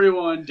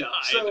 Everyone died.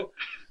 So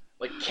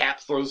Like, Cap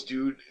throws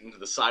dude into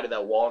the side of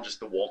that wall, and just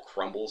the wall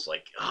crumbles.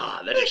 Like,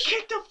 that they is...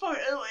 kicked a fuck.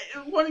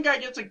 One guy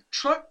gets a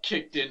truck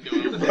kicked into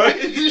him. Right?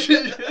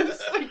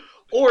 It's like,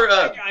 Or,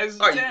 that guy's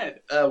all right,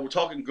 dead. we're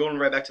going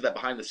right back to that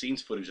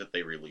behind-the-scenes footage that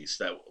they released,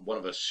 that one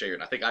of us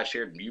shared. I think I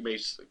shared, and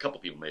a couple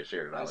people may have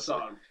shared it, I honestly.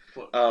 saw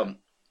him.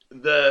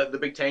 The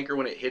big tanker,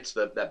 when it hits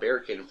that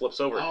barricade and flips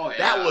over, Oh, yeah.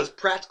 that was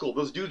practical.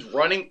 Those dudes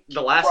running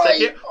the last Right.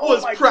 second Oh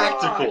was my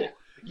practical. God.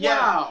 yeah,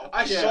 Wow.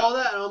 I Yeah. saw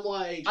that and I'm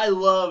like, I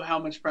love how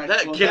much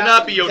practical That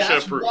cannot be that's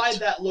OSHA approved. why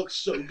that looks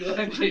so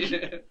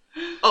good.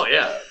 Oh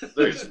yeah,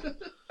 there's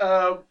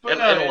But and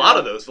no, a lot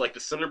of those, like the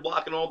cinder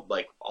block and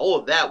all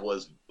of that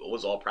was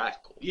all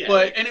practical. Yeah.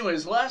 But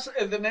anyways,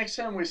 the next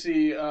time we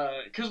see,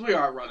 because we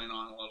are running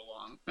on a little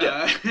long.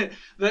 Yeah.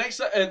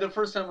 The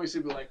first time we see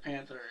Black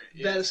Panther,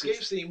 that it's escape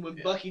just- scene when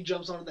yeah. Bucky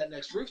jumps onto that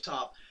next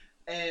rooftop,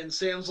 and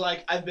Sam's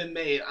like, "I've been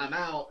made, I'm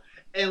out."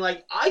 And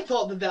like I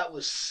thought that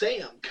was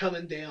Sam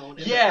coming down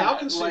in Yeah, the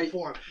Falcon suit like,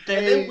 form, they-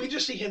 and then we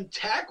just see him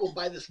tackled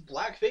by this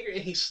black figure,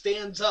 and he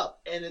stands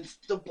up, and it's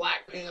the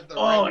Black Panther.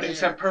 Oh, right and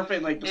it's there. that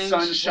perfect, like the And sun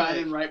it's just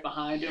shining like- right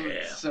behind him. Yeah.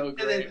 It's so And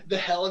great. then the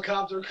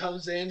helicopter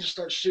comes in, just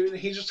starts shooting, and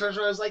he just turns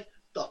around and is like,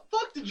 "The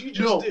fuck did you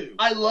just No, do?"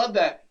 I love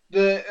that.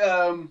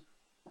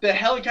 The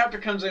helicopter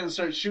comes in and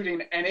starts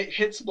shooting, and it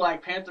hits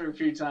Black Panther a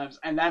few times,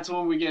 and that's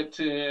when we get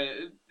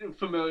to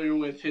familiar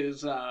with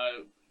his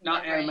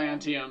not Vibranium.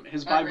 adamantium,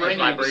 his Vibranium.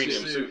 vibranium,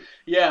 Vibranium suit.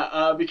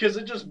 Yeah, because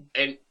it just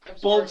And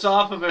bolts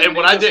off of him. and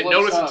what he I just didn't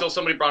lifts notice up. until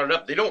somebody brought it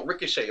up, they don't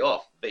ricochet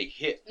off. They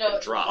hit No,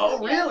 and drop. Oh,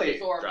 really?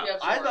 Drop.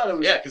 I thought it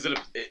was. Yeah, because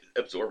it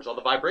absorbs all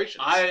the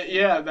vibrations.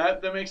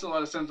 That makes a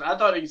lot of sense. I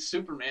thought he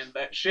Superman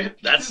that shit.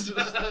 That's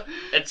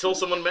until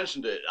someone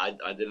mentioned it, I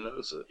didn't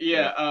notice it.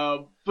 Yeah,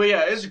 but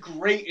yeah, it's a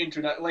great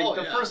introduction. Like Oh,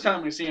 the yeah. first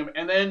time we see him,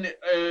 and then It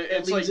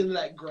it's leads like into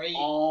that great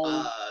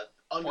all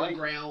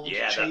underground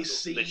Yeah, chase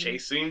scene. the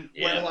chase scene.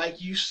 Where Yeah,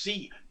 like you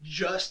see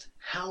just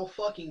how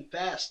fucking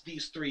fast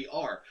these three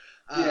are.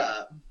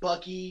 Yeah.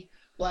 Bucky,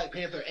 Black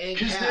Panther, and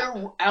because Cap.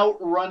 they're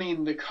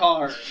outrunning the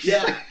cars.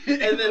 Yeah,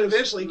 and then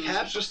eventually It was-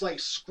 Cap's just like,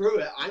 "Screw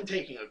it, I'm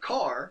taking a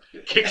car."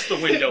 kicks the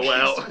window Kicks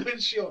out. the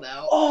windshield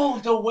out. Oh,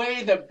 the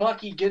way that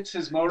Bucky gets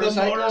his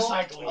motorcycle.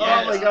 motorcycle, Oh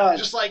yes. my god.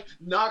 Just like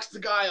knocks the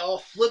guy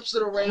off, flips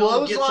it around,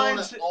 and gets on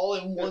Clotheslines- it all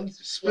in one.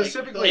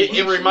 Specifically,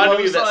 It reminded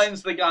me of that-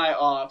 clotheslines the guy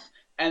off,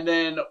 and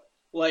then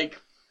like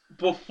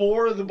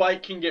before the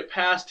bike can get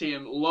past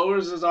him,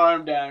 lowers his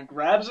arm down,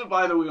 grabs it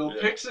by the wheel,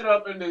 Yeah. picks it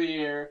up into the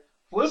air,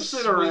 flips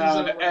it Swings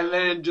around, it around. and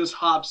then just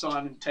hops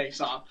on and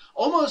takes off,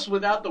 almost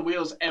without the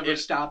wheels ever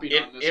stopping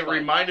on this It bike.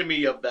 reminded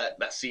me of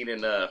that scene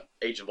in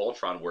Age of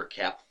Ultron where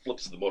Cap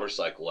flips the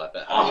motorcycle at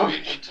that. Oh,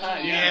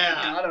 highway. Yeah.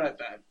 I forgot about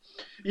that.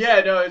 Yeah,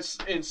 no, it's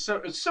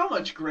so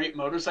much great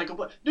motorcycle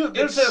play. Dude,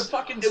 there's a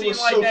fucking it scene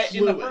was like so that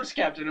in the fluid. first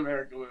Captain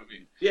America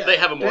movie. Yeah, They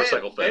have a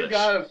motorcycle They've fetish.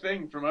 got a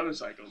thing for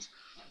motorcycles.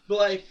 but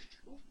like,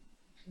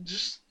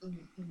 just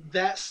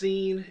that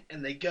scene,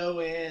 and they go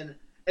in,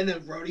 and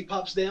then Rhodey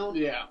pops down,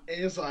 Yeah.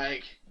 and it's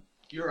like,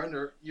 "You're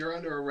under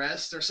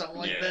arrest" or something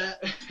like Yeah.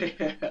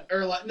 that,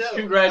 or like, "No,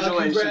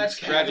 Congratulations. congrats,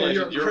 Cap,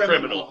 Congratulations, you're a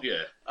criminal.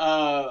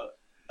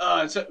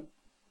 Yeah. So,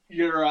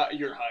 your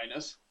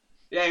Highness.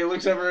 Yeah, he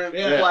looks over at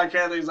Yeah. Black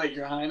Panther. He's like,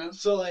 Your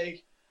Highness. So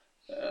like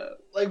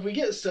Uh, we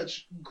get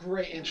such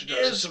great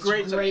introductions, It's such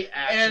great great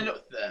action and-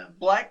 with them.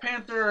 Black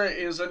Panther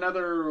is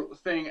another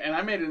thing, and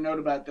I made a note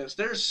about this.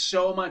 There's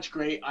so much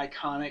great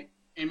iconic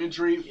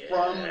imagery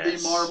from the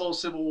Yes. Marvel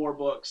Civil War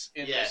books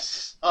in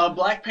this. Yes,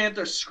 Black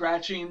Panther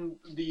scratching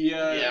the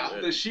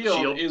shield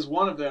Shield. is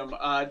one of them.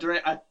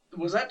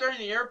 Was that during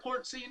the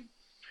airport scene?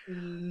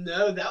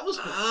 no, that was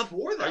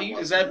before that. are you-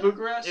 wasn't Is that it?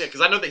 Bucharest? Yeah,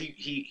 because I know that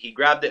he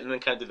grabbed it and then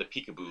kind of did a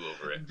peekaboo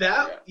over it.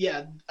 That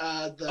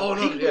the Oh,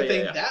 no, peekaboo yeah,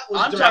 thing yeah. that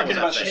was I'm during talking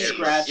the about the chase.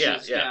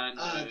 scratches Yeah, yeah.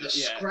 down. The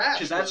scratch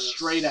because that's was-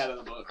 straight out of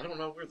the book. I don't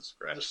know where the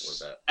scratch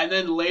was at. And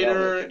then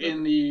later Yeah,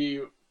 in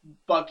the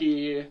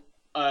Bucky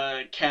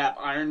Cap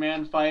Iron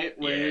Man fight,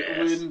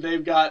 when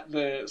they've got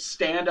the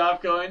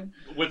standoff going,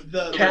 With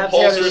The Cap's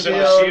repulsors got and a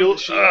the shield.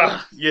 shield.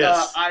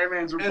 Yes. Iron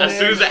Man's And As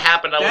soon as it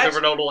happened, I was That's-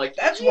 never known to like.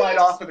 that's Yes. right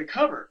off of the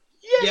cover.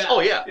 Yeah. Oh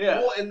yeah. Yeah.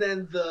 Well, and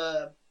then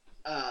the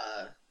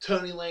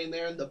Tony laying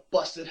there and the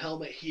busted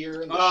helmet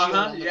here and the shield Uh-huh.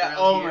 on the Yeah. ground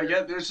Oh here.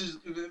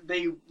 my God.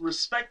 They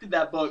respected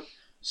that book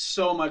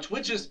so much,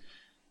 which is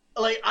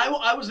Like,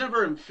 I was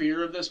never in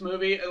fear of this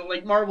movie.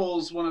 Like,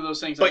 Marvel's one of those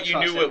things. But you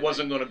knew it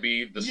wasn't going to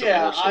be the Civil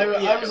Yeah, War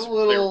story. I was a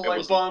little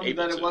like bummed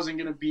able that it to. wasn't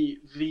going to be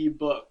the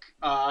book.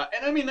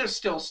 And I mean, there's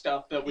still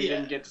stuff that we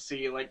didn't get to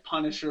see, like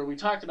Punisher. We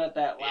talked about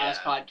that last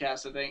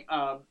podcast, I think.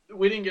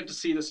 We didn't get to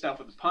see the stuff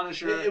with the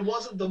Punisher. It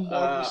wasn't the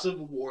Marvel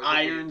Civil War.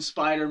 Iron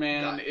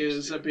Spider-Man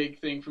is a big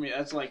thing for me.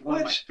 That's like one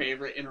of my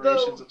favorite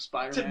iterations of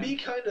Spider-Man. To be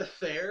kind of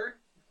fair,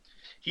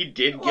 he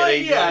did get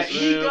he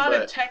got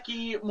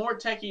a more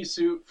techie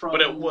suit from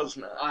but it was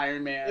not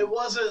Iron Man. It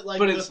wasn't like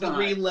the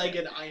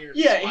three-legged Iron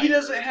Spider. He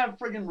doesn't have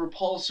friggin'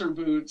 repulsor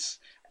boots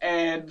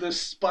and the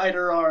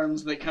spider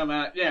arms that come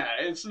out. Yeah,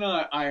 it's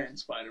not Iron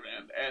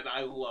Spider-Man, and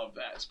I love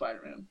that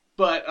Spider-Man.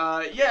 But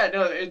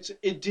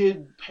it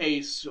did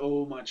pay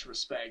so much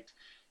respect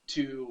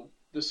to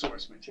the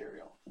source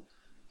material.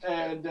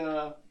 And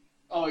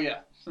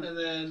and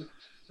then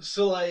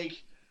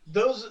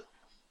those.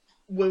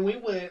 When we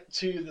went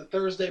to the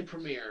Thursday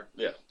premiere,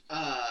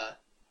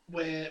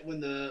 when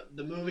the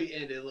movie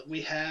ended,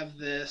 we have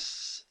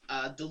this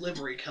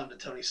delivery come to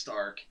Tony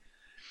Stark,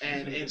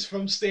 and it's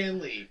from Stan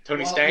Lee.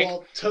 Tony Stank?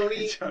 While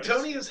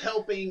Tony is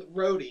helping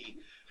Rhodey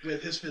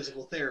with his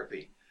physical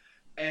therapy,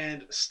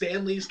 and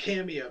Stan Lee's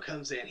cameo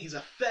comes in. He's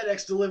a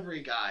FedEx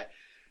delivery guy.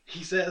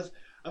 He says,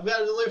 "I've got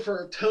to deliver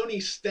for Tony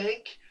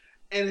Stank."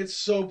 And it's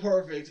so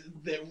perfect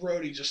that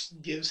Rhodey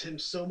just gives him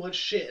so much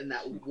shit in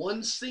that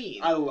one scene.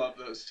 I love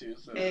those two.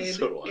 And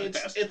so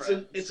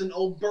it's an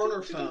old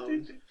burner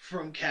phone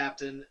from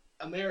Captain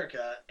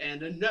America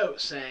and a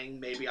note saying,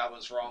 maybe I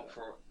was wrong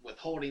for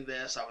withholding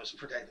this. I was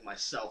protecting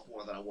myself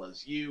more than I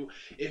was you.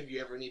 If you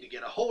ever need to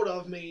get a hold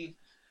of me,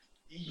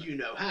 you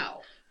know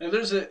how. And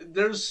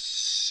there's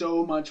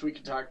so much we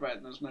can talk about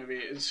in this movie.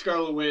 It's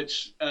Scarlet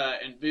Witch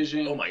and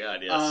Vision. Oh my God,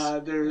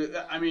 yes.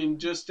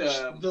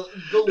 The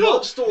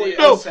love story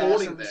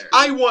unfolding there.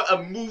 I want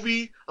a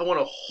movie. I want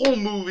a whole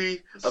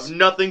movie of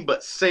nothing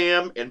but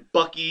Sam and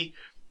Bucky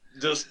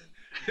just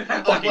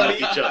fucking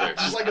each other,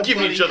 just like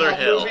giving each other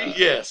hell. Movie.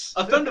 Yes.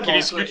 A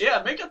Thunderbolts movie.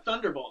 Yeah, make a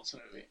Thunderbolts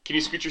movie. Can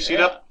you scoot your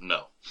seat up?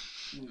 No.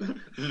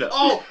 No.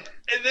 Oh,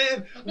 and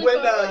then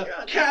when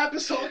Cap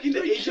is talking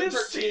to Agent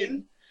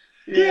 13.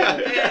 Yeah,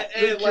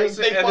 and like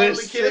they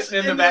finally kiss,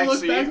 in the and back they look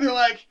seat. back, and they're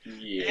like,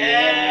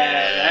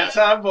 "Yeah, that's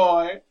our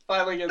boy."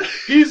 Finally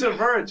gets. He's a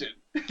virgin.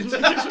 This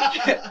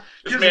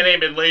man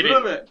ain't been laid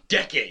in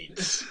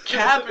decades.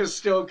 Cap is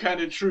still kind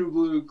of true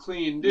blue,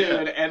 clean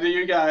dude, and then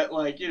you got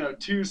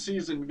 2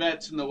 seasoned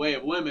vets in the way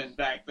of women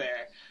back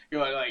there.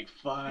 You're like,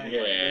 fine,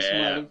 this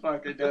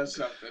motherfucker does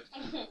something.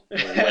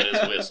 Wet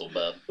his whistle,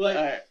 bub.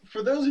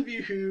 For those of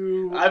you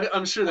who...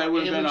 I'm sure that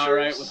would have been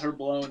alright with her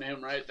blowing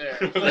him right there.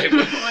 Can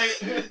you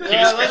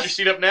scoot your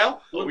seat up now?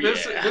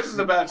 This is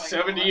about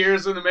 70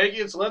 years in the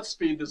making, so let's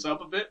speed this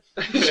up a bit.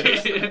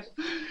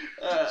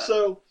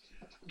 So,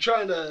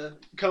 trying to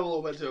come a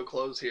little bit to a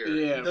close here.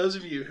 Yeah. Those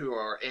of you who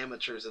are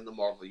amateurs in the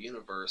Marvel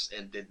Universe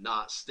and did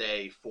not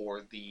stay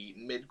for the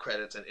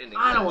mid-credits and ending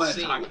I don't want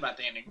scene, to talk about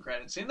the ending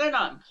credits scene. They're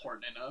not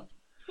important enough.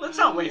 Let's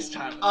not waste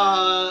time with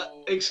that.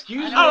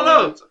 Excuse me. I don't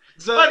know.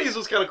 Spidey's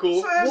was kind of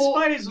cool.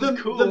 Spidey's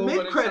was cool. The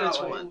mid-credits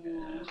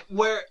one,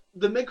 where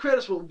the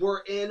mid-credits one,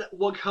 we're in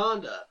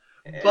Wakanda.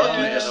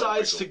 Bucky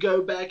decides to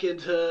go back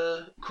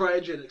into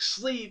cryogenic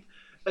sleep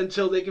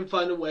until they can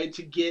find a way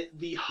to get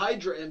the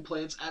Hydra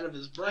implants out of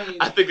his brain.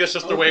 I think that's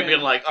just their way of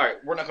being like, all right,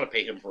 we're not going to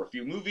pay him for a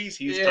few movies.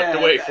 He's tucked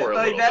away for a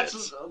little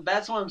bit.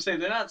 That's what I'm saying.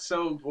 They're not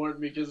so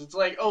important because it's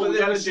like, we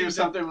got to do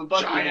something with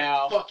Bucky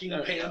now.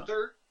 Fucking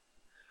panther.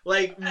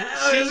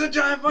 He's a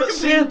giant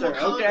fucking panther.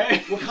 Okay.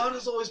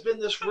 Wakanda's always been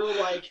this real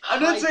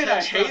I'm not saying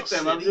I hate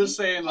them. I'm just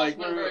saying we're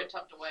very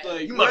tucked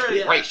away. You must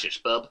be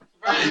racist, bub.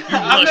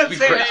 I'm not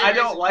saying I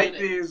don't like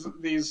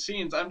these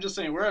scenes. I'm just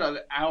saying we're at an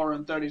hour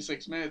and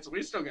 36 minutes.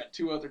 We still got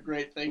 2 other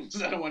great things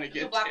that I want to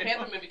get to. Black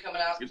Panther movie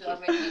coming out in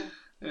 2018.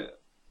 Yeah.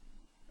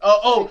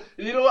 Oh,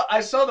 you know what?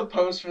 I saw the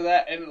post for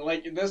that,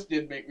 and this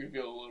did make me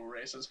feel a little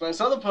racist. But I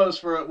saw the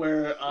post for it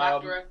where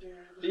Black director.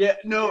 Yeah,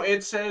 no,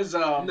 it says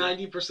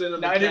 90%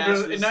 of the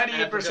cast is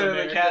 98%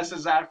 of the cast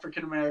is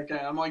African American.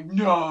 I'm like,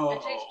 no,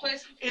 it takes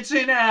place. It's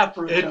in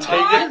Africa.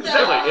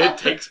 It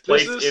takes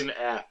place in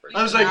Africa.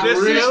 I was like,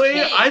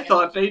 really? I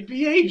thought they'd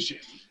be Asian.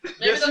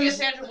 Maybe they'll get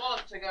Sandra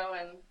Bullock to go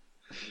and.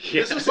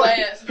 Yeah. This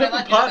is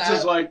Pepper Potts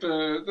is like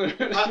the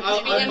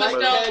I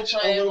might catch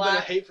a little bit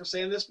of hate for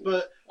saying this,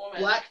 but woman.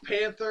 Black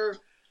Panther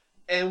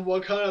and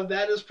Wakanda,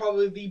 that is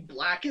probably the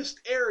blackest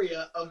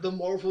area of the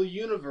Marvel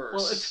Universe.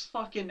 Well, it's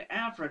fucking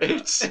Africa.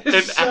 It's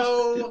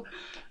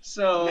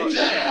so Maybe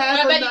yeah.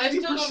 half But I of bet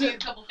you can still go meet a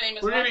 90%. couple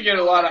famous. We're gonna white get a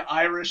people lot there. of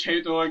Irish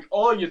hate. They're like,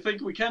 "Oh, you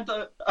think we can't?"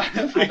 I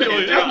can't.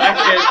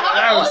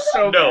 That was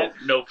so bad.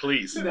 No,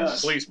 please. No.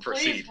 Please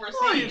proceed.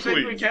 Oh, you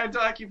think we can't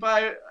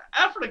occupy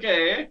Africa?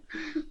 Eh?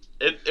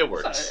 It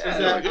works. Sorry,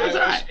 That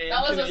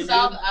That was a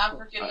South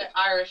African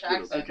Irish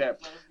accent. Okay. That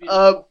was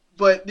beautiful.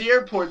 But the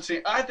airport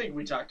scene, I think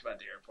we talked about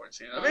the airport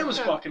scene. I mean, it was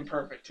fucking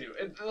perfect too.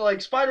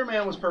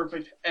 Spider-Man was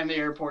perfect, and the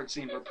airport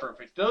scene were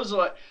perfect.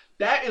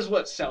 That is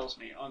what sells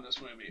me on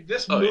this movie.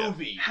 This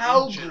movie.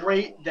 How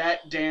great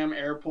that damn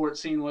airport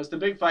scene was. The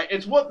big fight.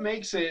 It's what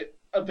makes it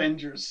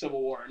Avengers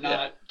Civil War,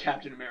 not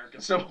Captain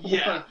America Civil War.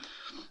 Yeah.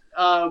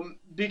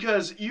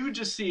 Because you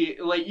just see,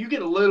 like, you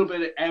get a little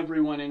bit of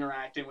everyone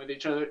interacting with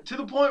each other to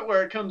the point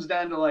where it comes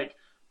down to, like,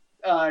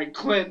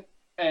 Clint,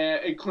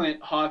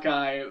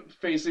 Hawkeye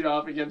facing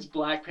off against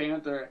Black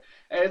Panther.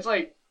 And it's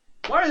like,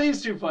 why are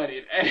these two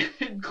fighting?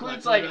 And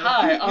Clint's like,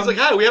 hi. He's like,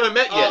 hi, we haven't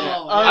met yet.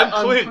 I'm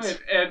Clint.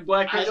 And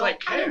Black Panther's like,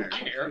 care. I don't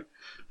care.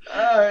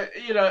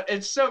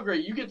 It's so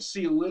great. You get to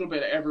see a little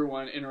bit of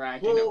everyone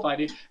interacting and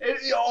fighting. And,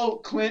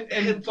 Clint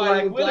and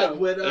Black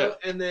Widow,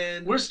 and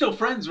then we're still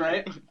friends,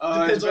 right?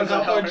 Depends on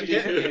how hard you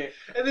hit me.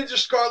 And then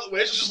just Scarlet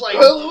Witch just like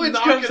Witch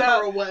knocking comes her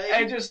out away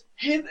and just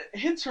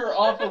hits her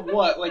off of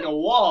what, like a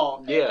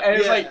wall. Yeah. And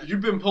it's like,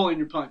 you've been pulling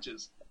your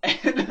punches,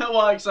 and then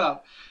walks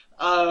off.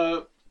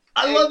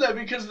 I love that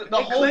because the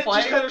whole Clint fight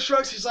just kind of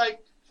shrugs. He's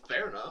like,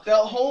 fair enough. The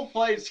whole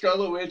fight,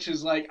 Scarlet Witch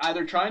is like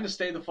either trying to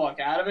stay the fuck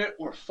out of it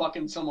or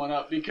fucking someone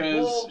up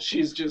because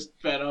she's just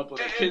fed up with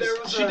it.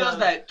 Because she does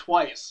that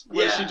twice,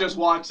 where she just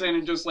walks in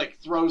and just like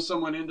throws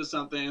someone into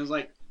something and is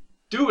like,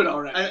 "Do it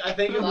already." I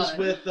think it was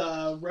with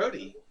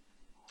Rhodey.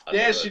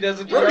 Yeah, she does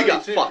it. Rhodey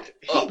got too. fucked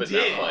up in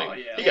that fight. Oh,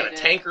 yeah. He got a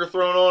tanker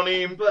thrown on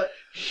him. But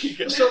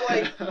so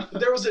like,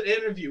 there was an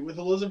interview with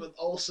Elizabeth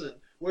Olsen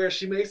where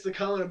she makes the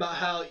comment about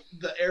how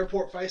the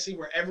airport fight scene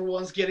where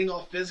everyone's getting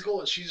all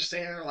physical and she's just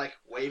standing there like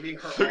waving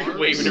her arms.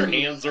 Waving her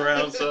hands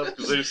around and stuff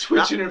because they're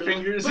twitching her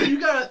fingers. But you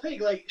gotta think,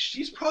 like,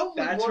 she's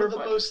probably one of the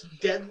most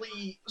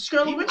deadly.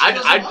 Scarlet Witch I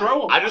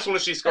just want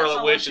to see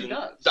Scarlet Witch and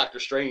Doctor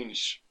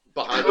Strange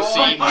behind the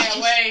scenes. I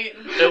can't wait.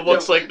 It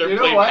looks like they're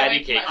playing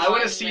patty cake. I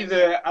want to see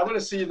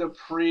the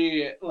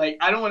pre, like,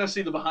 I don't want to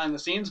see the behind the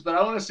scenes, but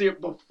I want to see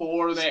it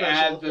before they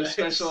add the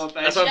special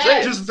effects. That's what I'm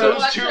saying. Just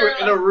those two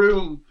in a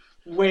room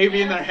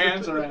waving their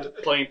hands around.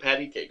 Playing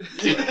patty cake.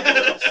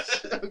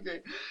 Okay.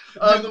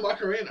 Do the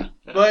Macarena.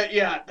 But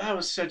yeah, that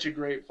was such a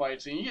great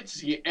fight scene. You get to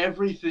see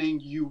everything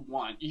you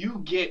want.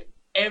 You get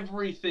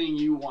everything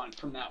you want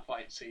from that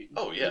fight scene.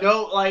 Oh yeah.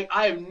 No, like,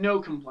 I have no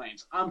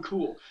complaints. I'm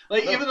cool.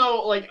 Like, even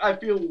though, like, I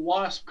feel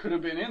Wasp could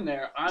have been in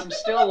there, I'm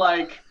still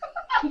like...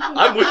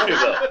 I'm with you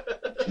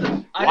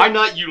though. Why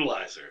not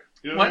utilize her?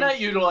 You know why not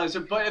utilize her?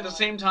 But at the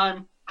same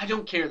time, I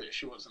don't care that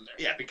she wasn't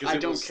there. Yeah, because I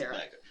don't care.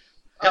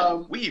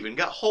 We even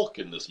got Hulk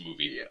in this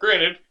movie. Yeah.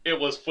 Granted, it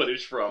was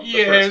footage from the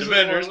Yeah, first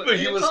Avengers, but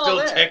he was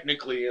still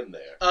technically in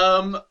there.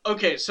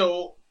 Okay,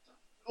 so,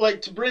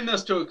 like, to bring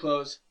this to a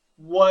close,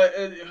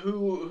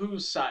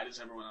 whose side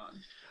is everyone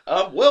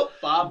on? Well,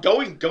 Bob?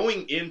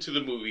 Going into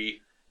the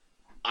movie,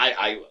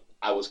 I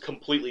was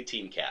completely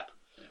Team Cap.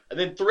 And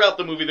then throughout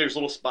the movie, there's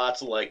little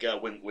spots like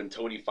when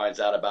Tony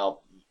finds out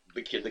about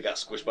the kid that got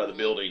squished by the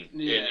building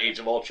in Age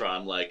of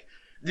Ultron. Like,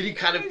 did he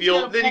kind of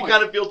feel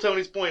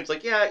Tony's point? It's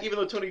like, yeah, even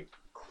though Tony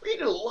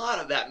created a lot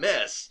of that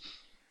mess,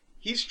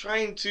 he's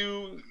trying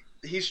to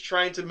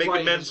make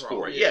amends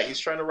for it. Yeah, he's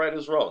trying to right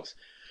his wrongs.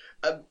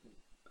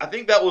 I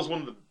think that was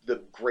one of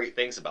the great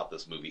things about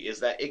this movie is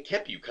that it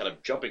kept you kind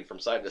of jumping from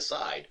side to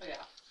side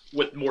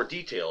with more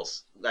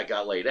details that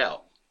got laid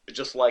out.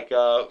 Just like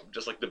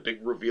the big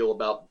reveal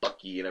about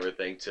Bucky and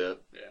everything to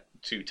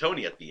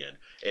Tony at the end.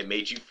 It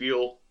made you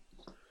feel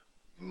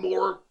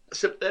more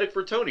sympathetic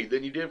for Tony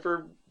than you did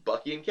for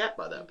Bucky and Cap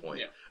by that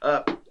point.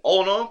 Yeah.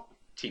 All in all,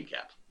 Team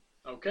Cap.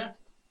 Okay.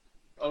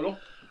 Odell?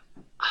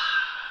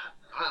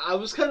 I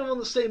was kind of on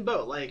the same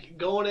boat. Like,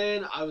 going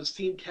in, I was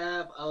Team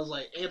Cap. I was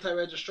like,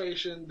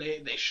 anti-registration.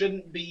 They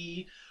shouldn't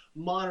be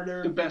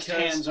monitored. The best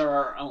hands are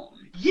our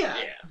own. Yeah,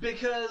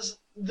 because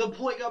the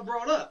point got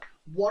brought up.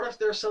 What if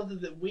there's something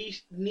that we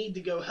need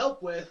to go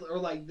help with, or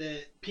like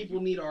that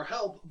people need our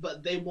help,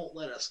 but they won't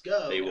let us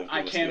go?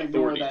 I can't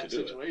ignore that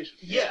situation.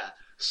 Yeah.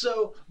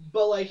 So,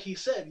 but like he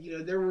said,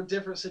 there were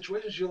different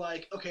situations. You're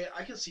like, okay,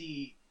 I can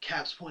see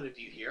Cap's point of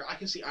view here. I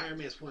can see Iron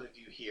Man's point of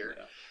view here.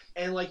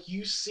 Yeah. And like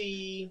you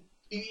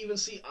even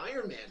see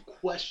Iron Man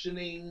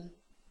questioning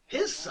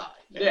his side.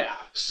 Yeah.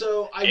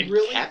 So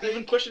Cap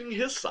even questioning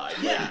his side.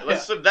 Yeah.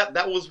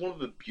 That was one of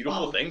the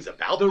beautiful things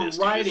about this.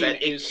 Writing is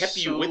that it kept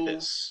you with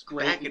this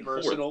back and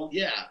versatile. forth.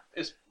 Yeah.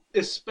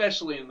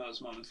 Especially in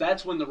those moments.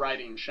 That's when the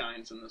writing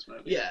shines in this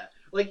movie. Yeah.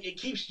 Like, it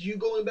keeps you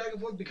going back and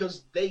forth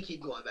because they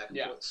keep going back and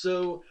forth.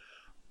 So,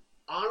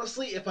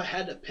 honestly, if I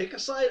had to pick a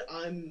side,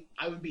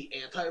 I would be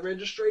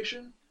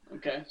anti-registration.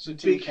 Okay, so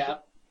Team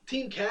Cap.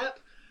 Team Cap,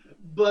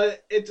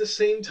 but at the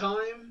same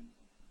time,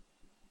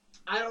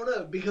 I don't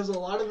know, because a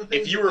lot of the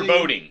things... If you were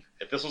voting,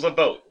 if this was a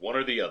vote, one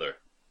or the other,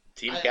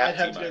 Team Cap, I'd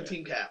have to go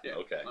Team Cap. Yeah.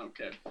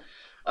 Okay.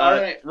 All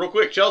right. Real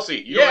quick, Chelsea,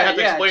 you don't have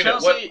to explain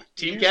Chelsea, it. What,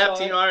 Team Cap,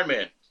 Team Iron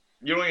Man.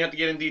 You don't even have to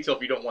get in detail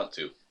if you don't want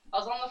to. I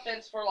was on the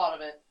fence for a lot of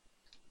it.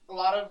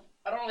 I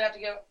don't really have to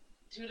get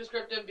too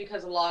descriptive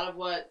because a lot of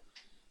what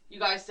you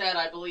guys said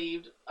I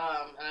believed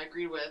and I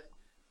agreed with.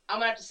 I'm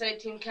going to have to say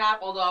Team Cap,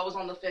 although I was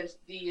on the fence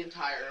the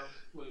entire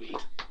movie.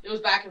 It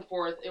was back and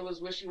forth. It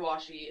was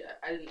wishy-washy.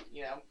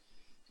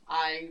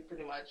 I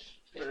pretty much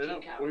picked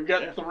Team Cap. We've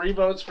got 3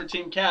 votes for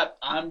Team Cap.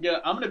 I'm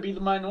gonna be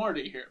the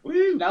minority here.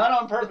 Woo. Not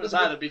on purpose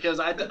either, because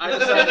I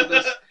decided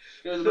this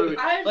goes the movie.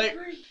 I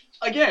agree.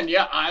 Again,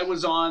 I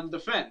was on the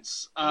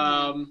fence.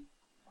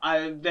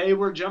 they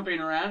were jumping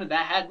around, and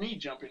that had me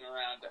jumping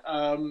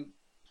around.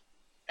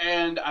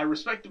 And I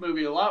respect the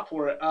movie a lot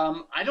for it.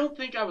 I don't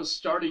think I was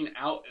starting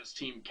out as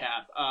Team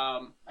Cap.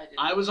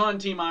 I was on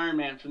Team Iron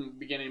Man from the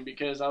beginning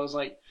because I was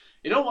like,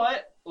 you know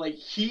what? Like,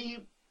 he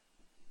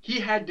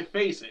had to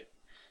face it.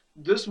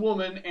 This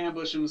woman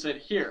ambushed him and said,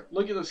 here,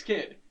 look at this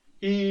kid.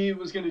 He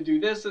was going to do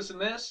this, this, and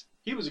this.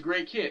 He was a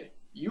great kid.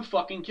 You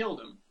fucking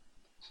killed him.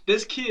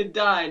 This kid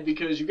died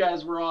because you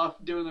guys were off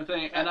doing the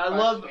thing. And I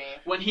love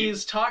when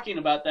he's talking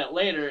about that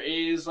later.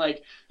 He's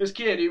like, this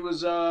kid, he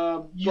was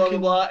blah, blah,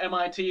 blah,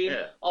 MIT,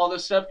 all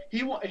this stuff.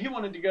 He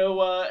wanted to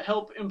go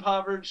help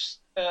impoverished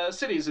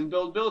cities and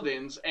build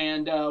buildings.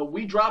 And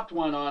we dropped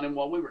one on him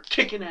while we were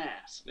kicking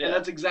ass. Yeah. And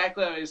that's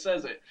exactly how he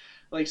says it.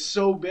 Like,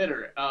 so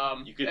bitter.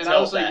 You could and tell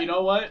I was like, you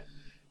know what?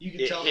 You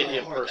can tell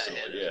how hard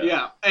that hit.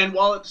 Yeah, and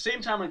while at the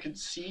same time I could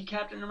see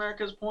Captain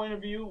America's point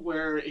of view,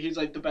 where he's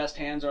like, the best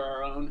hands are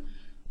our own,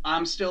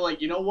 I'm still like,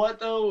 you know what,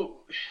 though?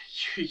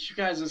 You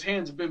guys'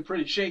 hands have been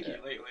pretty shaky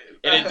lately.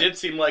 And it did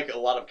seem like a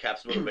lot of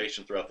Cap's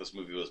motivation throughout this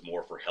movie was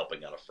more for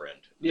helping out a friend.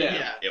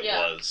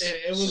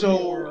 It was so,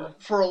 more...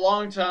 for a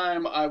long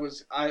time, I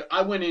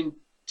went in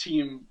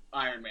Team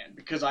Iron Man,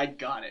 because I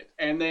got it.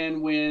 And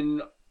then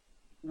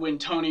when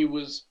Tony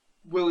was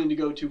willing to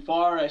go too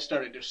far, I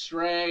started to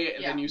stray,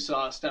 and then you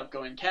saw stuff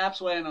going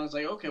Cap's way, and I was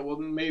like, okay, well,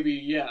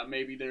 maybe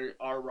they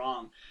are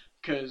wrong,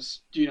 because,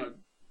 you know,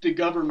 the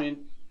government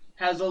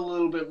has a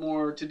little bit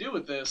more to do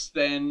with this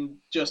than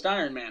just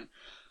Iron Man.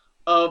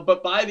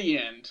 But by the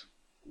end,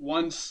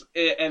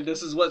 and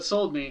this is what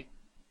sold me,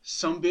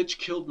 some bitch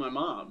killed my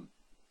mom.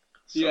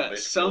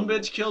 Some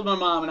bitch killed my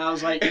mom, and I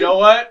was like, you know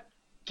what?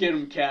 Get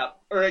him, Cap.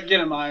 Or get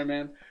him, Iron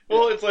Man.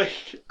 Well, it's like,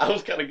 I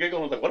was kind of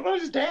giggling. I was like, what about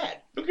his dad?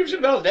 Who gives a shit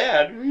about his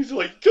dad? He's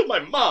like, killed my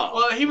mom.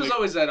 Well, he was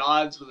always at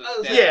odds with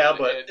his dad. Yeah,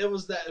 but... It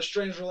was that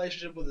estranged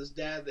relationship with his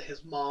dad that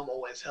his mom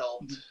always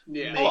helped.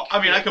 Yeah. Well,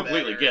 I mean, I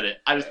completely get it.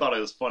 I just thought it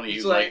was funny. He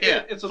was like,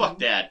 fuck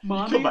dad.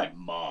 You killed my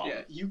mom.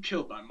 Yeah, you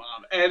killed my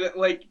mom. And,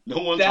 like, no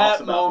one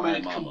that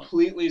moment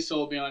completely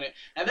sold me on it.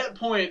 At that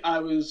point, I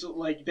was,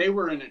 like, they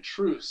were in a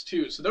truce,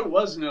 too. So there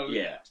was no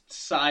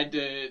side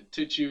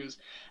to choose.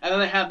 And then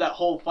they have that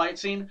whole fight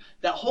scene.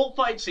 That whole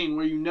fight scene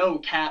where you know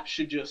Cap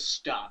should just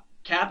stop.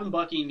 Cap and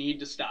Bucky need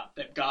to stop.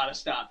 They've got to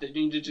stop. They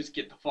need to just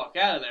get the fuck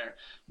out of there.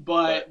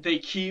 But they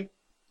keep...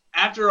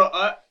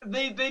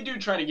 they do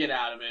try to get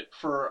out of it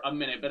for a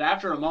minute. But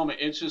after a moment,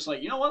 it's just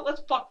like, you know what?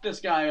 Let's fuck this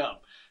guy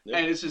up. Yep.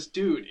 And it's just,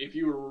 dude, if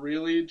you were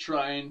really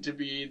trying to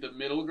be the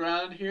middle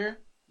ground here,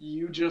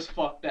 you just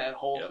fucked that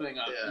whole thing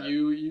up. Yeah.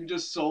 You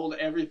just sold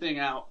everything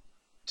out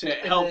to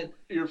help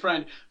your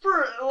friend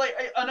for like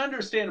an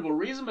understandable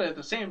reason, but at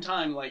the same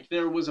time, like,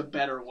 there was a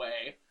better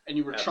way, and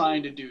you were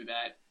trying to do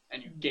that,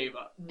 and you gave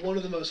up. One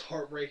of the most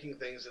heartbreaking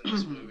things in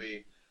this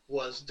movie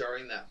was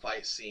during that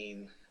fight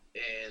scene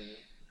in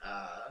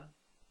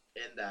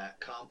that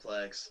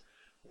complex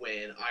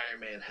when Iron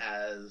Man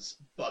has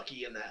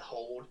Bucky in that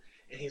hold,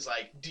 and he's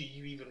like, "Do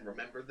you even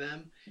remember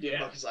them?" Yeah. And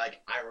Bucky's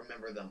like, "I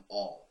remember them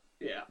all."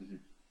 Yeah.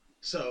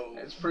 So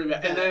it's pretty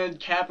bad. And then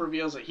Cap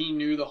reveals that he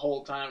knew the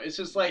whole time. It's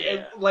just like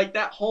like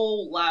that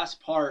whole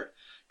last part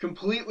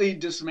completely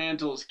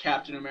dismantles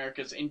Captain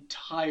America's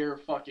entire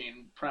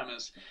fucking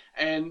premise.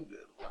 And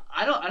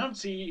I don't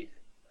see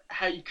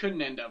how you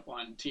couldn't end up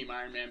on Team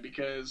Iron Man,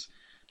 because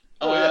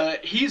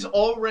he's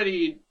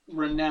already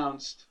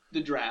renounced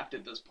the draft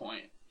at this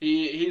point.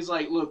 He's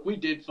like, look, we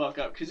did fuck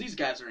up because these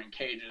guys are in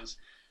cages.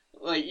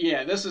 Like,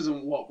 yeah, this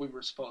isn't what we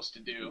were supposed to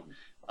do.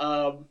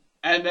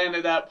 And then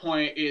at that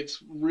point,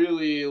 it's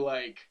really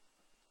like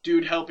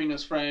dude helping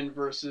his friend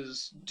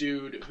versus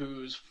dude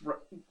who's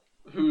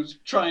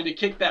trying to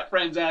kick that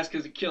friend's ass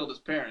because he killed his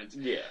parents.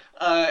 Yeah.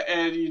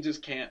 And you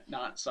just can't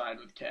not side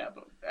with Cap.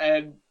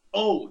 And,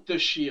 the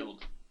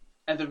shield.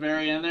 At the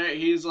very end there,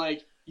 he's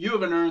like, you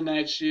haven't earned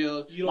that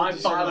shield. My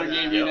father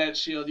gave you that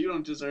shield. You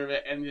don't deserve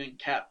it. And then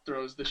Cap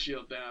throws the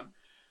shield down.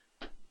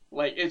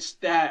 Like, it's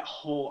that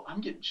whole...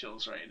 I'm getting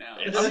chills right now.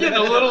 I'm getting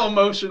a little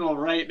emotional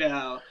right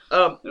now.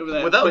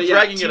 Without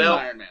dragging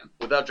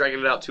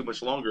it out too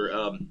much longer,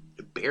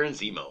 Baron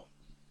Zemo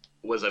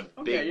was a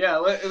big... Okay, yeah.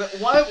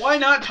 Why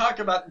not talk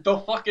about the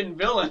fucking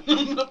villain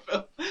in the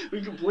film?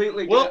 We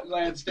completely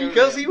glanced over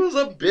because he was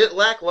a bit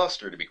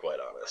lackluster, to be quite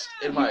honest,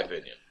 in my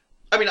opinion.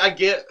 I mean, I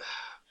get...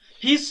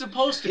 He's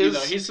supposed to be, though.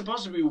 He's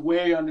supposed to be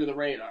way under the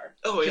radar.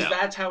 Oh, yeah. Because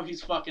that's how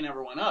he's fucking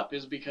everyone up,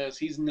 is because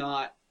he's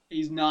not...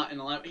 He's not in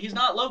the line. He's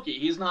not Loki.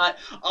 He's not,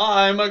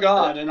 I'm a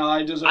god and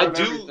I deserve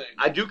everything.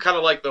 I do kind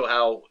of like, though,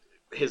 how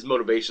his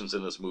motivations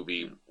in this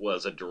movie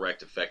was a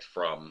direct effect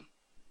from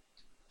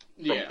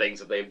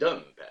things that they've done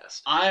in the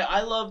past.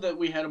 I love that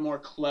we had a more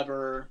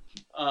clever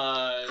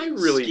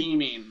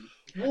scheming.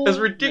 As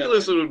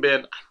ridiculous as it would have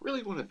been, I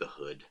really wanted the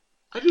hood.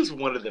 I just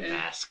wanted the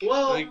mask.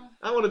 Well,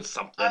 I wanted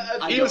something.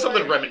 Even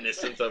something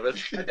reminiscent of it.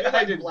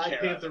 I think Black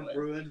Panther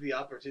ruined the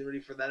opportunity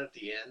for that at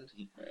the end.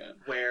 Yeah.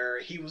 Where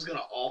he was going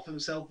to off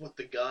himself with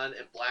the gun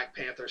and Black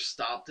Panther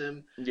stopped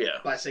him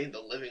by saying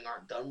the living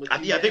aren't done with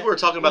you. I think we were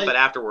talking about that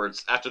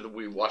afterwards, after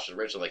we watched it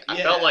originally. Like,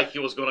 I felt like he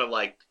was going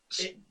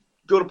to,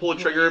 go to pull a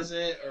trigger. Is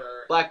it,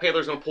 or... Black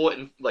Panther's gonna pull it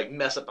and like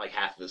mess up like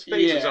half of his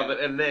face or Yeah. something,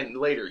 and then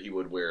later he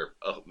would wear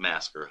a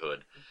mask or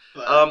hood.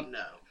 But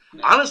no.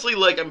 Honestly,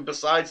 like, I mean,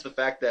 besides the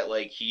fact that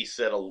like he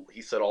set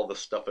all this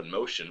stuff in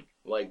motion,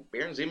 like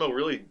Baron Zemo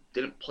really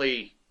didn't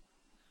play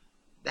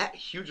that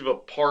huge of a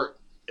part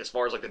as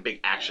far as like the big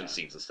action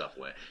scenes and stuff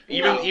went.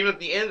 Even at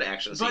the end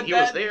action scene, he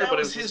was there, that but it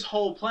was was his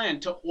whole plan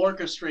to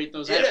orchestrate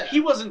those. Yeah. actions. He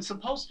wasn't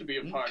supposed to be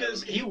a part of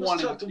Because it. he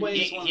was tucked away.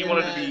 he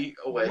wanted to be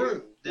away.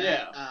 Room, that,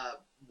 Yeah.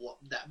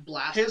 That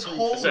blast. His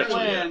whole Essentially,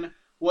 plan.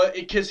 What?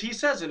 Because he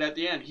says it at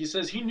the end. He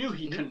says he knew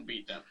he couldn't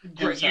beat them.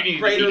 Great, You need to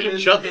greater beat men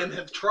each than other. him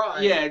have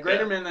tried. Yeah,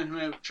 greater men than him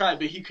have tried,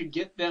 but he could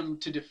get them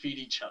to defeat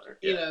each other.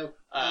 You know,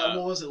 Uh,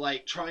 what was it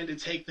like? Trying to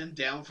take them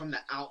down from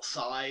the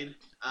outside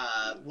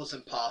was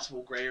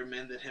impossible. Greater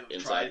men than him have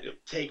Inside, tried yep.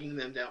 taking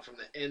them down from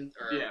the end,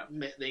 or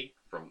they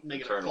From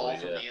make it a fall internally,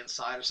 from the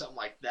inside or something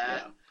like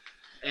that. Yeah.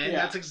 And Yeah.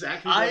 that's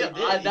exactly what he did.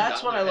 He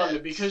that's got what in I their love it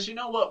heads. because you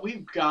know what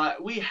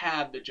we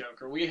have the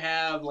Joker, we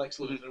have Lex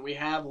Luthor, we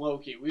have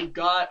Loki, we've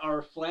got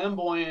our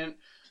flamboyant,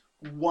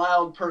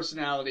 wild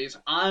personalities.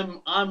 I'm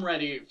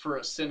ready for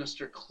a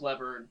sinister,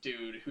 clever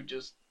dude who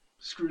just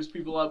screws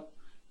people up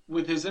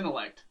with his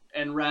intellect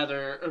and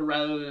rather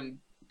than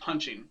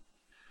punching.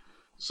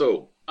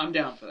 So, I'm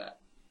down for that.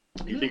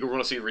 you think we're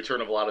going to see the return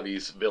of a lot of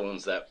these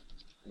villains that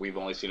we've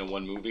only seen in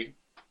one movie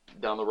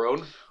down the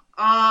road?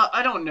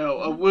 I don't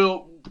know.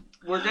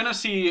 We're gonna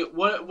see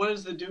what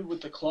is the dude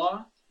with the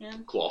claw?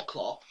 Man?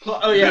 Claw.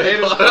 Oh yeah, it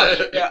is claw.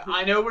 Yeah,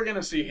 I know we're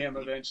gonna see him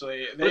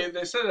eventually.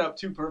 They set it up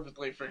too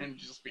perfectly for him to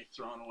just be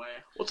thrown away.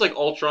 Well, it's like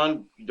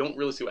Ultron. You don't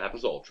really see what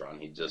happens to Ultron.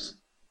 He just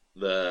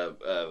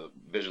the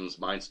Vision's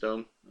Mind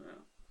Stone. Yeah.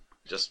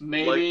 Just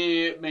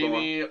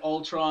Maybe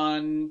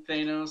Ultron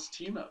Thanos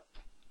team up.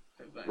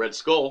 like Red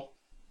Skull.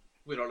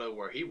 We don't know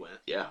where he went.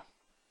 Yeah.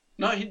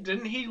 No,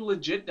 didn't he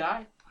legit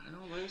die? I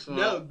don't think so.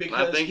 No,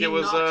 because I think he it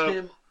was knocked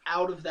him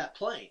out of that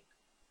plane.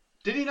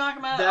 Did he knock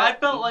him out? That- I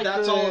felt like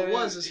that's all it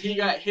was, is he he-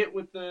 got hit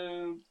with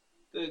the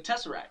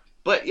Tesseract.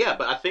 But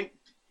I think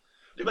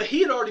But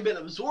he had already been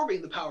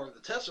absorbing the power of the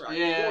Tesseract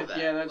Yeah, before that.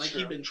 yeah, that's like true.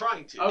 he'd been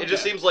trying to. Okay. it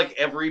just seems like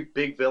every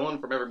big villain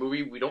from every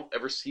movie, we don't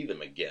ever see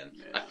them again.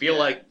 Yeah. I feel Yeah.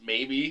 like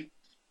maybe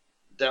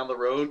down the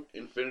road,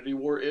 Infinity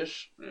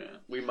War-ish, Yeah.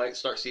 we might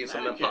start seeing some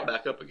of them Okay. pop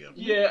back up again.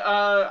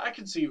 Yeah, I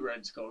could see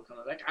Red Skull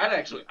coming back.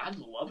 I'd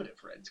love it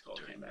if Red Skull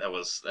came back.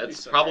 That's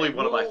so probably great.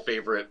 one of my Well,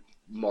 favorite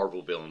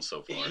Marvel villains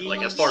so far. he Like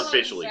as was far as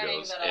Someone's visually saying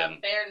goes, that,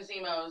 and Baron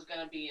Zemo is going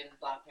to be in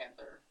Black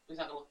Panther. He's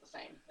not going to look the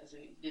same as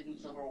he did in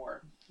Civil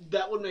War.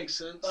 That would make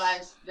sense.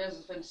 But there's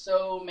been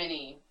so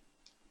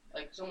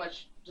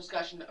much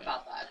discussion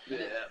about that.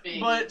 And it's being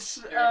But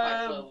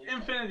verified slowly.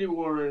 Infinity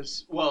War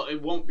is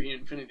it won't be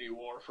Infinity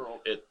War for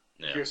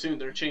yeah. here soon.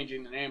 They're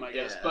changing the name, I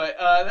guess. Yeah. But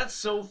that's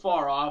so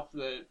far off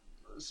the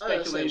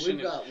speculation.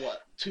 We've got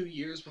 2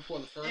 years before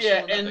the first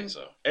Yeah, one. I and- think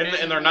so.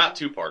 And they're not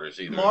two-parters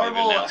either. They've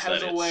Marvel announced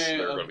has that a way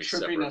they're gonna of be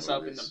tripping separate us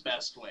up in movies. the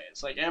best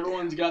ways. Like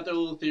everyone's got their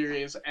little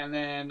theories, and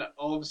then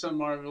all of a sudden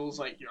Marvel's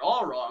like, "You're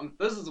all wrong.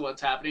 This is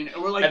what's happening,"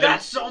 and we're like, And then-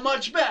 "That's so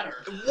much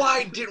better."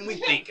 Why didn't we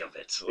think of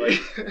it?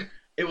 Like,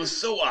 it was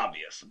so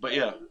obvious. But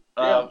yeah.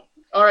 Yeah.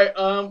 All right,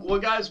 well,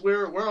 guys,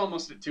 we're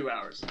almost at 2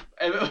 hours.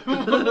 And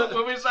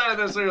when we started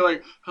this, we were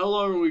like, "How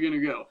long are we gonna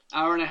go?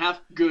 Hour and a half?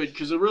 Good,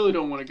 because I really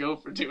don't want to go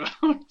for 2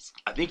 hours."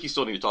 I think you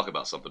still need to talk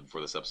about something before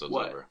this episode's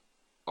What? over.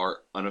 Our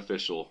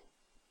unofficial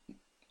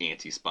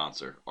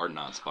anti-sponsor, our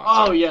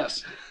non-sponsor. Oh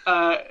yes,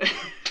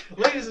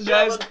 Ladies and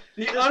guys, gentlemen,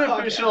 the this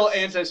unofficial podcast-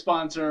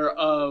 anti-sponsor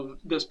of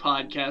this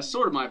podcast,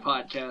 sort of my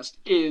podcast,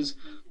 is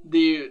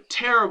the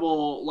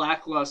terrible,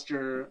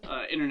 lackluster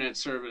internet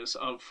service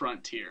of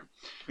Frontier.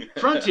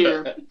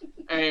 Frontier,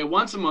 a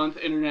once-a-month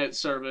internet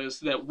service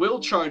that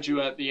will charge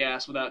you at the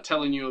ass without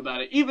telling you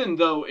about it, even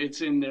though it's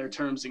in their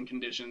terms and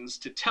conditions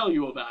to tell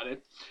you about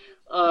it,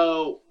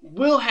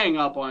 will hang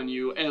up on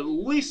you at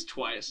least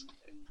twice,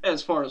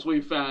 as far as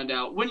we've found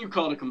out, when you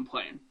call to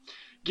complain.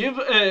 Give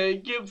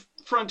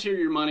Frontier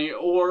your money,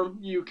 or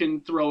you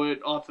can throw it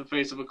off the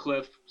face of a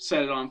cliff,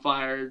 set it on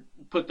fire,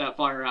 put that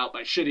fire out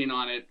by shitting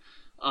on it.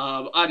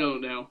 I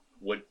don't know.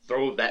 Would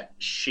throw that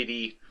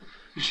shitty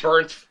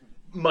burnt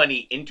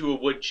money into a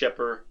wood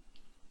chipper,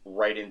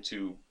 right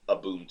into a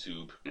boom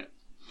tube. Yeah.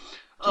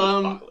 To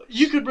apocalypse.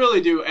 You could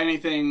really do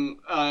anything.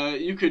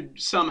 You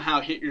could somehow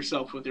hit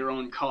yourself with your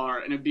own car,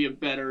 and it'd be a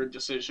better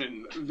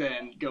decision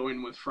than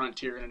going with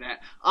Frontier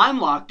Internet. I'm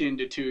locked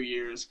into 2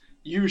 years.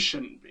 You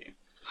shouldn't be.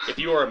 If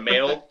you are a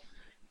male,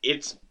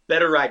 it's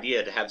better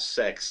idea to have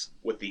sex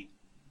with the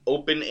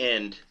open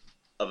end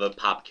of a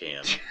pop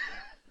can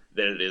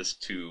than it is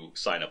to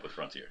sign up with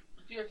Frontier.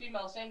 If you're a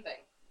female, same thing.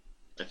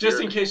 If Just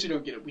you're- in case you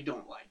don't get it, we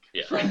don't like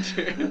Yeah.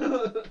 Frontier.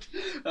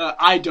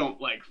 I don't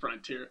like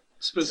Frontier.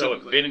 So if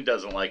specifically. Vinny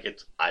doesn't like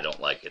it, I don't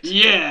like it.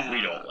 Yeah.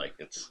 We don't like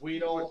it. We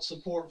don't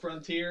support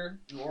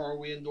Frontier, nor are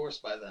we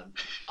endorsed by them.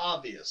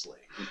 Obviously.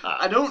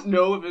 I don't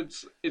know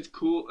if it's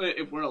cool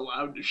if we're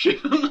allowed to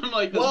shit on them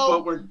like this, Well,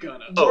 but we're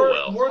gonna.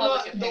 We're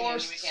not Public opinion,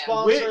 endorsed, we can.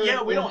 sponsored.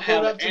 We don't or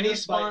have put up to any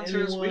this by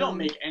sponsors. We don't anyone.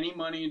 make any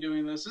money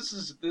doing this.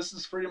 This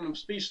is freedom of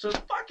speech. So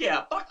fuck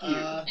yeah, fuck you.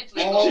 It's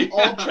legal. All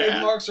Yeah.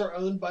 trademarks are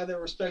owned by their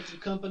respective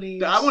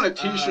companies. I want a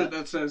T-shirt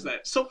that says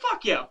that. So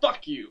fuck yeah,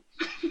 fuck you.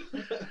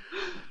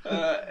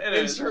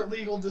 Insert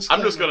legal disclaimer.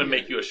 I'm just gonna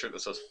make you a shirt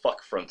that says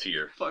 "Fuck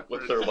Frontier" Fuck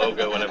with Frontier. their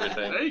logo and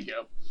everything. There you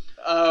go.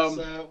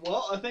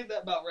 Well, I think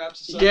that about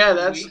wraps us up. Yeah,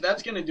 for the week.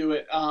 that's gonna do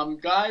it,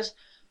 guys.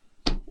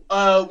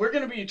 We're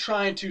gonna be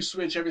trying to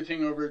switch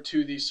everything over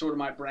to the Sort of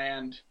My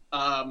Brand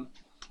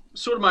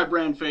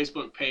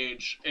Facebook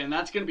page, and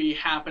that's gonna be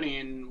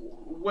happening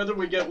whether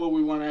we get what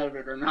we want out of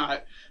it or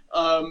not.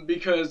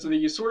 Because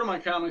the Sort of My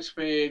Comics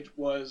page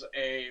was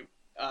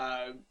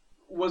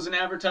an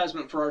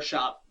advertisement for our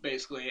shop,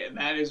 basically, and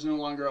that is no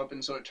longer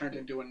open, so it turned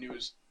into a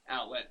news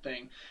outlet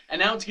thing.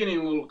 And now it's getting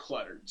a little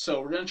cluttered. So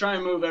we're going to try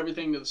and move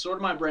everything to the Sort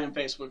of My Brand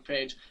Facebook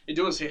page. It'd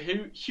do us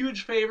a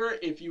huge favor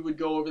if you would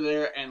go over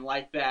there and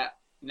like that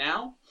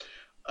now.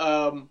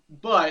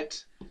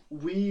 But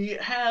we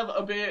have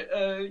a bit,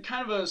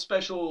 kind of a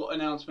special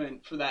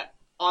announcement for that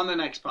on the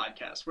next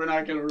podcast. We're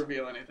not going to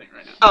reveal anything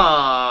right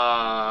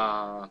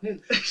now.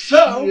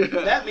 So Yeah.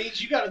 that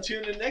means you got to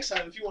tune in next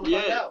time if you want to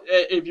find out.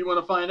 If you want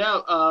to find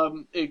out,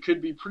 it could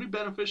be pretty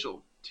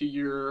beneficial to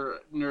your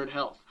nerd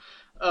health.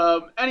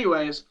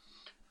 Anyways,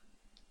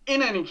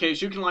 in any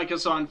case, you can like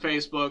us on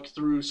Facebook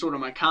through Sort of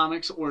My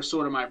Comics or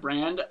Sort of My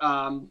Brand.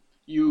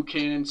 You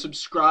can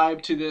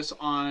subscribe to this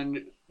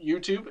on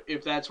YouTube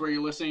if that's where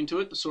you're listening to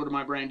it, the Sort of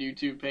My Brand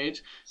YouTube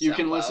page. You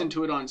can listen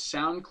to it on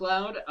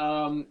SoundCloud.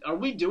 Are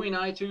we doing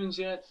iTunes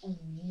yet?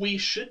 We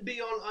should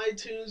be on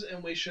iTunes,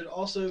 and we should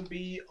also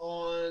be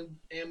on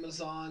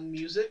Amazon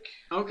Music.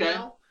 Okay.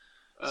 Now.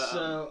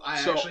 So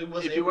I so actually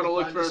was if able you want to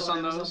look find for us us on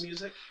Amazon those.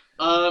 Music.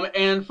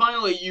 And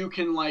finally, you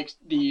can like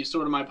the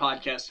Sort of My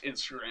Podcast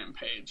Instagram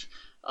page.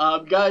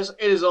 Guys, it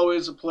is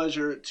always a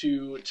pleasure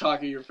to talk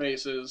at your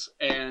faces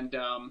and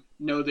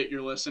know that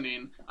you're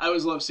listening. I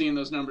always love seeing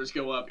those numbers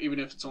go up, even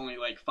if it's only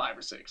like 5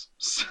 or 6.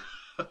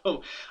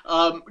 So,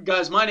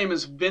 guys, my name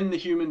is Vin the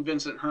Human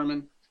Vincent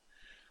Herman.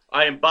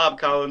 I am Bob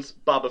Collins,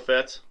 Boba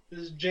Fett.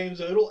 This is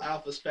James Odell,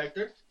 Alpha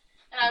Spectre.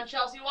 And I'm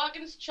Chelsea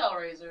Watkins,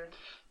 Chellraiser.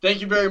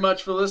 Thank you very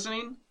much for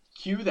listening.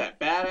 Cue that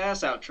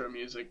badass outro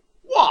music.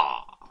 Wah!